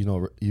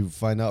you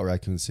find out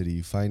Raccoon City.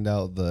 You find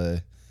out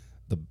the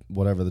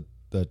whatever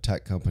the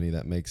tech company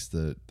that makes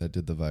that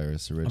did the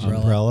virus originally.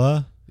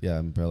 Umbrella. Yeah,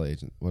 Umbrella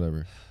Agent,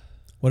 whatever.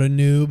 What a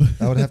noob.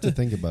 I would have to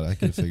think about it. I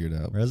could figure it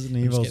out. Resident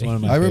I'm just Evil is kidding. one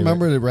of my. I favorite.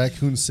 remember the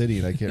Raccoon City,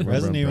 and I can't remember.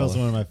 Resident Evil is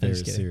Umbrella. one of my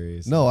just favorite kidding.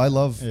 series. No, I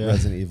love Yeah.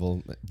 Resident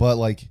Evil, but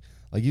like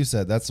you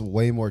said, that's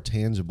way more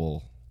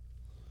tangible.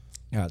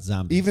 Yeah,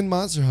 zombies. Even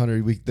Monster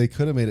Hunter, they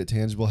could have made it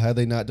tangible had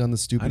they not done the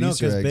stupid I know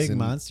Easter because eggs. big and-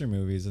 monster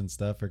movies and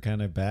stuff are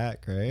kind of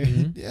back, right?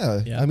 Mhm.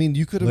 Yeah. Yeah. I mean,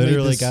 you could have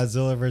Literally, made this.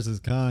 Godzilla versus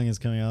Kong is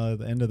coming out at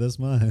the end of this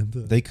month.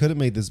 They could have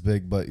made this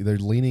big, but they're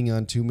leaning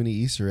on too many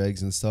Easter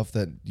eggs and stuff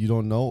that you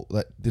don't know,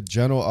 that the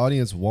general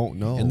audience won't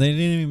know. And they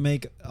didn't even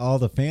make all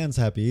the fans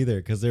happy either,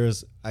 because there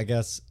was, I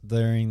guess,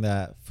 during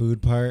that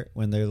food part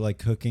when they're like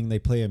cooking, they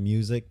play a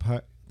music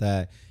part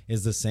that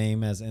is the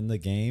same as in the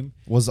game.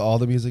 Was all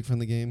the music from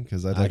the game?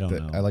 Because I don't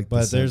know. I like,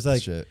 but there's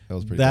like shit. That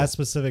was pretty. that dope.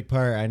 specific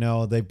part. I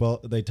know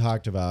they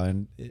talked about,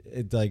 and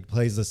it like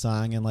plays the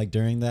song, and like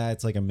during that,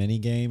 it's like a mini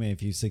game, and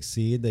if you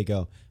succeed, they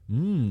go,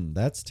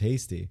 that's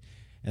tasty,"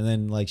 and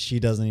then like she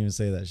doesn't even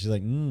say that. She's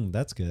like,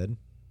 "That's good."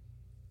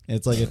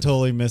 It's like a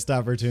totally missed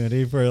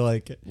opportunity for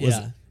like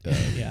Yeah.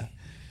 Yeah.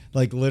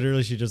 like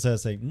literally she just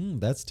has to say,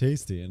 "That's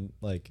tasty," and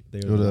like they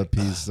It were would have like,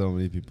 appeased so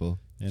many people.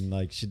 and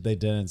like they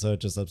didn't, so it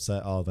just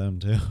upset all of them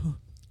too.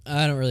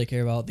 I don't really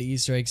care about the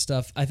Easter egg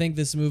stuff. I think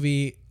this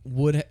movie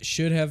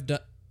should have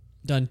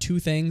done two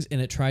things,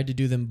 and it tried to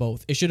do them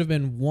both. It should have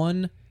been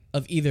one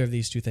of either of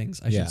these two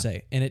things, I Yeah. should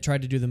say, and it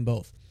tried to do them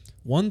both.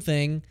 One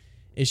thing,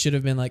 it should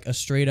have been like a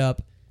straight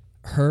up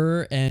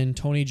her and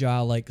Tony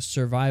Jaa like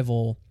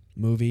survival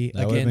movie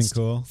That would've been against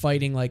cool.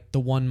 fighting like the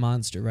one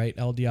monster, right?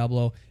 El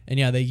Diablo. And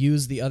yeah, they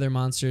use the other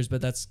monsters, but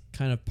that's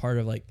kind of part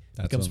of like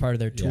That's becomes what- part of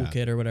their yeah.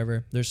 toolkit or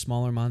whatever. They're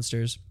smaller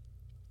monsters.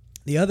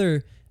 The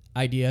other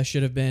idea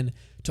should have been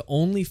to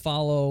only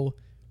follow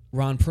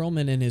Ron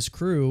Perlman and his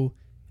crew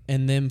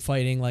and them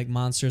fighting like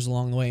monsters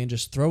along the way, and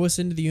just throw us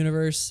into the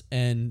universe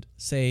and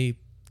say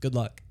good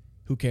luck.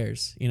 Who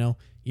cares? You know,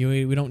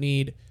 we don't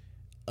need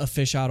a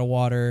fish out of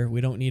water. We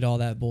don't need all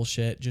that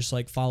bullshit. Just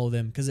like follow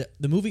them, because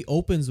the movie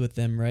opens with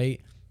them,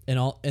 right? And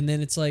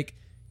then it's like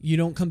you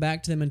don't come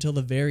back to them until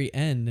the very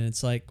end, and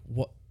it's like,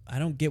 what? I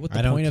don't get what the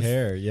I don't point of.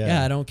 care.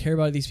 Yeah. I don't care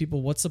about these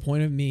people. What's the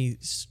point of me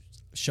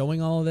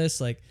showing all of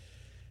this? Like,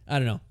 I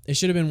don't know. It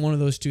should have been one of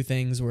those two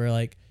things where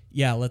like,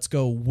 yeah, let's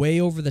go way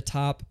over the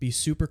top, be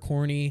super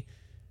corny,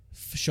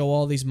 show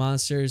all these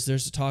monsters.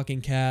 There's a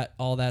talking cat.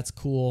 All that's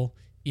cool.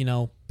 You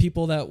know,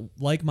 people that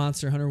like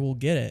Monster Hunter will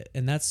get it,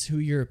 and that's who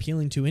you're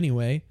appealing to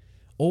anyway.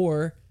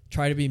 Or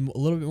try to be a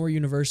little bit more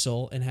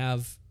universal and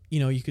have, you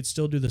know, you could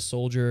still do the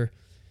soldier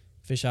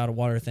fish out of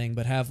water thing,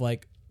 but have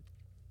like,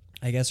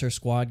 I guess her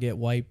squad get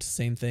wiped,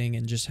 same thing,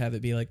 and just have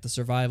it be like the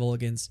survival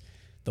against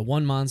the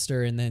one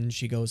monster, and then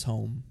she goes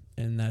home,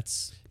 and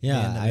that's the end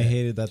Yeah, of I it.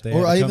 hated that they Or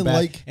had to I come even back,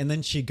 like- and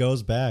then she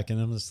goes back, and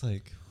I'm just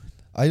like,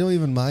 I don't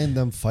even mind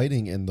them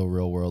fighting in the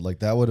real world. Like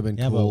that would have been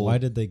yeah, cool. but why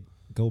did they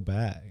go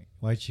back?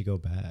 Why'd she go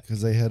back?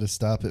 Because they had to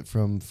stop it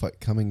from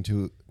coming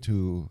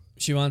to.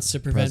 She wants to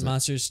prevent Present.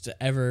 monsters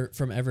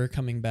from ever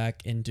coming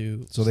back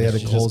into. So they had to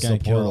she's close just the gonna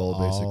kill portal,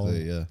 all-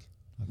 basically. Yeah.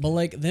 But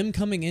like them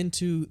coming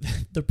into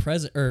the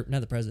present, or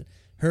not the present,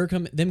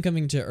 them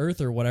coming to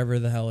Earth or whatever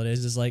the hell it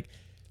is like,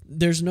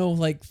 there's no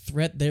like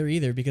threat there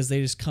either because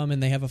they just come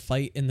and they have a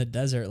fight in the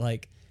desert.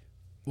 Like,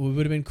 it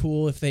would have been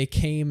cool if they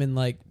came and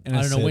like In a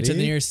I don't know, went to the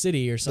city? nearest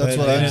city or something. That's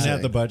They what I'm didn't saying.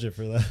 have the budget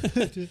for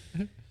that.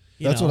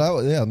 That's what I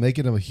would. Yeah, make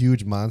it a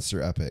huge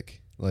monster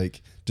epic.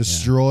 Like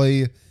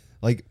destroy,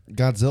 like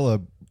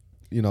Godzilla.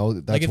 You know,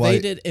 that's like why.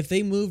 if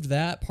they moved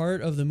that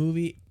part of the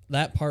movie,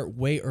 that part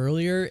way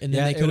earlier, and then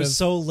Yeah, they it could have. was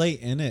so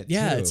late in it.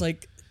 Yeah, too. it's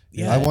like. I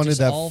Yeah, wanted just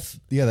that. all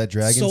That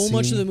dragon. so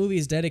much of scene. the movie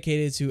is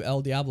dedicated to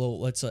El Diablo.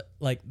 Let's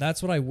like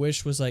that's what I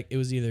wish was like. It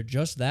was either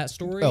just that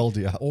story, El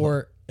Diablo.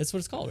 or it's what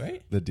it's called,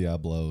 right? The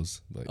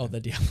Diablos. Like, Oh, the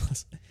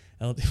Diablos,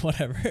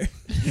 whatever.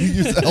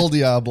 use El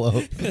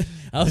Diablo.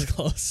 I was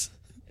close.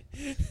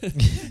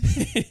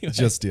 Anyway,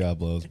 Just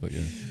Diablos, but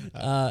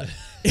yeah.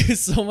 it was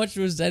so much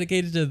was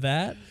dedicated to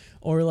that,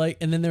 or like,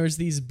 and then there was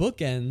these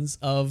bookends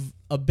of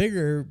a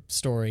bigger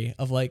story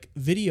of like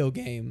video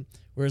game.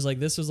 Whereas like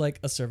this was like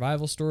a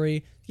survival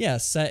story, yeah,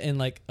 set in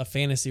like a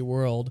fantasy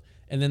world,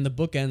 and then the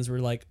bookends were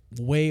like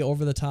way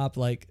over the top,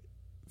 like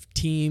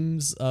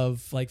teams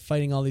of like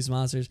fighting all these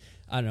monsters.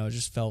 I don't know, it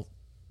just felt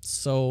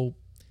so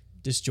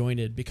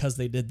disjointed because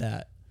they did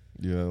that.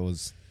 Yeah, it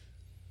was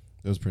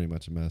pretty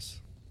much a mess.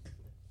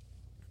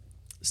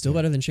 Still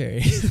better than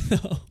Cherry.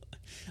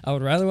 I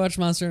would rather watch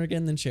Monster Hunter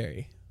again than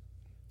Cherry.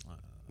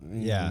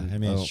 Yeah, I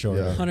mean, it's Oh,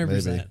 shorter. yeah.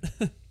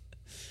 100%.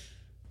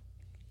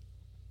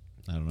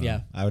 I don't know.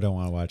 Yeah. I don't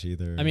want to watch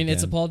either. I mean,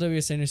 it's a again. Paul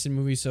W.S. Anderson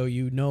movie, so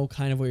you know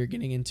kind of what you're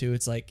getting into.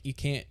 It's like you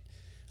can't.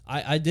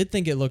 I did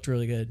think it looked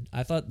really good.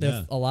 I thought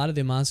Yeah. a lot of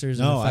the monsters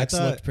No, and I effects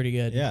thought- looked pretty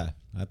good. Yeah,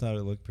 I thought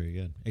it looked pretty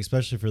good,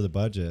 especially for the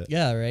budget.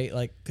 Yeah, right.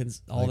 Like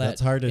all Like, that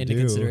that's hard to into do.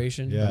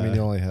 consideration. Yeah. I mean,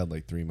 you only had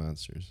like 3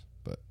 monsters,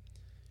 but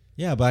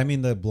Yeah, but I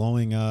mean the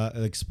blowing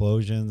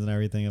explosions and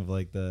everything of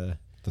like the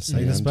the like,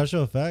 sand. the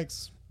special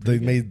effects. They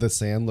made the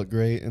sand look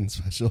great in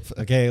special effects.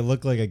 Okay, it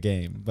looked like a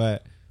game,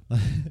 but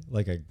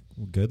like a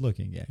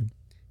good-looking game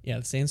Yeah,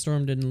 the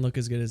Sandstorm didn't look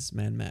as good as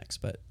Mad Max,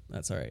 but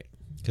that's all right.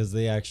 because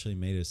they actually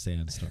made a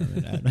sandstorm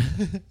in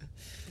that.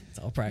 It's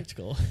all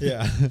practical.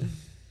 Yeah.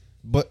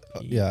 But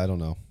yeah, I don't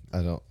know.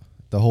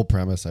 The whole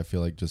premise I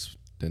feel like just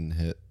didn't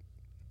hit.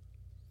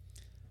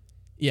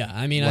 Yeah,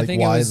 I mean, Like I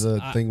think why it was the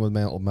thing with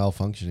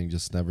malfunctioning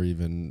just never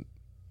even.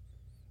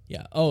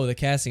 Yeah. Oh, the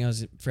casting. I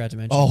forgot to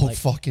mention. Oh, like,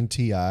 fucking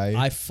Ti.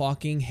 I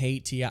fucking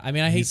hate T.I. I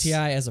mean, I hate He's-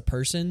 T.I. as a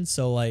person,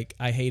 so like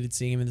I hated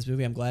seeing him in this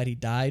movie. I'm glad he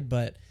died,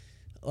 but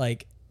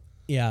like,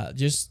 yeah,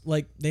 just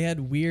like they had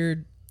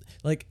weird,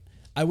 like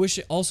I wish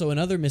also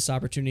another missed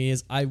opportunity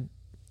is I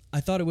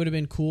thought it would have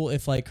been cool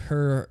if like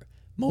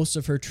most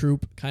of her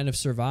troop kind of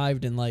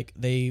survived and like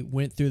they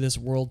went through this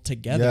world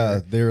together. Yeah,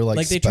 they were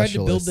like they tried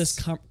to build this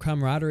specialists.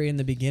 camaraderie in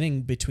the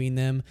beginning between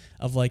them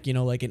of like, you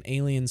know, like an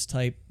Aliens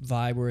type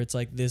vibe where it's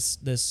like this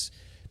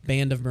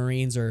band of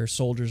Marines or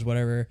soldiers,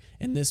 whatever,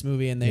 in this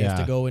movie, and they have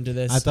to Yeah. go into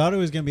this. I thought it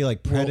was gonna be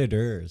like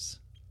Predators.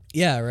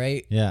 Yeah,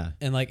 right. Yeah.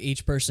 And like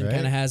each person Right.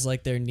 kind of has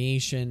like their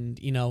niche, and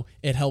you know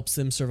it helps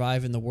them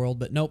survive in the world.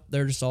 But nope,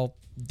 they're just all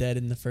dead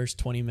in the first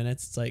 20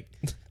 minutes. It's like,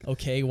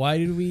 okay, why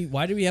do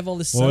we have all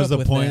this What setup was the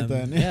with point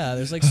them? then? Yeah,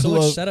 there's like so I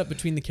much love- setup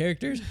between the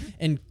characters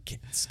and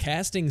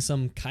casting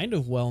some kind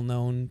of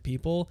well-known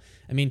people.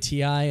 I mean,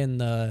 T.I. and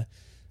the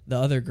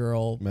other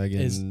girl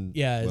Megan, is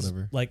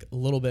whatever. like a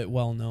little bit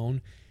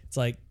well-known. It's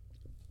like,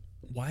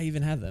 why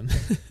even have them?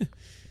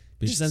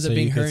 It just ends So up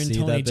being you her could and see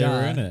Tony that they were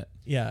Jaa. in it.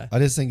 Yeah, I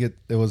just think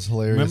it was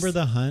hilarious. Remember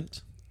The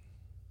Hunt?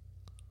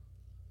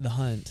 The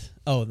Hunt.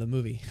 Oh, the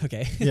movie.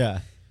 Okay. Yeah.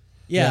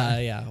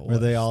 Yeah. Where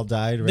they all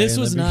died. Right This in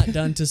the was not beginning?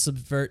 done to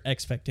subvert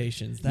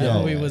expectations. That Yeah,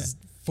 movie yeah, was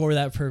for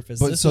that purpose.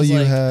 But This so was you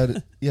like,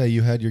 had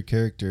you had your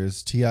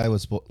characters. Ti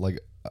was like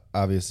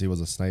obviously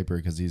was a sniper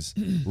because he's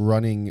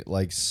running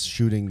like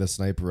shooting the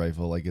sniper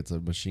rifle like it's a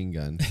machine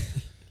gun.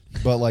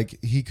 But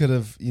like he could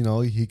have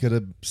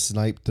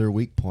sniped their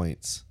weak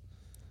points.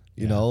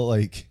 You know,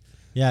 like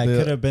Yeah, it the-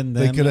 could have been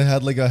them. they could have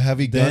had like a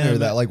heavy gunner them-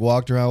 that like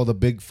walked around with a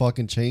big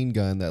fucking chain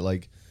gun that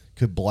like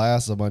could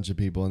blast a bunch of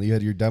people, and you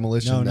had your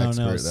demolition no.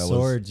 expert that was.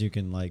 Swords you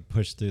can like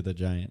push through the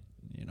giant,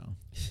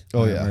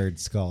 Oh, yeah. armored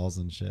skulls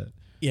and shit.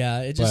 yeah,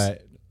 it just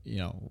But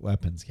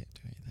weapons can't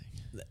do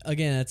anything.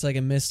 again, it's like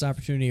a missed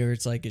opportunity, or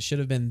it's like it should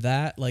have been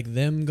that, like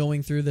them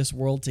going through this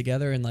world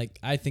together, and like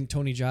I think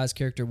Tony Jaa's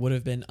character would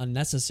have been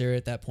unnecessary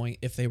at that point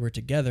if they were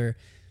together,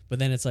 but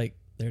then it's like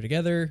they're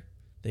together,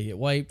 they get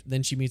wiped,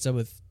 then she meets up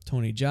with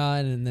Tony Jaa,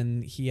 and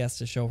then he has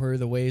to show her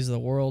the ways of the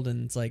world,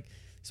 and it's like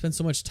spend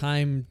so much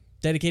time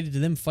dedicated to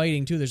them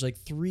fighting too. There's like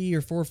 3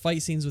 or 4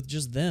 fight scenes with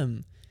just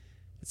them.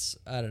 It's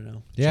I don't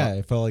know. Yeah,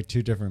 it felt like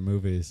 2 different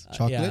movies.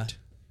 Chocolate?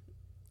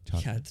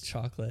 Yeah, the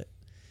chocolate.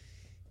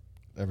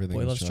 Everything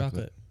Boy was loves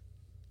chocolate.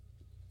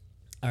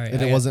 All right.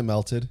 And it wasn't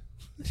melted.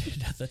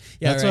 That's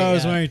what I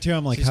was wondering too.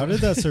 I'm like, how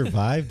did that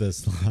survive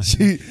this long?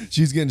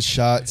 She's getting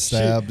shot,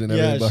 stabbed, and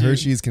everything. But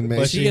Hershey's can make.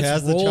 but She she gets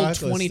has the rolled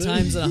chocolate 20 still.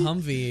 times in a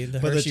Humvee. The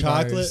But the Hershey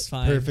bar chocolate, is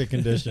fine. perfect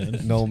condition.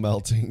 No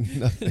melting,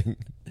 nothing.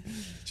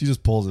 She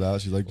just pulls it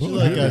out. She's like, She's "Whoa."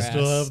 like, I Grass.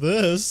 still have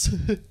this.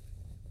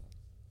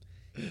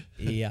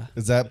 Yeah.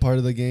 Is that part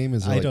of the game?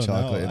 Is there I like don't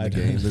chocolate know. in I the don't-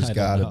 game? I There's don't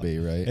gotta know. be,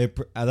 right?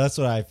 That's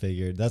what I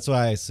figured. That's what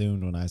I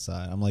assumed when I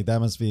saw it. I'm like, that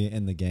must be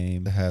in the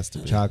game. It has to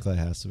be. Chocolate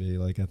has to be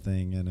like a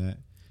thing in it.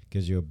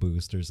 Gives you a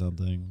boost or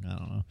something. I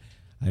don't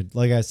know.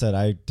 Like I said,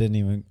 I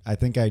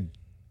think I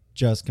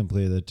just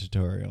completed the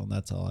tutorial and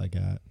that's all I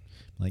got.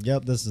 Like,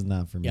 yep, this is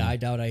not for me. Yeah, I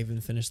doubt I even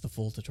finished the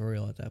full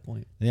tutorial at that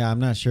point. Yeah, I'm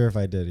not sure if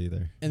I did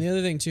either. And the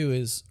other thing too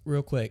is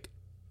real quick,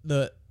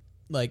 the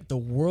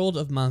world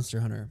of Monster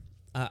Hunter.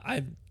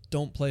 I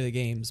don't play the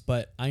games,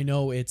 but I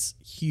know it's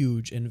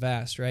huge and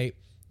vast, right?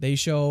 They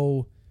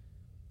show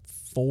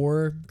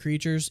 4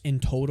 creatures in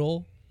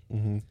total.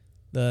 Mm-hmm.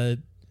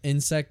 The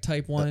insect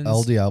type ones,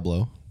 El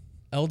Diablo.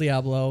 El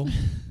Diablo,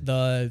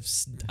 I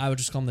would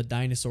just call them the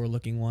dinosaur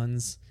looking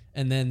ones,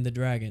 and then the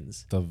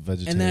dragons. The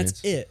vegetarians. And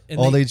that's it. And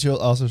they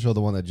also show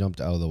the one that jumped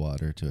out of the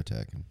water to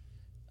attack him.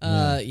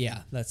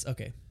 yeah, that's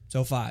okay.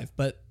 So 5,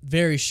 but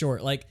very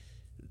short. Like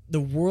the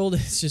world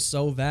is just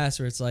so vast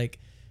where it's like,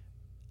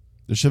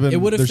 There should have It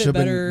would've been fit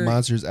better-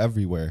 monsters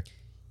everywhere.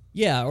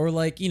 yeah, or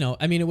like,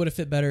 I mean, it would have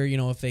fit better,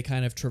 if they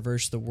kind of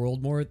traverse the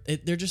world more.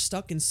 They're just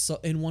stuck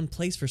in one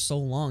place for so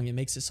long. It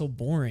makes it so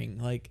boring.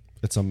 Like,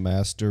 It's a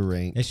master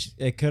rank.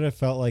 It could have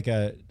felt like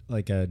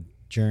a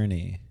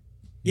journey.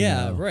 you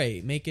yeah, know?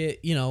 right. Make it,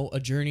 a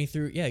journey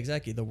through, yeah,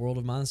 exactly, the world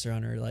of Monster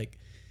Hunter. Like,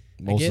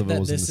 I Most get of it that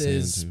was in this the sand,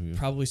 is too, yeah.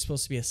 probably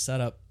supposed to be a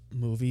setup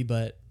movie,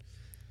 but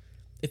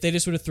if they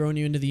just would have thrown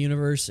you into the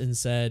universe and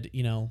said,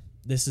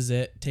 this is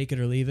it, take it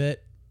or leave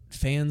it,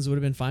 fans would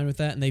have been fine with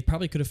that, and they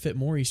probably could have fit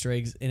more Easter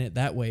eggs in it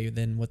that way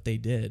than what they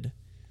did.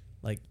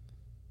 Like,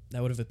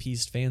 that would have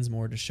appeased fans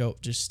more to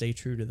just stay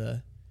true to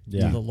the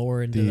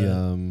lore and to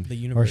the Or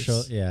universe.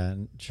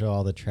 show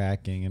all the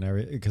tracking and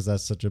everything because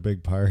that's such a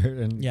big part.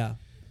 And Yeah.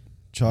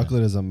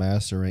 Chocolate is a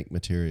master rank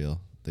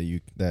material that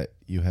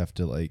you have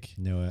to like.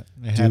 knew it.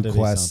 It Do had to be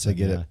quests to something,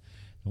 get it.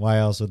 Why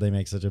else would they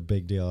make such a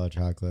big deal of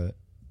chocolate?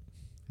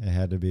 It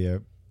had to be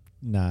a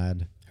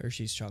nod.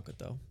 Hershey's chocolate,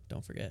 though.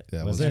 Don't forget.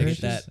 Yeah, Was I it gotta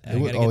Hershey's? get that. I It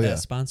gotta was- get yeah. that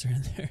sponsor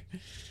in there.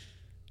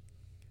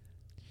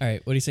 All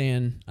right, what are you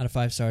saying out of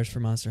 5 stars for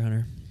Monster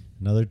Hunter?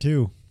 Another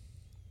 2.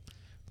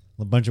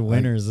 A bunch of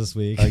winners this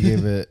week. I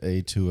gave it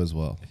a 2 as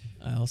well.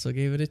 I also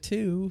gave it a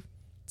 2.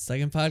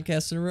 Second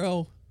podcast in a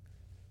row.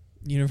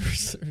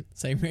 Universe,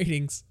 same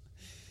ratings.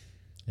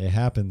 It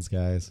happens,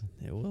 guys.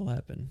 It will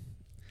happen.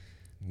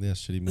 Yeah,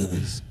 shitty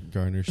movies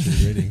garner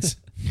shitty ratings.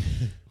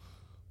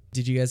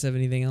 Did you guys have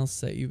anything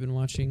else that you've been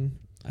watching?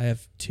 I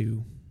have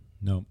 2.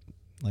 Nope.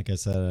 Like I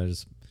said, I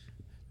just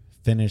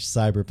finished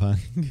Cyberpunk.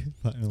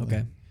 finally.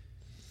 Okay.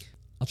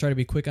 I'll try to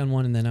be quick on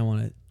one, and then I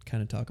want to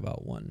kind of talk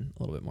about one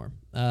a little bit more.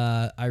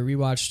 I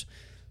rewatched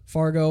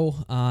Fargo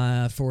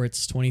for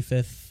its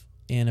 25th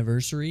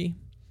anniversary.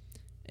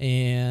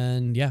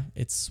 And yeah,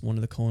 it's one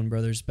of the Coen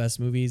brothers'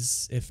 best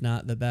movies, if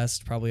not the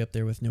best, probably up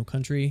there with No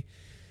Country.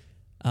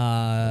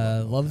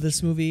 Love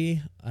this movie.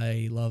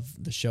 I love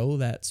the show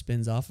that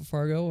spins off of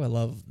Fargo. I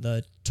love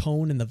the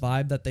tone and the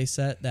vibe that they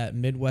set, that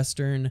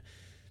Midwestern,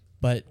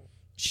 but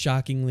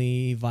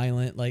shockingly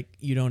violent, like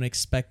you don't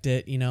expect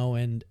it,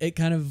 and it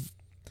kind of,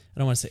 I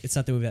don't want to say, it's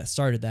not the movie that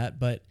started that,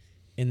 but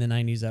in the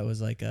 90s that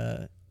was like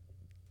I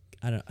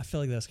feel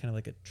like that was kind of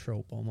like a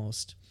trope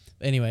almost.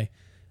 But anyway,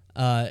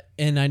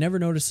 and I never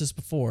noticed this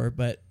before,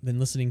 but been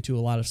listening to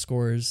a lot of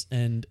scores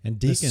and the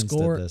Deacons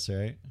score, did this,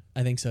 right?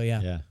 I think so,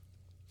 yeah.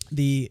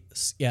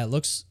 It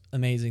looks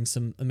amazing,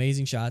 some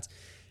amazing shots,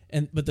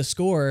 but the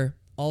score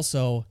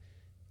also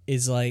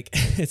is like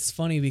it's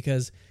funny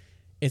because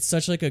it's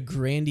such like a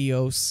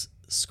grandiose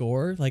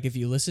score. Like if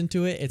you listen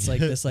to it, it's like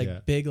this like Yeah.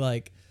 big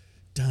like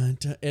dun,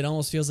 dun. It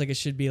almost feels like it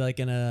should be like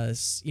in a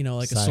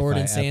like a Sci-fi sword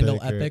and sandal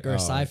epic epic or a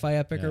sci-fi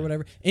epic yeah. or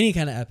whatever, any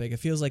kind of epic. It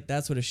feels like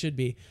that's what it should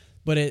be,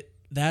 but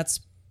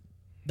that's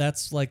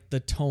like the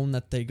tone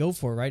that they go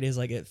for, right? Is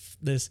like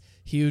this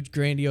huge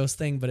grandiose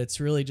thing, but it's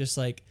really just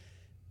like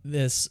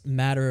this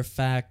matter of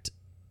fact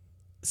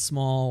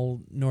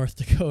small North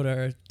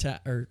Dakota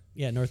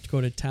North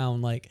Dakota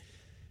town. Like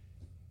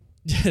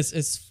just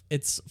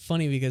it's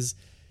funny because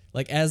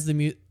like as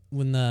the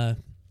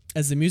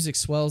music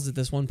swells at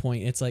this one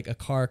point, it's like a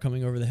car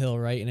coming over the hill,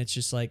 right? And it's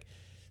just like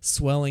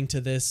swelling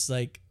to this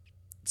like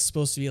it's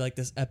supposed to be like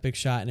this epic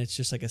shot, and it's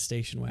just like a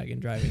station wagon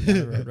driving down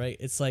the road, right?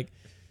 It's like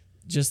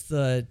just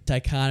the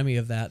dichotomy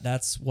of that.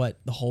 That's what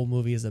the whole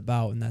movie is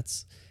about, and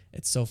it's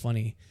so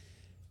funny.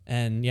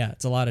 And yeah,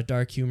 it's a lot of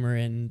dark humor,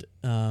 and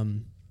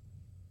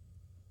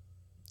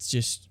it's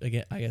just,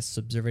 again, I guess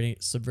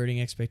subverting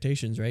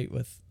expectations, right?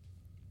 With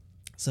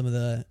some of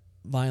the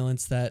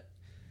violence that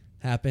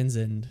happens,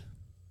 and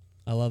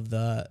I love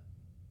the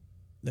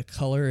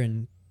color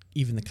and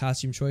even the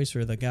costume choice,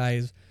 where the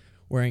guy's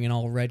wearing an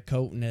all red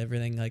coat and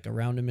everything like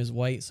around him is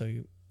white, so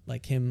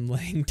like him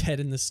laying dead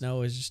in the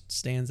snow is just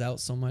stands out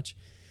so much.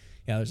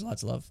 Yeah, there's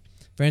lots of love.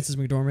 Frances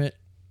McDormand,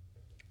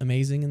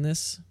 amazing in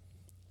this.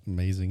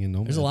 Amazing and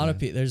no. There's a lot of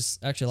people. There's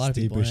actually a lot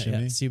Steve of people. In it.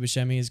 Yeah, Buscemi. Steve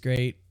Buscemi is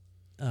great.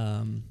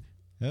 Oh,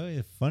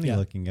 yeah, funny Yeah.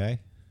 looking guy.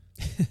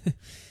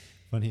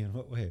 Funny in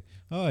what way?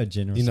 Oh, a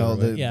generous. You know,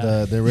 sort of way.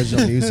 Yeah. the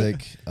original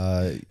music.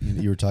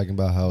 You were talking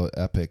about how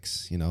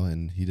epics. You know,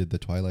 and he did the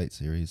Twilight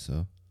series.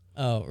 So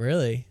Oh,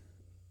 really?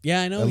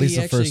 Yeah, I know. At least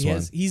the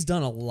first He's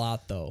done a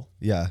lot though.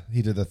 yeah,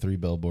 he did the 3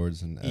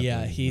 billboards and.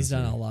 Yeah, he's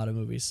done a lot of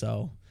movies.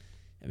 So,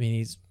 I mean,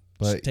 he's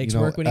But takes you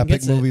know, work when he epic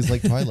gets it. movies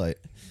like Twilight.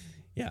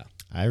 Yeah.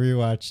 I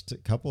rewatched a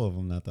couple of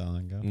them not that long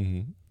ago.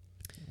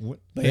 Mm-hmm. But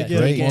They yeah, get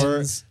great. more.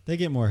 Dickens- They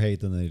get more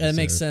hate than they deserve. That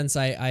makes sense.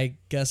 I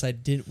guess I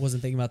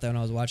wasn't thinking about that when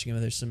I was watching it.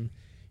 There's some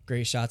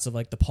great shots of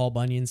like the Paul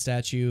Bunyan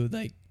statue,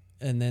 like,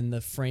 and then the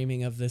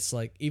framing of this,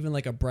 like even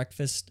like a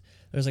breakfast.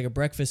 There's like a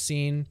breakfast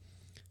scene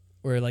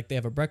where like they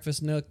have a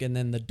breakfast nook, and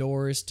then the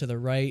doors to the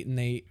right, and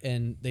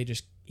they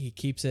just he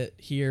keeps it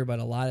here, but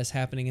a lot is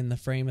happening in the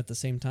frame at the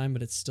same time.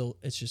 But it's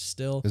just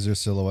still Is there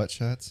silhouette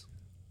shots?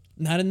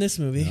 not in this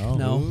movie. No.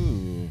 No,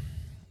 Ooh.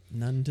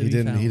 none to He be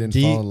didn't. found. He didn't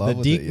fall in love the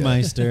with it yet.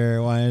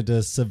 Deekmeister wanted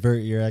to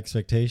subvert your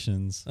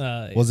expectations.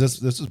 Was this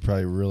was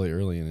probably really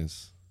early in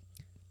his.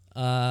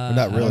 not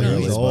not really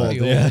early, He's but- old.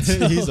 Pretty Yeah,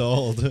 old. he's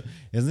old.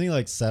 Isn't he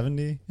like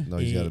 70? No,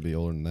 he's He- got to be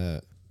older than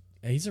that.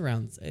 He's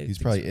around. I He's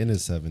think probably so. in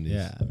his 70s.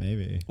 Yeah,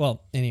 maybe.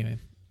 Well, anyway,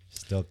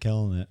 Still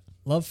killing it.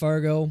 love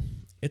Fargo.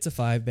 It's a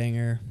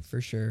 5-banger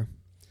for sure.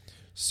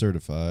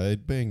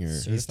 Certified banger.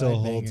 Cer- He still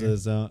Certified holds banger.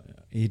 his own.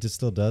 He just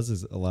still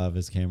does a lot of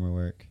his camera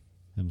work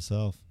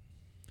himself.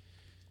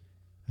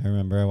 I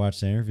remember I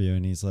watched an interview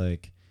and he's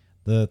like,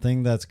 the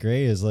thing that's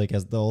great is like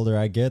as the older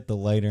I get, the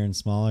lighter and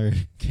smaller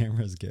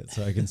cameras get,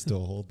 so I can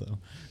still hold them.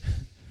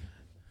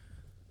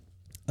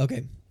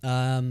 Okay,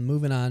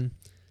 moving on.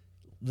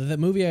 The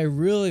movie I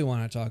really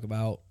want to talk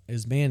about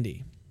is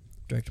Mandy,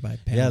 directed by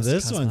Panos Yeah,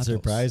 this one Cosmatos.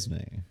 surprised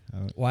me.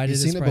 Why did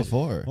He's it seen it surprise you?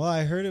 before. Well,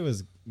 I heard it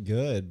was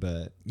good,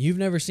 but You've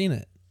never seen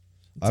it.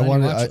 It's I on your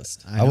wanted. watch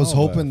list. I was know,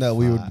 hoping but that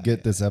we would fine.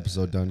 get this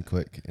episode done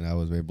quick, and I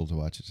was able to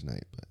watch it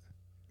tonight. But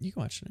You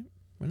can watch it.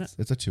 Why not?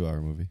 it's a 2-hour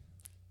movie.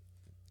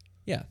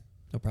 Yeah,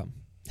 no problem.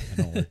 I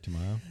don't work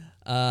tomorrow.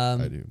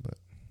 I do, but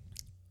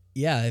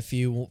Yeah, if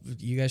you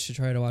guys should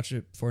try to watch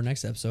it for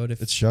next episode.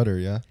 If it's Shudder.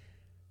 Yeah.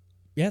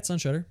 yeah, it's on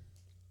Shudder.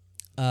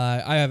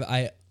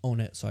 I own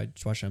it, so I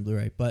just watched it on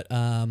Blu-ray. But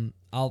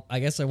I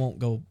guess I won't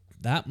go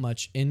that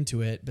much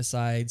into it.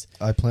 Besides,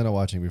 I plan on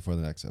watching before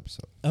the next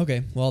episode.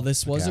 okay, well,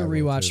 this was Okay, a I will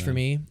rewatch too for then.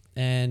 me,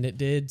 and it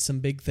did some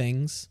big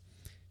things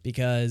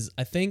because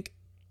I think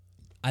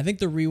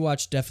the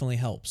rewatch definitely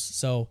helps.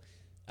 So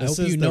I This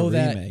hope is you the know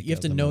that remake you have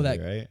of to the know movie,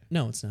 that. right?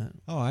 No, it's not.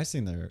 Oh, I've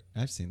seen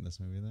this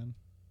movie then.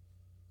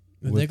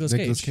 With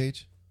Nicolas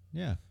Cage.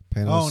 Yeah.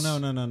 Panos, Oh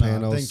no.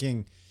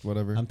 Panos,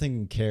 whatever. I'm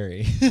thinking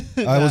Carrie.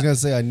 I was gonna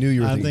say I knew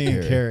you were I'm thinking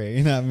thinking Carrie.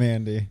 Carrie, not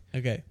Mandy.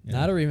 Okay, Yeah.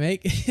 not a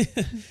remake.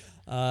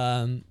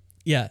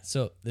 Yeah,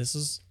 so this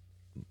is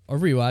a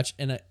rewatch,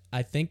 and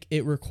I think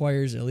it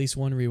requires at least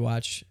one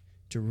rewatch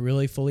to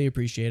really fully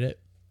appreciate it.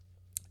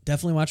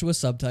 Definitely watch it with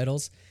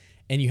subtitles,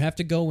 and you have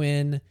to go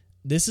in.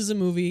 This is a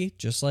movie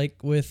just like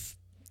with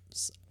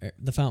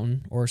The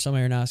Fountain or some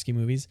Aronofsky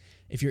movies.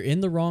 If you're in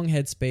the wrong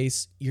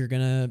headspace, you're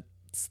gonna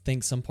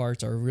think some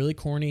parts are really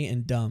corny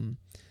and dumb.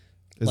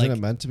 Isn't like-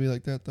 it meant to be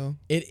like that though?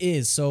 It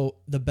is. So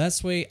the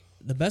best way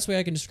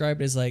I can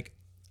describe it is like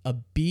a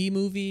B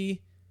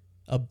movie,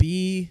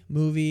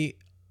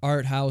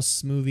 art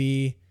house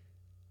movie,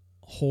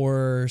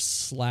 horror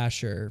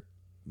slasher,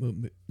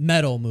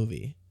 metal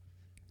movie.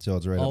 So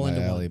it's right All up my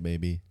into alley, one.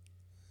 maybe.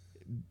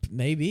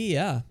 Maybe,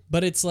 yeah.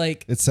 But it's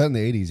like It's set in the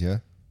 80s, yeah.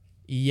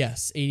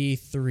 yes,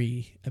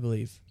 83, I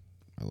believe.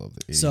 I love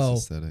the 80s So-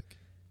 aesthetic.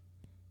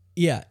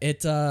 Yeah,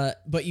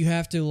 but you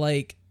have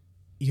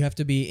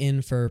to be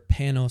in for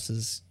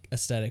Panos's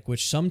aesthetic,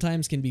 which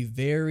sometimes can be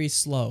very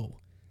slow.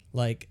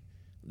 Like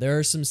there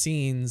are some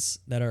scenes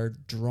that are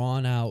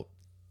drawn out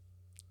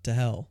to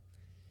hell.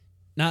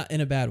 Not in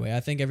a bad way. I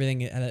think everything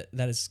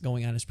that is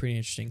going on is pretty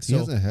interesting. He So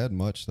hasn't had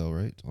much though,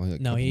 right? Only a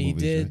no, couple he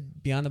movies, did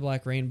right? Beyond the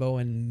Black Rainbow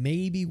and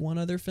maybe one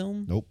other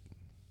film. Nope.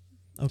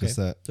 Okay, Just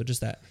that. so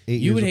just that. 8 You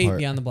years would hate apart.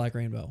 Beyond the Black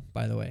Rainbow,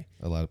 by the way.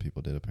 A lot of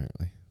people did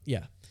apparently.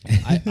 Yeah,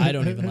 I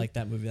don't even like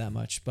that movie that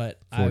much, but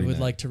I would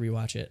 49. like to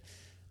rewatch it.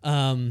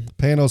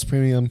 Panos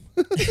Premium.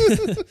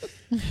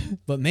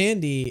 But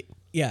Mandy,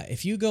 yeah,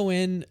 if you go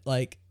in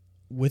like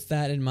with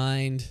that in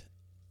mind,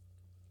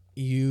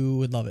 you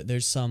would love it.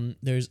 There's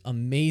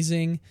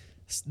amazing.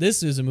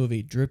 This is a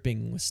movie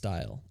dripping with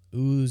style,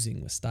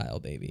 oozing with style,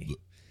 baby,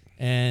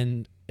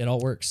 and it all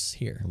works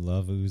here. I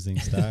love oozing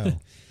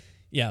style.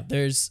 Yeah,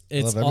 it's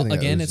love all, everything that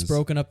again, it's oozes.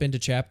 broken up into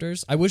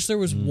chapters. I wish there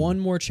was one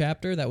more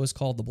chapter that was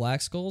called the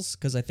Black Skulls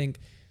because I think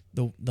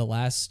the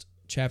last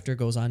chapter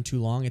goes on too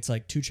long. It's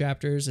like 2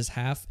 chapters is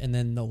half, and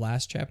then the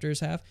last chapter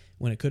is half.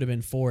 When it could have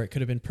been 4, it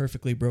could have been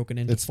perfectly broken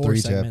into It's 4 3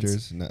 segments.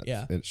 chapters. Not,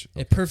 Yeah. It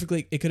It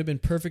could have been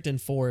perfect in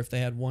 4 if they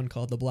had one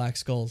called the Black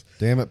Skulls.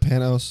 damn it,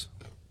 Panos.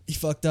 You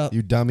fucked up.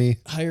 You dummy.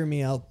 Hire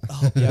me. I'll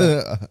help you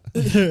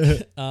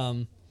out.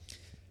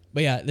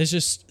 But yeah, there's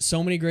just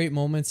so many great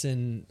moments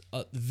and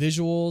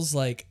visuals.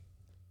 Like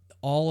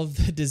all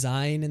of the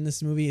design in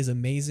this movie is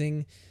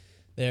amazing.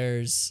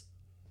 There's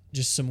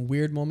just some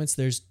weird moments.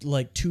 There's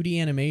like 2D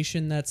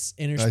animation that's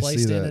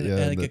interspliced that, in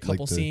yeah, like a like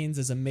couple the- scenes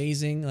is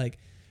amazing. Like,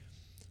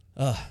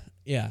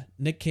 yeah,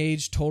 Nick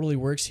Cage totally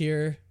works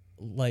here.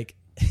 Like,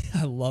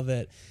 I love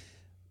it.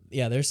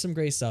 Yeah, there's some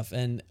great stuff,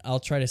 and I'll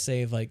try to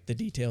save like the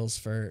details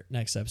for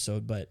next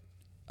episode, but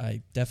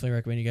I definitely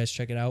recommend you guys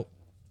check it out.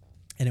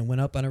 And it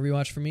went up on a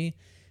rewatch for me,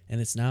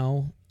 and it's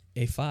now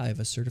a 5,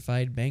 a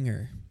certified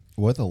banger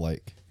What a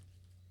like.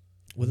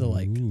 with a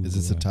like Is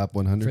this a top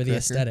 100 for the cracker?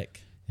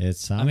 aesthetic. It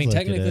sounds I mean, like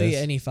technically, it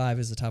is. any 5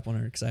 is the top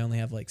 100 because I only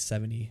have like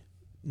 70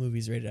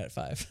 movies rated at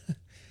 5.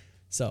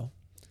 So,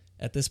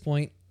 at this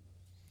point,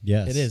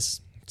 Yes. it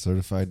is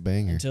Certified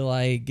banger. until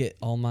I get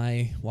all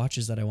my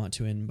watches that I want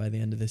to in by the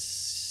end of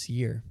this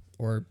year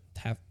or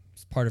half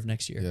part of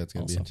next year. Yeah, it's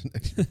going to also. be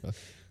into next year.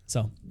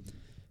 So,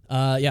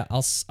 yeah,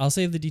 I'll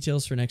save the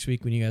details for next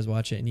week when you guys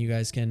watch it, and you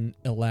guys can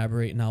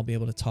elaborate, and I'll be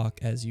able to talk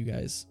as you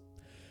guys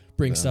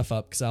bring Yeah. stuff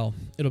up because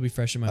it'll be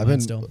fresh in my I've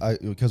mind been still.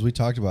 because we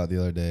talked about it the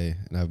other day,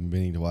 and I've been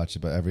meaning to watch it,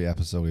 but every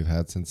episode we've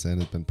had since then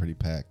has been pretty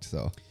packed,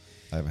 so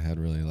I haven't had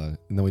really a lot.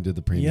 And then we did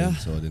the premium, Yeah.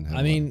 so I didn't have.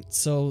 I mean,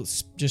 so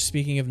just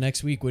speaking of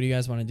next week, what do you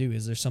guys want to do?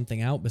 Is there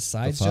something out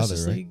besides The Father,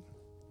 Justice right? League?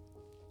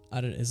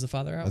 Is The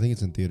Father out? I think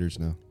it's in theaters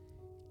now.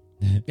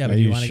 yeah, Are but do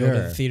you you want to go to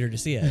the sure? theater to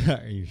see it?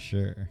 Are you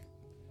sure?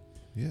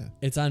 Yeah,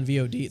 It's on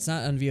VOD. It's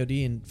not on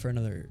VOD for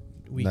another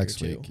week next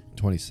or two. week,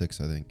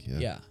 26, I think. Yeah.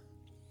 Yeah.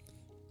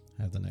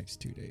 I have the next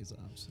 2 days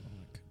off, so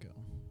I could go.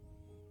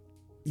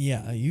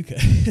 Yeah, you could.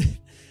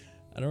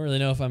 I don't really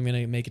know if I'm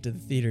gonna make it to the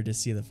theater to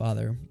see The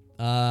Father.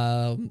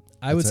 I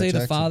would What's say that, The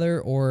Jackson?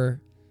 Father or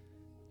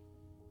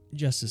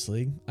Justice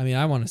League. I mean,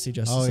 I want to see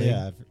Justice Oh League.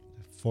 yeah,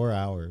 4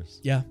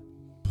 hours. Yeah,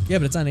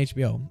 but it's on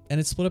HBO and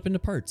it's split up into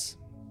parts.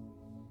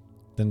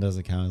 Then does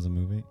it count as a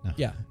movie? No.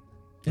 Yeah, Or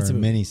it's a a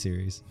movie. mini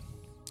series.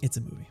 It's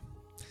a movie.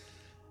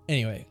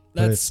 Anyway,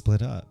 But it's that's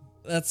split up.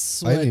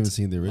 that's I haven't what even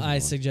seen the original. my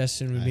one.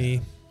 suggestion would I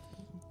be.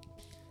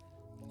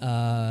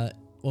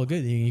 Well,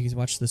 good. You can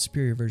watch the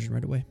superior version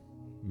right away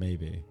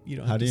Maybe. You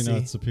don't How have do to you know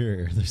see. it's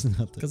superior? There's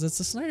nothing. because it's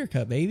the Snyder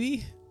Cut,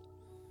 baby.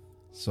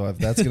 So if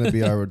that's gonna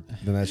be our,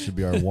 then that should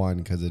be our one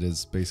because it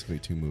is basically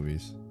 2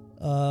 movies.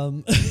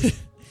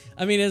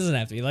 I mean, it doesn't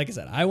have to be. Like I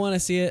said, I want to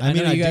see it. I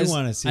mean, know I you guys do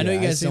want to see. I know it.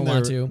 you guys seen don't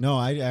want to. No,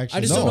 I actually.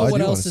 I just No, don't know I what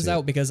do else wanna is see it.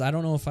 out because I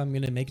don't know if I'm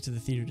going to make it to the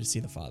theater to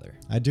see The Father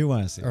I do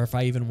want to see. or if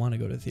I even want to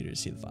go to the theater to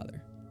see The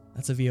Father.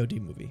 That's a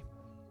VOD movie.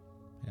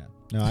 Yeah.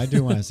 No, I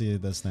do want to see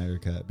the Snyder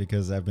Cut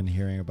because I've been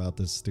hearing about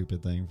this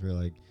stupid thing for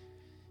like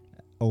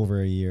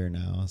over a year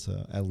now.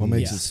 So at What least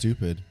makes Yeah. it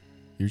stupid?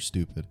 You're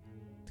stupid.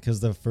 because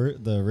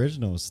the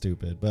original was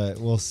stupid, but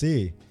we'll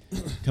see.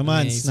 Come I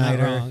on, mean, he's not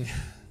Snyder. wrong.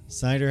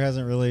 Snyder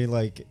hasn't really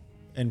like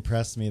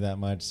impressed me that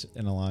much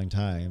in a long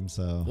time.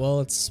 So Well,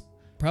 it's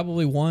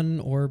probably one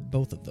or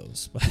both of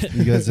those. But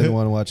You guys didn't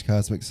want to watch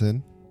Cosmic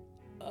Sin?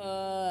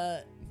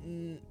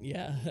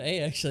 yeah. Hey,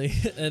 actually,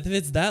 if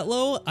it's that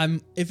low,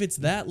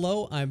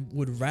 I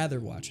would rather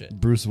watch it.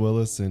 Bruce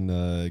Willis and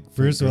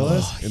Bruce Frank Grillo.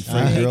 Willis? and He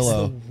Frank makes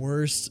Grillo. the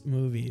worst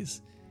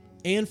movies.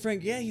 And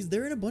Frank, yeah,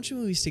 they're in a bunch of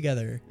movies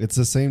together. It's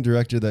the same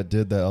director that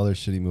did that other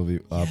shitty movie,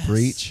 Yes.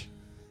 Breach.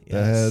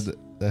 Yes.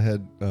 That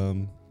had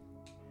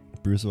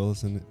Bruce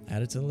Willis in it.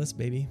 Add it to the list,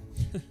 baby.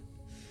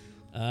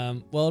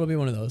 Well, it'll be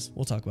one of those.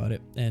 We'll talk about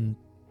it and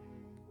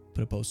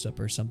put a post up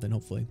or something,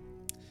 hopefully.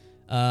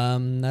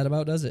 That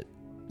about does it.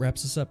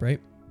 Wraps us up, right?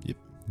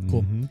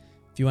 Cool. Mhm.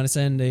 If you want to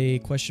send a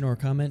question or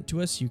comment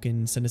to us, you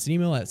can send us an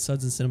email at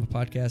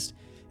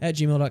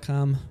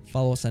sudsandcinemapodcast@gmail.com.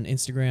 Follow us on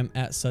Instagram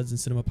at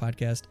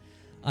sudsandcinemapodcast.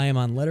 I am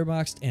on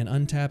Letterboxd and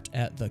Untapped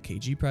at The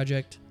KG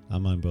Project.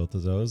 I'm on both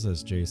of those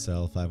as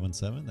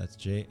JSAL517. That's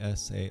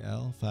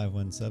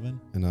JSAL517.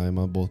 And I am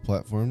on both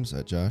platforms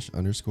at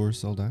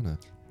Josh_Saldana.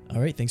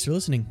 All right, thanks for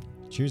listening.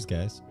 Cheers,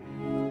 guys.